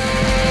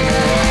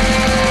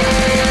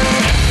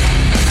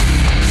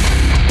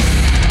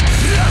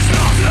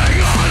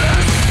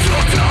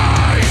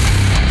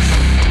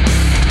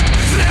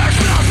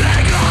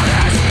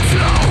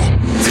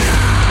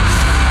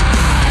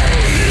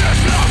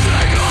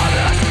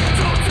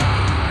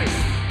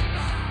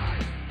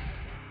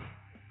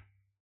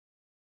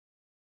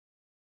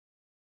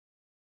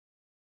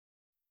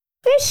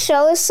 This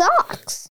show sucks.